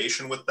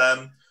communication with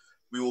them.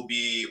 We will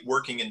be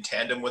working in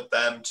tandem with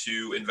them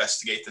to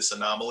investigate this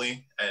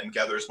anomaly and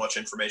gather as much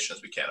information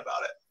as we can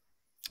about it.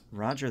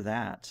 Roger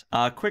that.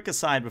 Quick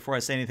aside before I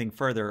say anything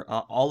further,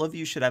 all of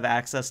you should have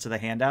access to the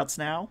handouts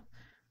now.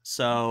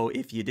 So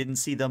if you didn't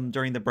see them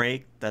during the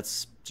break,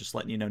 that's just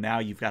letting you know now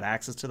you've got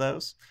access to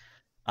those.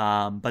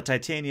 But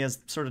Titania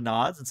sort of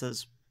nods and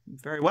says,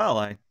 very well,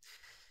 I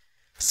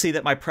see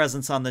that my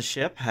presence on the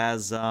ship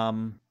has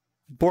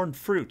borne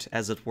fruit,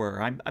 as it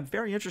were. I'm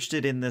very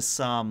interested in this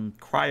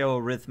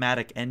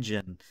cryo-arithmetic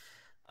engine.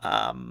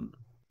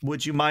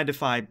 Would you mind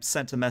if I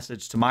sent a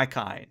message to my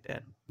kind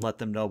and let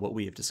them know what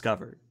we have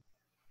discovered?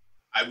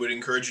 I would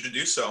encourage you to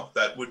do so.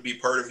 That would be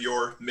part of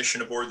your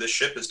mission aboard this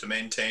ship, is to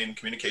maintain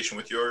communication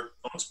with your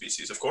own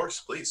species. Of course,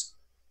 please.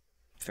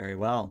 Very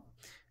well.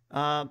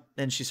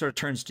 And she sort of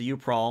turns to you,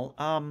 Prawl.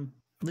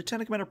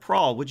 Lieutenant Commander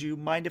Prawl, would you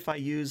mind if I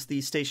use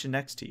the station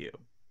next to you?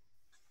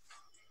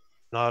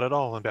 Not at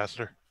all,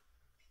 Ambassador.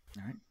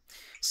 All right.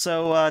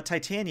 So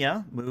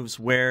Titania moves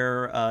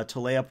where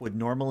Talayup would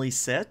normally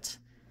sit,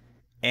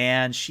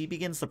 and she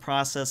begins the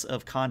process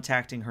of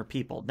contacting her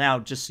people. Now,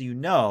 just so you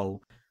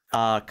know,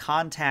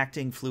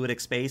 contacting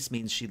fluidic space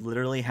means she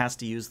literally has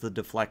to use the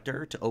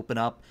deflector to open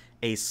up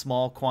a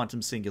small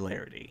quantum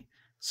singularity.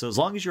 So as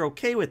long as you're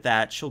okay with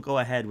that, she'll go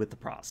ahead with the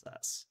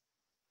process.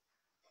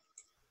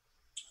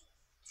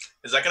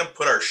 Is that going to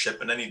put our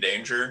ship in any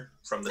danger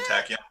from the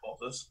tachyon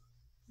pulses?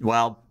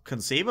 Well,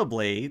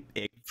 conceivably,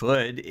 it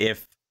could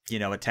if, a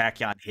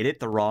tachyon hit it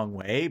the wrong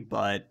way,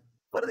 but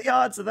what are the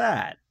odds of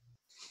that?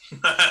 The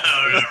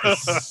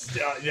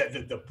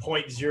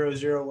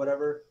 0.00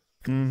 whatever.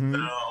 Mm-hmm.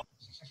 No.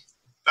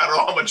 I don't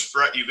know how much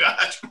threat you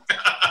got.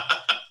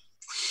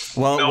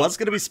 Well, it was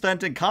going to be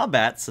spent in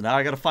combat, so now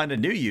I got to find a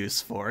new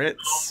use for it.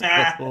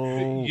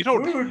 So... You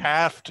don't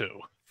have to.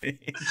 Be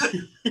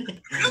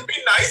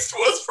nice to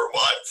us for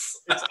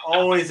once. It's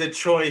always a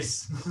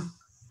choice.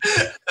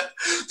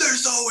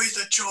 There's always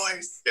a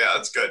choice. Yeah,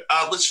 that's good.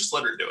 Let's just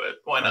let her do it.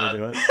 Why not?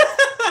 All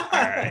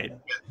right.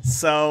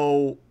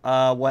 So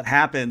what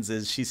happens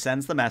is she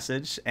sends the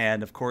message,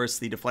 and of course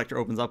the deflector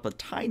opens up a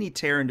tiny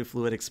tear into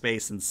fluidic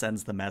space and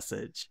sends the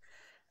message.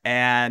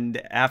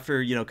 And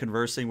after,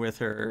 conversing with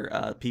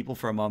her people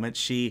for a moment,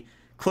 she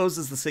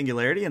closes the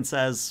singularity and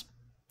says,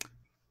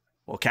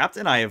 well,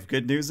 Captain, I have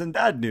good news and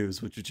bad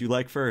news. Which would you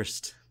like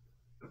first?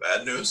 The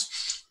bad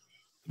news?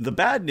 The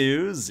bad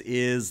news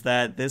is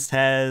that this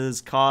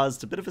has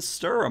caused a bit of a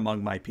stir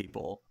among my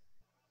people.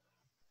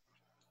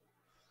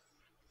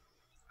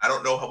 I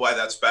don't know why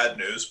that's bad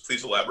news.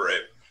 Please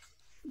elaborate.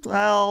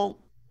 Well,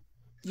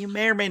 you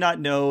may or may not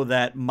know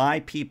that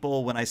my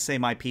people, when I say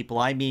my people,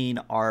 I mean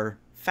our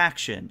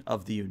faction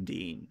of the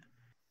Undine.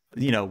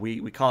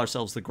 We call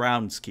ourselves the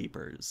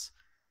Groundskeepers.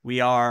 We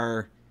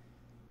are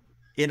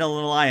in an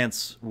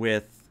alliance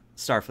with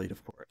Starfleet,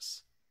 of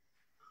course.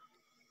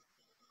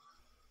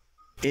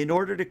 In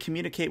order to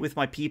communicate with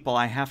my people,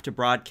 I have to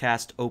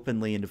broadcast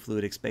openly into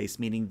fluidic space,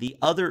 meaning the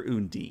other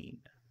Undine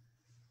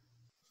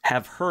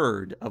have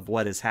heard of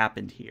what has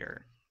happened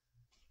here.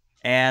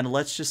 And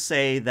let's just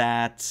say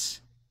that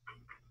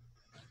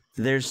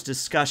there's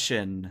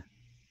discussion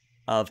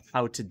of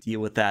how to deal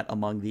with that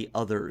among the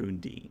other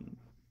Undine.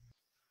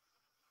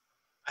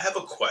 I have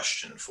a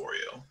question for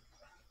you.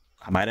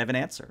 I might have an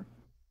answer.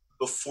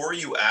 Before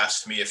you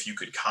asked me if you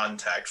could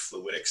contact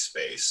fluidic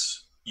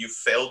space, you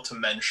failed to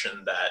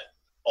mention that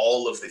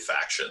all of the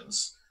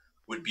factions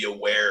would be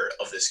aware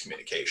of this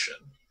communication.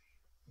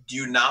 Do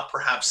you not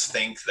perhaps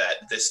think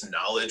that this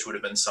knowledge would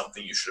have been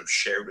something you should have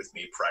shared with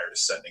me prior to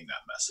sending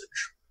that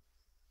message?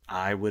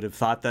 I would have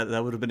thought that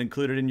would have been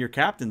included in your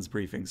captain's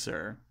briefing,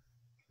 sir.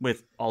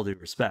 With all due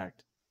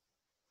respect.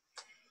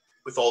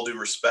 With all due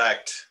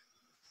respect,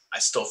 I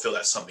still feel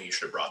that's something you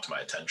should have brought to my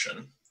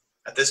attention.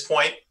 At this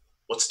point,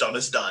 what's done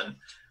is done.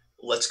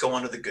 Let's go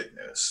on to the good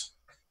news.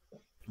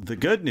 The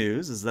good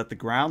news is that the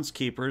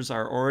groundskeepers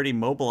are already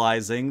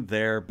mobilizing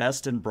their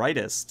best and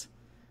brightest.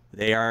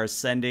 They are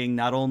sending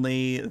not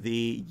only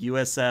the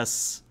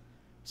USS,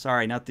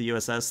 sorry, not the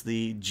USS,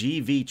 the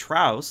GV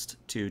Troust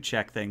to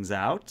check things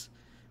out,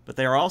 but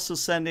they are also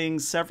sending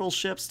several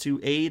ships to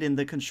aid in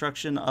the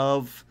construction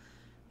of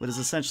what is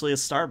essentially a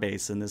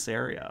starbase in this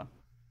area.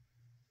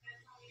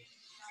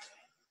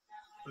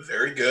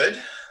 Very good.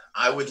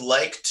 I would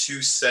like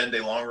to send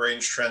a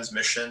long-range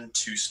transmission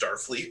to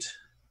Starfleet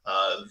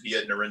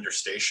via Narendra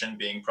Station,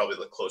 being probably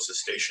the closest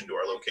station to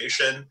our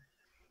location.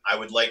 I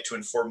would like to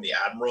inform the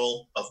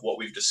Admiral of what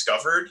we've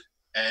discovered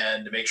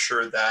and make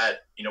sure that,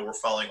 we're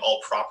following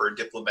all proper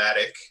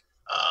diplomatic,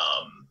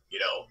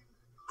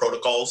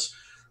 protocols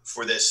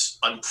for this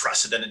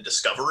unprecedented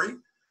discovery.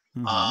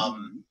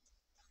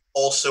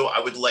 Also, I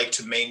would like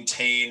to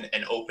maintain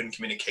an open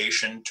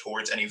communication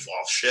towards any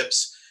Voth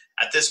ships.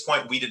 At this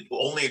point, we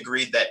only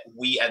agreed that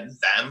we and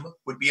them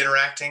would be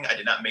interacting. I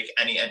did not make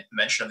any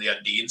mention of the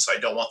Undine, so I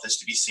don't want this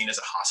to be seen as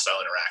a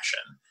hostile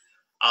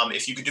interaction.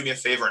 If you could do me a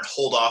favor and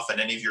hold off on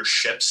any of your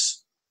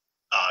ships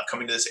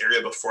coming to this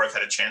area before I've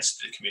had a chance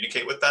to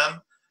communicate with them,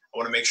 I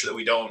want to make sure that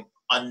we don't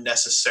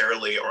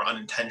unnecessarily or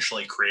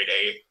unintentionally create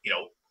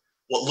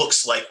what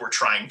looks like we're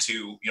trying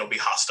to, be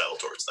hostile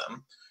towards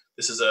them.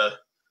 This is a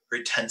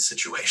very tense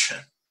situation.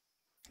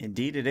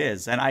 Indeed it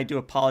is, and I do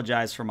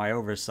apologize for my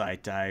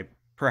oversight. I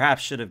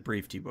perhaps should have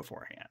briefed you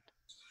beforehand.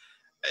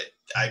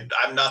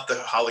 I'm not the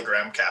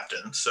hologram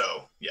captain,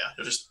 so yeah,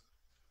 just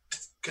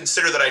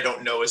consider that I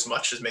don't know as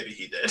much as maybe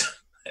he did,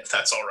 if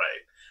that's all right.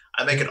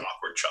 I make an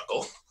awkward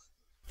chuckle.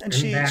 And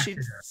she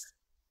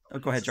oh,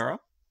 go ahead, Jaro.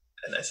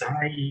 And I said,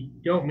 I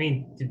don't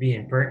mean to be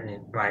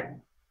impertinent, but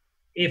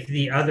if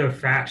the other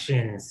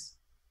factions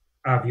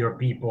of your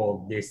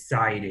people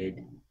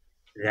decided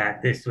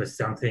that this was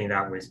something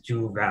that was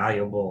too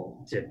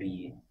valuable to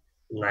be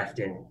left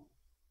in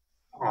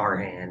our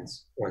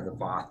hands or the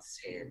Voth's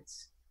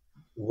hands,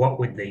 what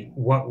would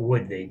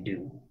they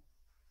do?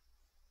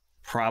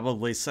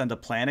 Probably send a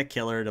planet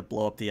killer to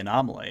blow up the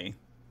anomaly.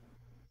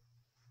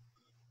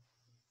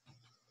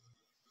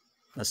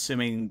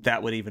 Assuming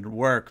that would even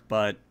work,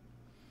 but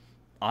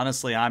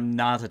honestly, I'm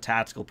not a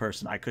tactical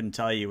person. I couldn't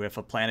tell you if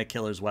a planet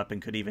killer's weapon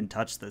could even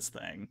touch this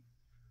thing.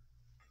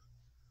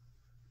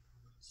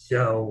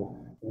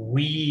 So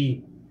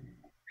we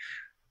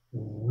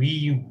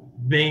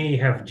may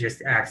have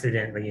just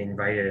accidentally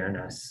invited an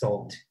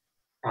assault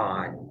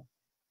on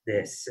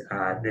this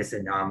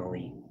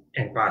anomaly,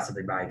 and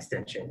possibly by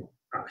extension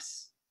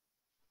us.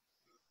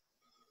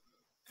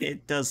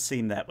 It does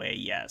seem that way,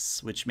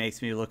 yes, which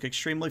makes me look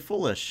extremely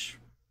foolish.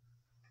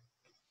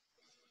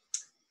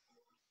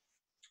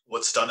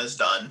 What's done is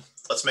done.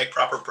 Let's make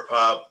proper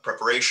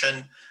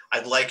preparation.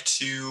 I'd like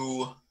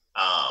to,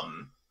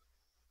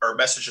 our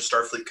message to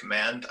Starfleet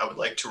Command, I would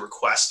like to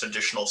request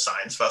additional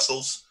science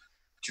vessels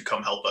to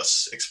come help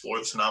us explore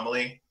this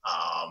anomaly.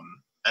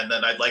 And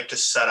then I'd like to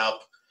set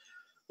up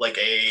like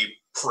a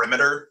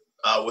perimeter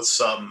with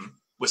some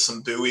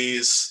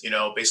buoys,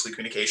 basically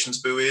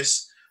communications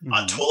buoys.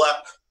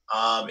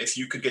 Tulep, if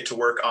you could get to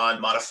work on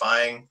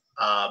modifying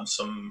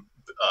some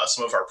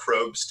of our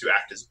probes to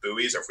act as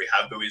buoys, or if we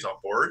have buoys on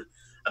board,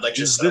 I'd like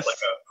to set up like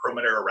a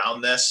perimeter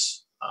around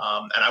this.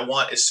 And I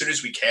want, as soon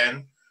as we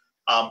can,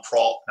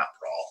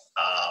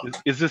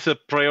 is this a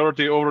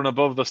priority over and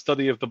above the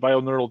study of the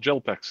bioneural gel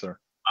pack, sir?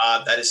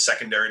 That is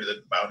secondary to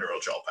the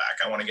bioneural gel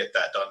pack. I want to get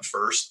that done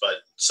first, but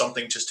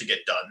something just to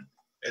get done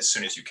as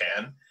soon as you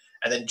can.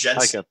 And then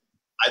Jensen,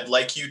 I'd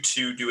like you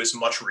to do as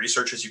much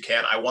research as you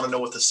can. I want to know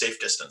what the safe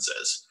distance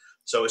is.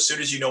 So as soon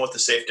as you know what the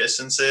safe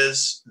distance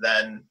is,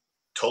 then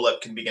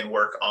Tolep can begin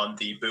work on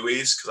the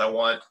buoys, because I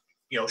want,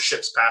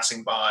 ships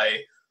passing by,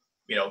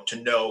 to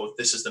know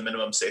this is the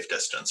minimum safe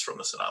distance from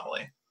this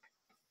anomaly.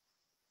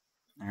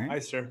 All right. Hi,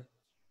 sir.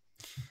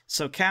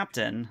 So,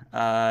 Captain,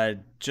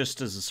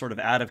 just as a sort of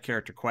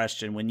out-of-character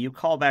question, when you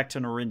call back to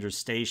Narendra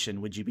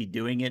Station, would you be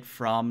doing it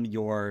from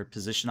your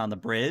position on the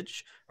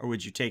bridge, or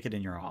would you take it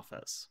in your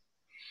office?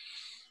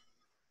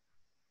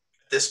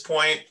 At this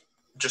point,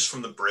 just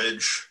from the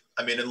bridge.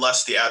 I mean,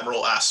 unless the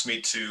Admiral asks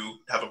me to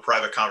have a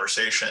private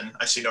conversation,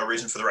 I see no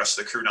reason for the rest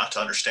of the crew not to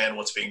understand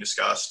what's being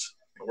discussed.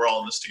 We're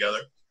all in this together.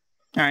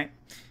 All right.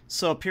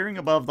 So appearing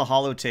above the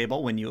holo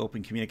table when you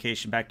open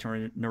communication back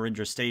to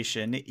Narendra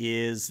Station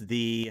is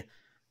the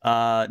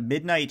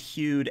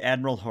midnight-hued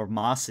Admiral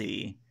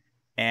Hormasi,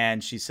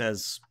 and she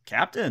says,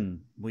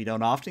 "Captain, we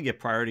don't often get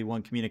Priority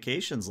 1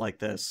 communications like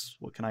this.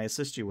 What can I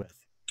assist you with?"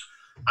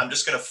 I'm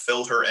just going to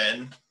fill her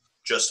in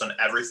just on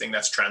everything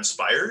that's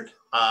transpired.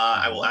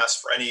 I will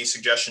ask for any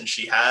suggestions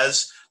she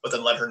has, but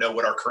then let her know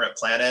what our current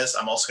plan is.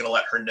 I'm also going to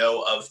let her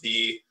know of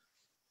the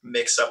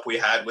mix-up we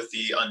had with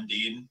the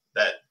Undine,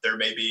 that there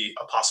may be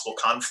a possible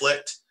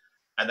conflict.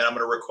 And then I'm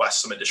going to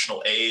request some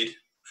additional aid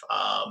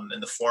in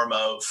the form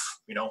of,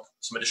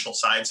 some additional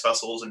science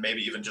vessels and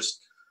maybe even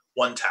just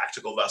one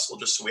tactical vessel,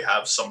 just so we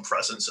have some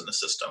presence in the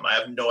system. I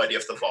have no idea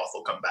if the Voth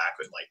will come back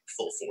with like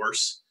full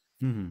force.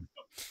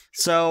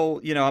 So,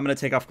 I'm going to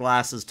take off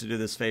glasses to do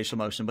this facial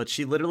motion, but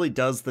she literally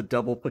does the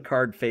double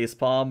Picard face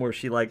palm where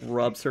she like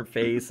rubs her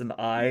face and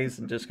eyes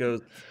and just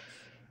goes,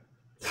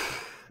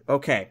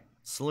 okay,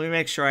 so let me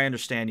make sure I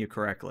understand you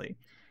correctly.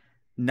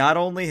 Not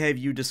only have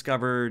you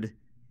discovered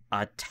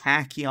a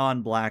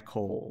tachyon black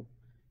hole,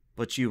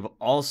 but you've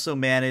also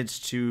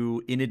managed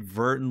to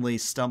inadvertently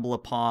stumble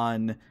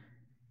upon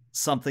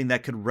something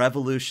that could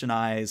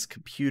revolutionize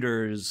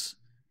computers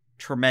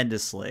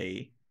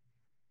tremendously.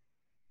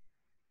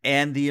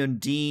 And the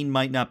Undine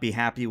might not be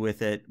happy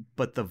with it,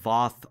 but the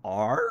Voth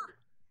are?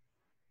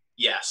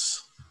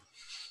 Yes.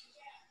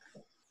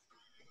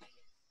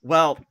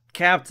 Well,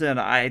 Captain,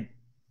 all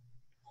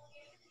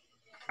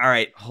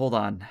right, hold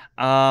on.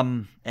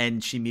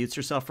 And she mutes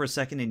herself for a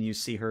second, and you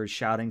see her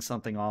shouting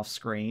something off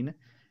screen.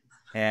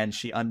 And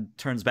she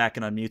turns back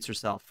and unmutes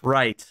herself.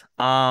 Right.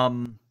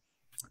 We're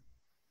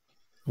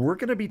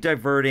going to be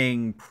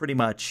diverting pretty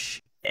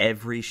much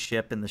every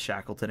ship in the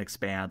Shackleton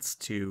Expanse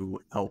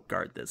to help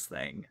guard this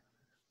thing.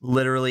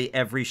 Literally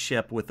every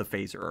ship with a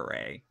phaser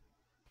array.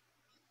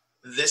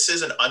 This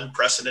is an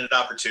unprecedented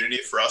opportunity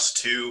for us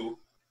to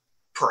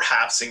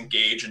perhaps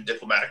engage in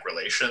diplomatic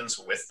relations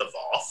with the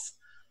Voth.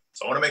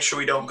 So I want to make sure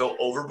we don't go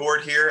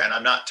overboard here. And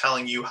I'm not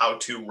telling you how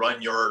to run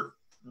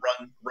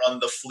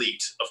the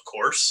fleet, of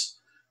course,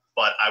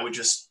 but I would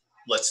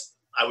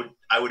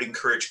I would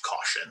encourage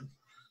caution.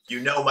 You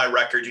know my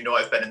record. You know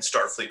I've been in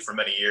Starfleet for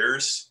many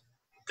years.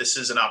 This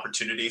is an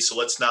opportunity. So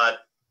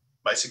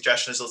my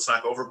suggestion is let's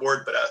not go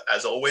overboard. But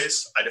as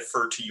always, I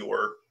defer to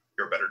your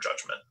better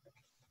judgment.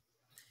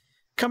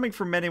 Coming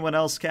from anyone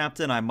else,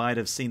 Captain, I might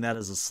have seen that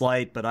as a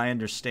slight, but I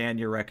understand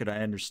your record. I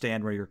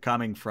understand where you're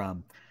coming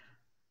from.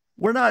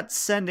 We're not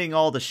sending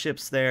all the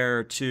ships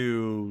there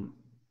to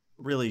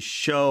really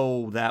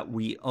show that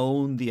we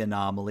own the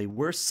anomaly.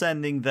 We're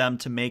sending them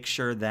to make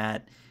sure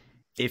that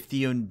if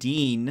the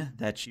Undine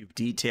that you've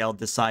detailed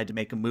decide to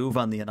make a move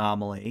on the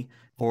anomaly,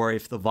 or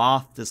if the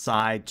Voth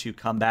decide to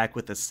come back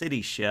with a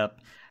city ship,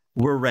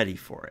 we're ready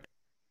for it.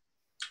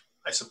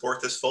 I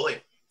support this fully.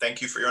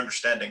 Thank you for your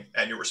understanding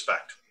and your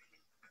respect.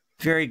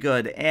 Very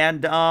good.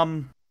 And,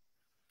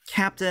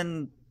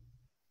 Captain,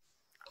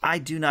 I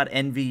do not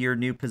envy your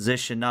new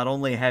position. Not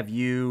only have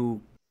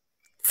you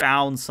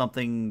found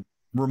something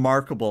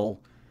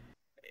remarkable,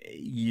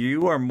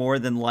 you are more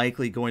than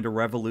likely going to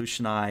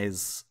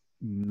revolutionize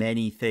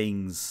many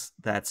things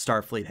that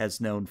Starfleet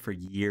has known for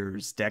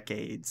years,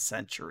 decades,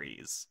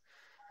 centuries.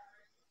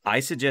 I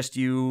suggest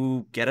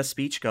you get a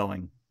speech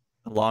going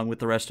along with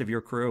the rest of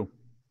your crew.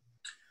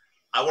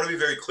 I want to be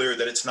very clear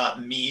that it's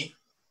not me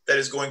that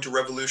is going to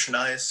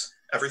revolutionize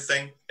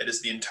everything. It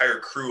is the entire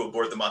crew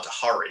aboard the Mata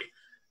Hari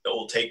that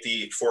will take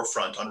the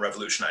forefront on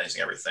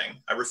revolutionizing everything.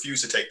 I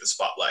refuse to take the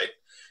spotlight.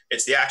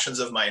 It's the actions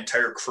of my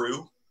entire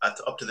crew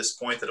up to this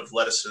point that have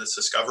led us to this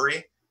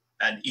discovery,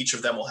 and each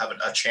of them will have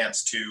a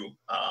chance to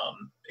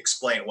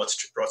explain what's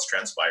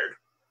transpired.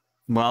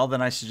 Well,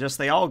 then I suggest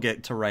they all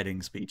get to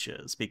writing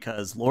speeches,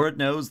 because Lord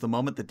knows the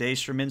moment the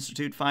Daystrom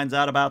Institute finds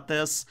out about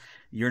this,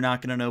 you're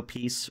not going to know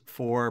peace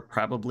for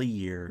probably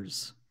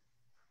years.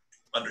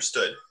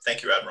 Understood.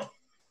 Thank you, Admiral.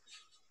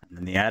 And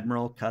then the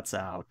Admiral cuts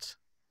out.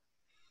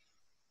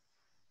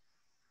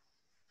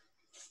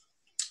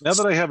 Now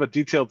that I have a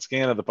detailed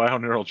scan of the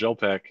bioneural gel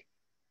pack,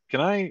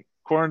 can I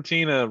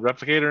quarantine a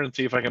replicator and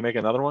see if I can make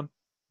another one?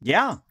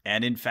 Yeah,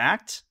 and in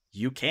fact,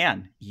 you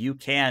can. You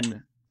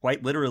can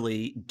quite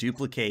literally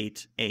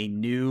duplicate a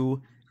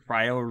new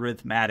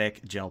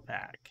cryoarithmetic gel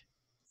pack.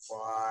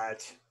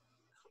 What?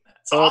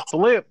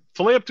 Awesome.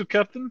 Filet up to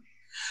Captain.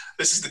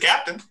 This is the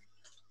captain.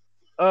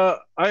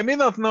 I may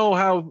not know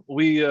how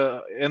we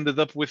ended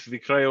up with the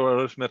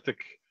cryoarithmetic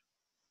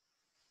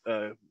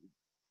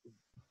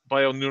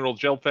bioneural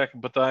gel pack,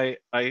 but I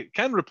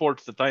can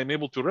report that I am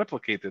able to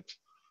replicate it.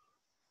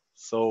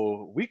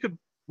 So we could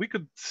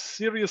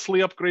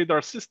seriously upgrade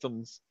our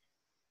systems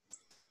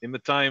in the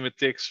time it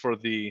takes for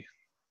the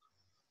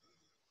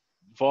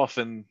Voth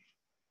and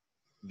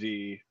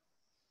the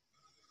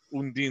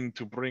Undine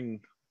to bring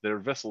their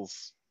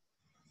vessels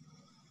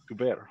to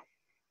bear.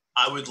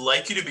 I would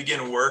like you to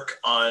begin work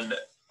on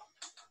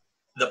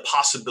the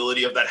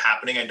possibility of that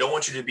happening. I don't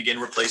want you to begin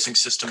replacing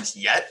systems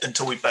yet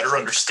until we better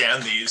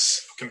understand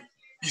these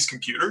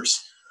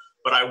computers.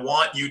 But I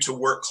want you to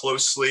work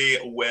closely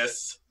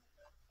with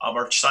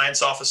our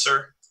science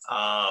officer.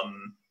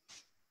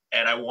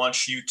 And I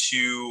want you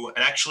to,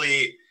 and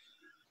actually,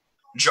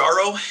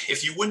 Jaro,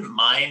 if you wouldn't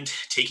mind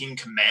taking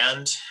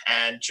command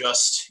and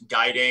just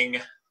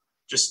guiding,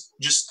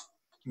 just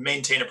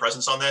maintain a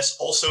presence on this.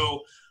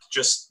 Also,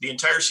 just the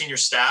entire senior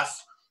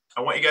staff,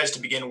 I want you guys to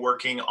begin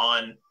working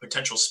on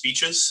potential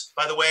speeches,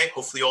 by the way.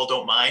 Hopefully you all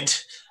don't mind.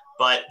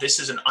 But this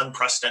is an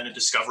unprecedented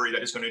discovery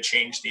that is going to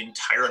change the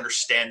entire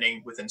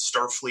understanding within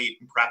Starfleet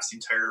and perhaps the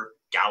entire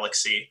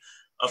galaxy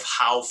of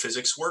how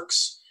physics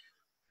works.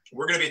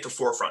 We're going to be at the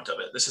forefront of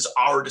it. This is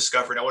our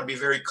discovery. And I want to be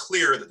very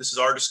clear that this is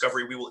our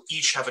discovery. We will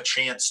each have a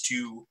chance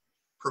to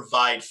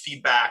provide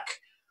feedback,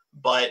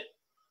 but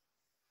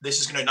this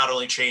is going to not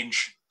only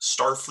change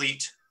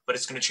Starfleet, but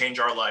it's going to change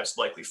our lives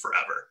likely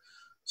forever.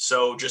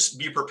 So just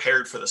be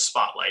prepared for the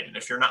spotlight. And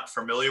if you're not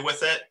familiar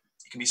with it,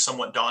 it can be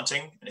somewhat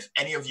daunting. And if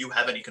any of you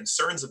have any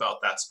concerns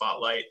about that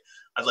spotlight,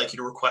 I'd like you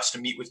to request to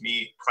meet with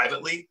me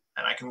privately,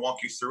 and I can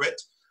walk you through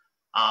it.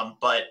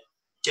 But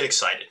get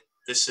excited.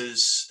 This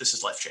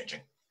is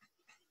life-changing.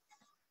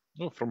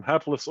 Oh, from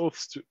hapless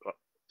oaths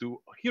to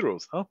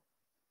heroes, huh?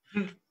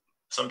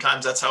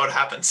 Sometimes that's how it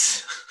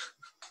happens.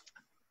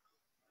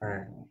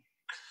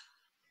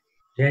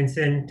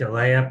 Jensen,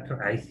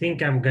 Delayup, I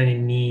think I'm going to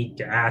need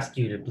to ask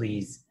you to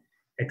please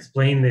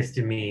explain this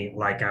to me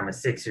like I'm a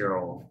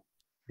 6-year-old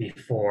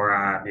before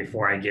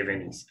I give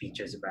any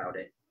speeches about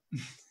it.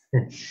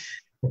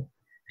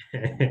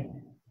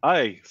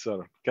 Aye,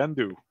 sir, can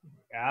do.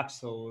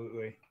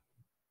 Absolutely.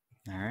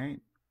 All right.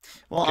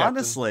 Well, Captain.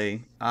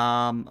 honestly,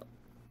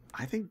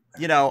 I think,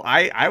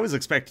 I was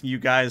expecting you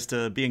guys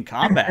to be in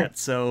combat,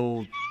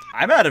 so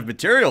I'm out of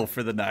material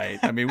for the night.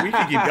 I mean, we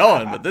can keep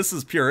going, but this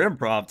is pure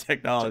improv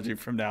technology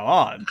from now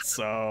on,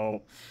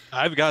 so...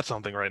 I've got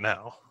something right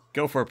now.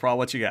 Go for it, Paul.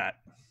 What you got?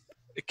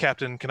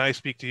 Captain, can I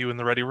speak to you in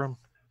the ready room?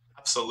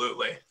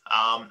 Absolutely.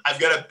 I've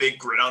got a big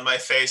grin on my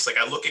face. Like,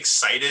 I look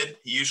excited.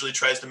 He usually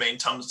tries to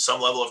maintain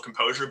some level of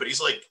composure, but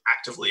he's like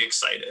actively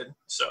excited.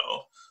 So,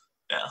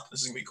 yeah,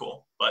 this is gonna be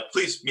cool. But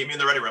please meet me in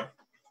the ready room.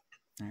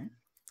 All right.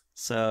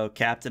 So,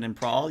 Captain and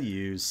Prawl,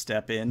 you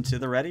step into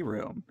the ready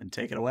room and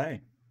take it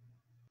away.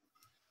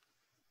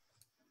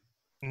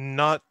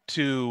 Not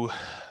to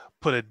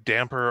put a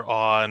damper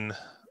on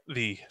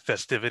the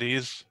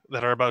festivities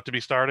that are about to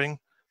be starting,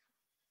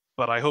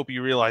 but I hope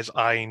you realize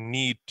I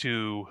need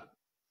to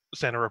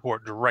send a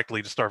report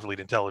directly to Starfleet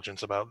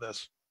Intelligence about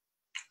this.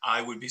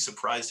 I would be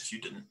surprised if you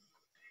didn't.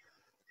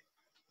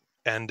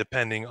 And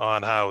depending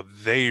on how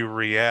they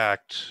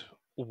react,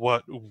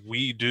 what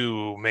we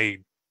do may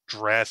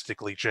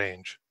drastically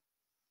change.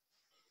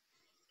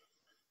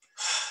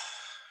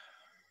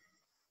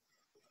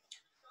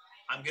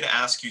 I'm going to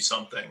ask you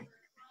something,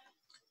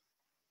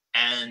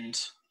 and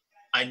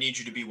I need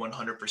you to be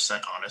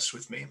 100% honest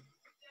with me.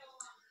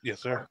 Yes,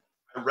 sir.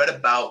 I read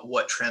about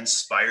what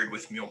transpired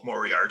with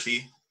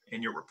Moriarty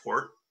in your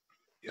report.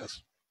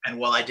 Yes. And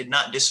while I did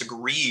not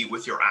disagree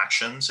with your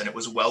actions, and it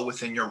was well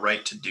within your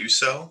right to do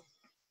so,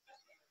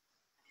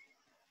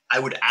 I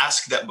would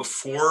ask that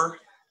before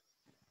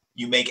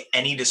you make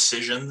any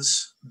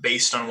decisions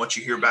based on what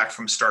you hear back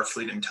from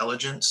Starfleet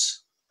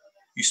Intelligence,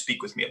 you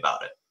speak with me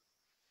about it.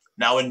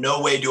 Now, in no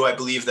way do I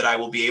believe that I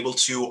will be able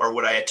to, or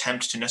would I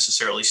attempt to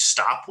necessarily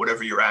stop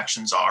whatever your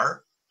actions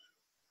are,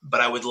 but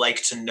I would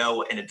like to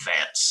know in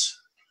advance.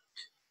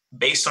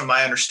 Based on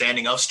my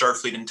understanding of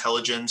Starfleet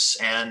Intelligence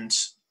and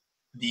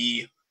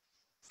the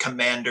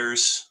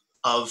commanders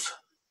of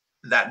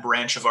that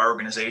branch of our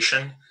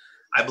organization,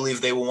 I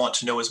believe they will want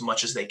to know as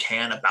much as they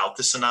can about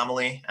this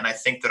anomaly, and I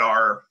think that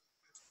our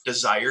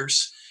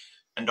desires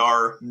and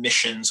our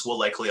missions will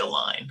likely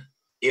align.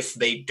 If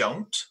they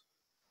don't,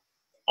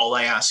 all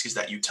I ask is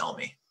that you tell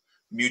me.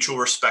 Mutual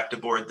respect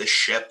aboard this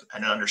ship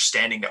and an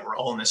understanding that we're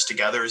all in this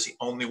together is the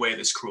only way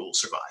this crew will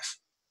survive.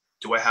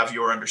 Do I have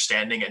your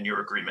understanding and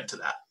your agreement to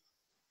that?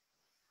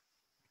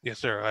 Yes,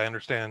 sir. I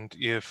understand.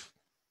 If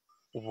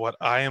what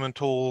I am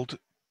told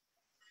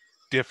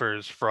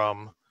differs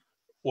from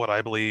what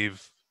I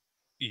believe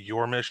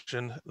your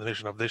mission, the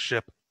mission of this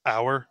ship,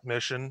 our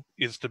mission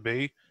is to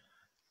be,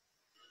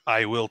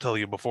 I will tell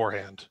you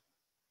beforehand.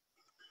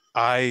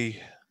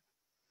 I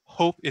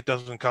hope it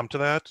doesn't come to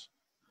that,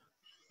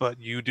 but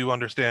you do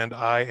understand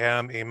I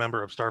am a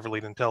member of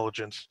Starfleet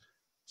Intelligence,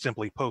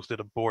 simply posted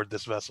aboard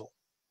this vessel.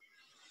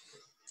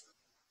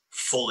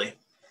 Fully.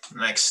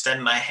 And I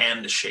extend my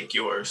hand to shake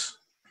yours.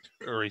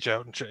 Reach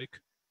out and shake.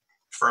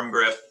 Firm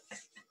grip.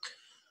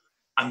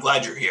 I'm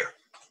glad you're here.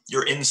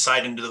 Your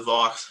insight into the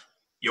Vox,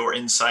 your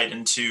insight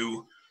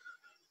into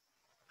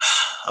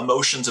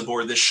emotions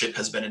aboard this ship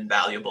has been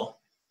invaluable.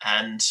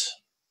 And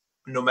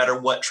no matter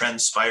what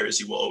transpires,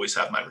 you will always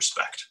have my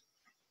respect.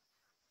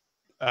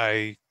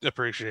 I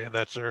appreciate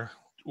that, sir.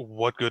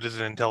 What good is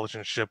an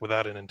intelligence ship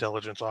without an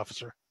intelligence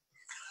officer?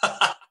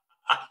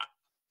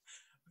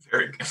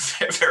 Very,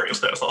 very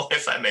little,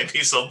 if I may be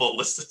so bold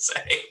as to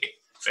say.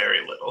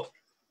 Very little.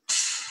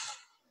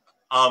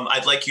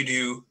 I'd like you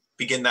to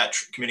begin that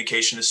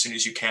communication as soon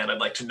as you can. I'd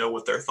like to know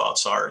what their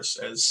thoughts are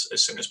as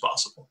soon as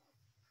possible.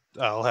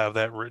 I'll have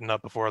that written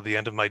up before the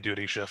end of my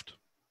duty shift.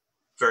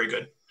 Very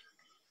good.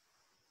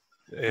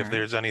 If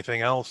there's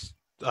anything else,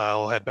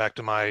 I'll head back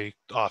to my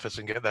office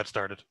and get that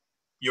started.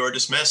 You're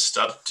dismissed.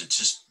 To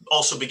just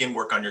also begin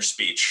work on your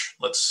speech.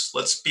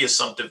 Let's be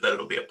assumptive that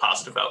it'll be a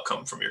positive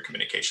outcome from your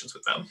communications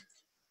with them.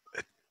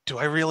 Do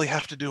I really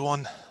have to do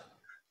one?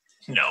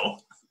 No,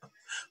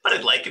 but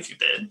I'd like if you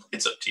did.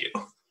 It's up to you.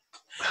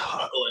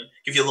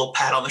 Give you a little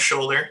pat on the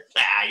shoulder.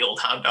 Ah, you old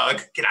hound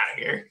dog. Get out of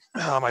here.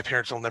 Oh, my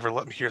parents will never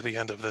let me hear the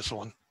end of this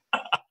one.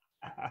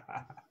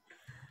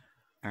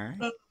 All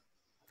right.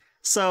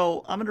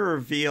 So I'm going to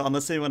reveal,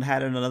 unless anyone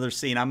had in another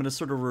scene, I'm going to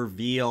sort of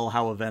reveal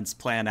how events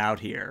plan out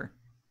here.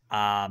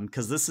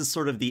 Because this is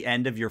sort of the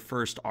end of your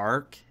first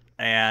arc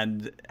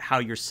and how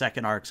your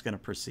second arc is going to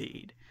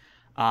proceed.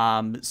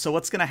 So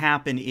what's going to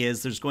happen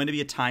is there's going to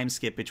be a time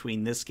skip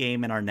between this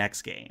game and our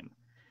next game.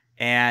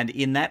 And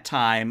in that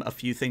time, a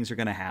few things are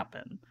going to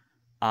happen.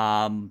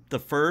 The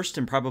first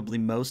and probably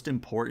most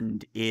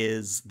important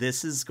is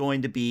this is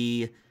going to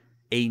be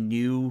a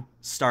new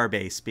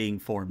starbase being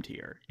formed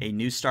here. A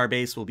new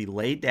starbase will be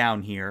laid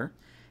down here,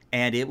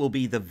 and it will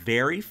be the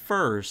very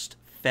first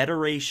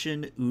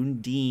Federation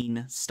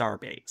Undine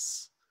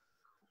starbase.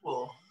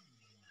 Cool.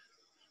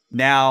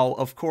 Now,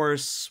 of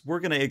course, we're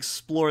going to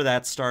explore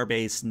that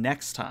starbase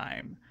next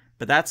time,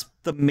 but that's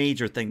the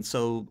major thing.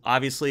 So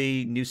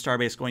obviously, new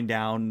starbase going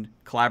down,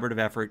 collaborative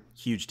effort,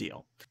 huge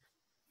deal.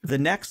 The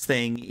next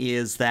thing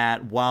is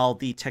that while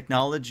the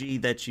technology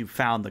that you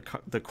found,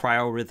 the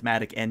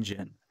cryorhythmatic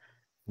engine,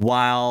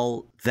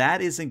 while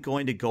that isn't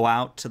going to go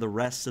out to the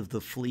rest of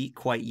the fleet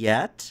quite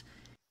yet,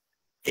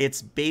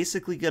 it's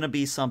basically going to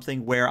be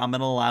something where I'm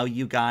going to allow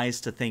you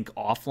guys to think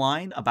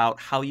offline about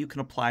how you can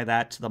apply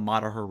that to the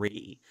Mata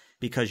Hari.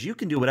 Because you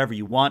can do whatever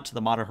you want to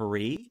the Mata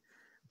Hari,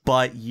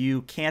 but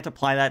you can't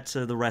apply that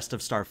to the rest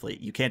of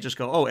Starfleet. You can't just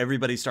go, oh,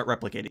 everybody start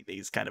replicating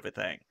these, kind of a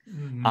thing.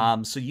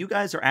 Mhm. So you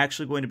guys are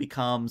actually going to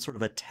become sort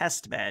of a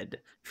test bed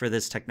for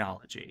this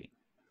technology.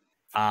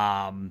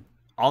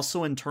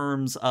 Also, in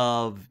terms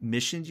of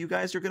missions you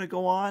guys are going to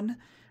go on,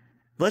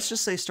 let's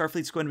just say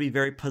Starfleet's going to be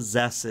very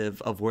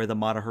possessive of where the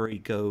Mata Hari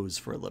goes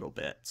for a little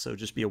bit. So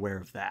just be aware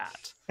of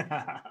that.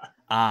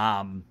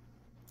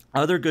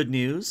 Other good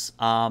news,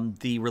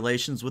 the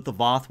relations with the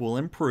Voth will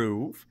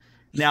improve.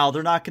 Now,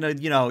 they're not going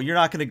to, you're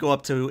not going to go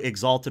up to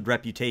exalted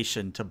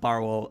reputation, to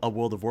borrow a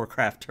World of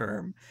Warcraft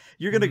term.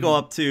 You're going to go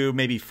up to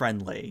maybe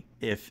friendly,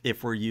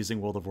 if we're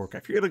using World of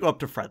Warcraft. You're going to go up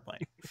to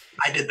friendly.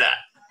 I did that.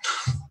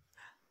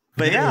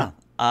 But yeah,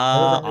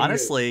 about you?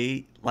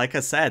 honestly, like I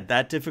said,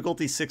 that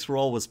difficulty 6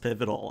 roll was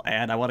pivotal,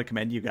 and I want to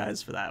commend you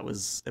guys for that. It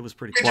was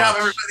pretty Good clutch. job,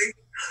 everybody.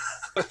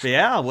 But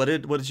yeah, what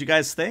did you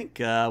guys think?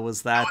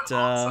 Was that was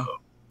awesome.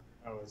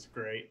 That was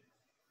great.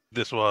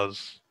 This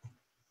was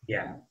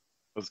Yeah.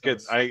 was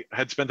good. I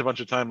had spent a bunch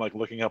of time like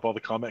looking up all the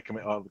combat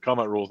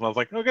rules, and I was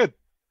like, oh, good.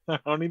 I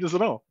don't need this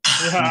at all.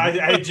 Yeah,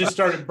 I just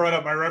brought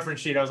up my reference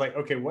sheet. I was like,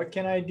 okay, what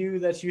can I do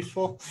that's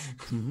useful?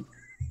 Mhm.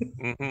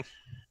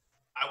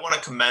 I want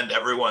to commend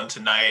everyone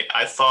tonight.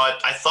 I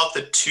thought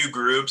the two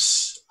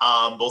groups,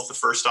 both the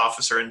first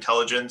officer and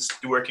intelligence,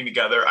 working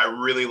together. I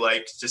really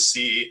liked to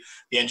see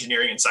the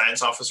engineering and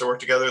science officer work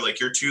together. Like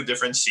your two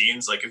different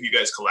scenes, like if you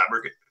guys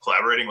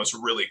collaborating was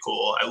really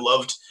cool. I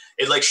loved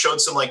it. Like showed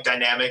some like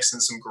dynamics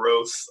and some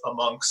growth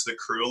amongst the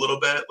crew a little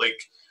bit.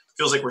 Like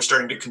feels like we're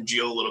starting to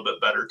congeal a little bit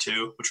better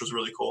too, which was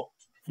really cool.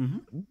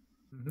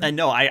 And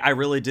no, I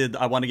really did.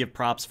 I want to give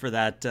props for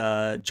that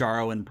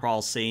Jaro and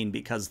Prawl scene,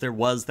 because there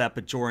was that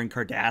Bajoran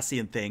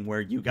Cardassian thing where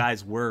you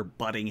guys were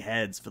butting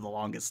heads for the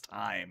longest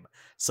time.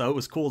 So it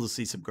was cool to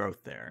see some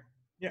growth there.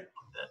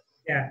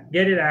 Yeah.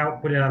 Get it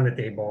out, put it on the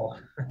table.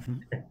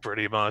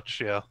 Pretty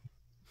much, yeah.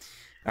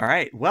 All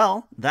right.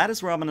 Well, that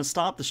is where I'm going to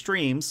stop the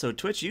stream. So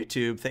Twitch,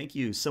 YouTube, thank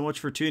you so much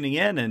for tuning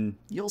in, and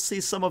you'll see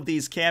some of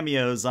these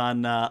cameos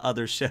on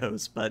other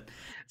shows. But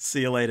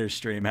see you later,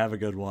 stream. Have a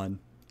good one.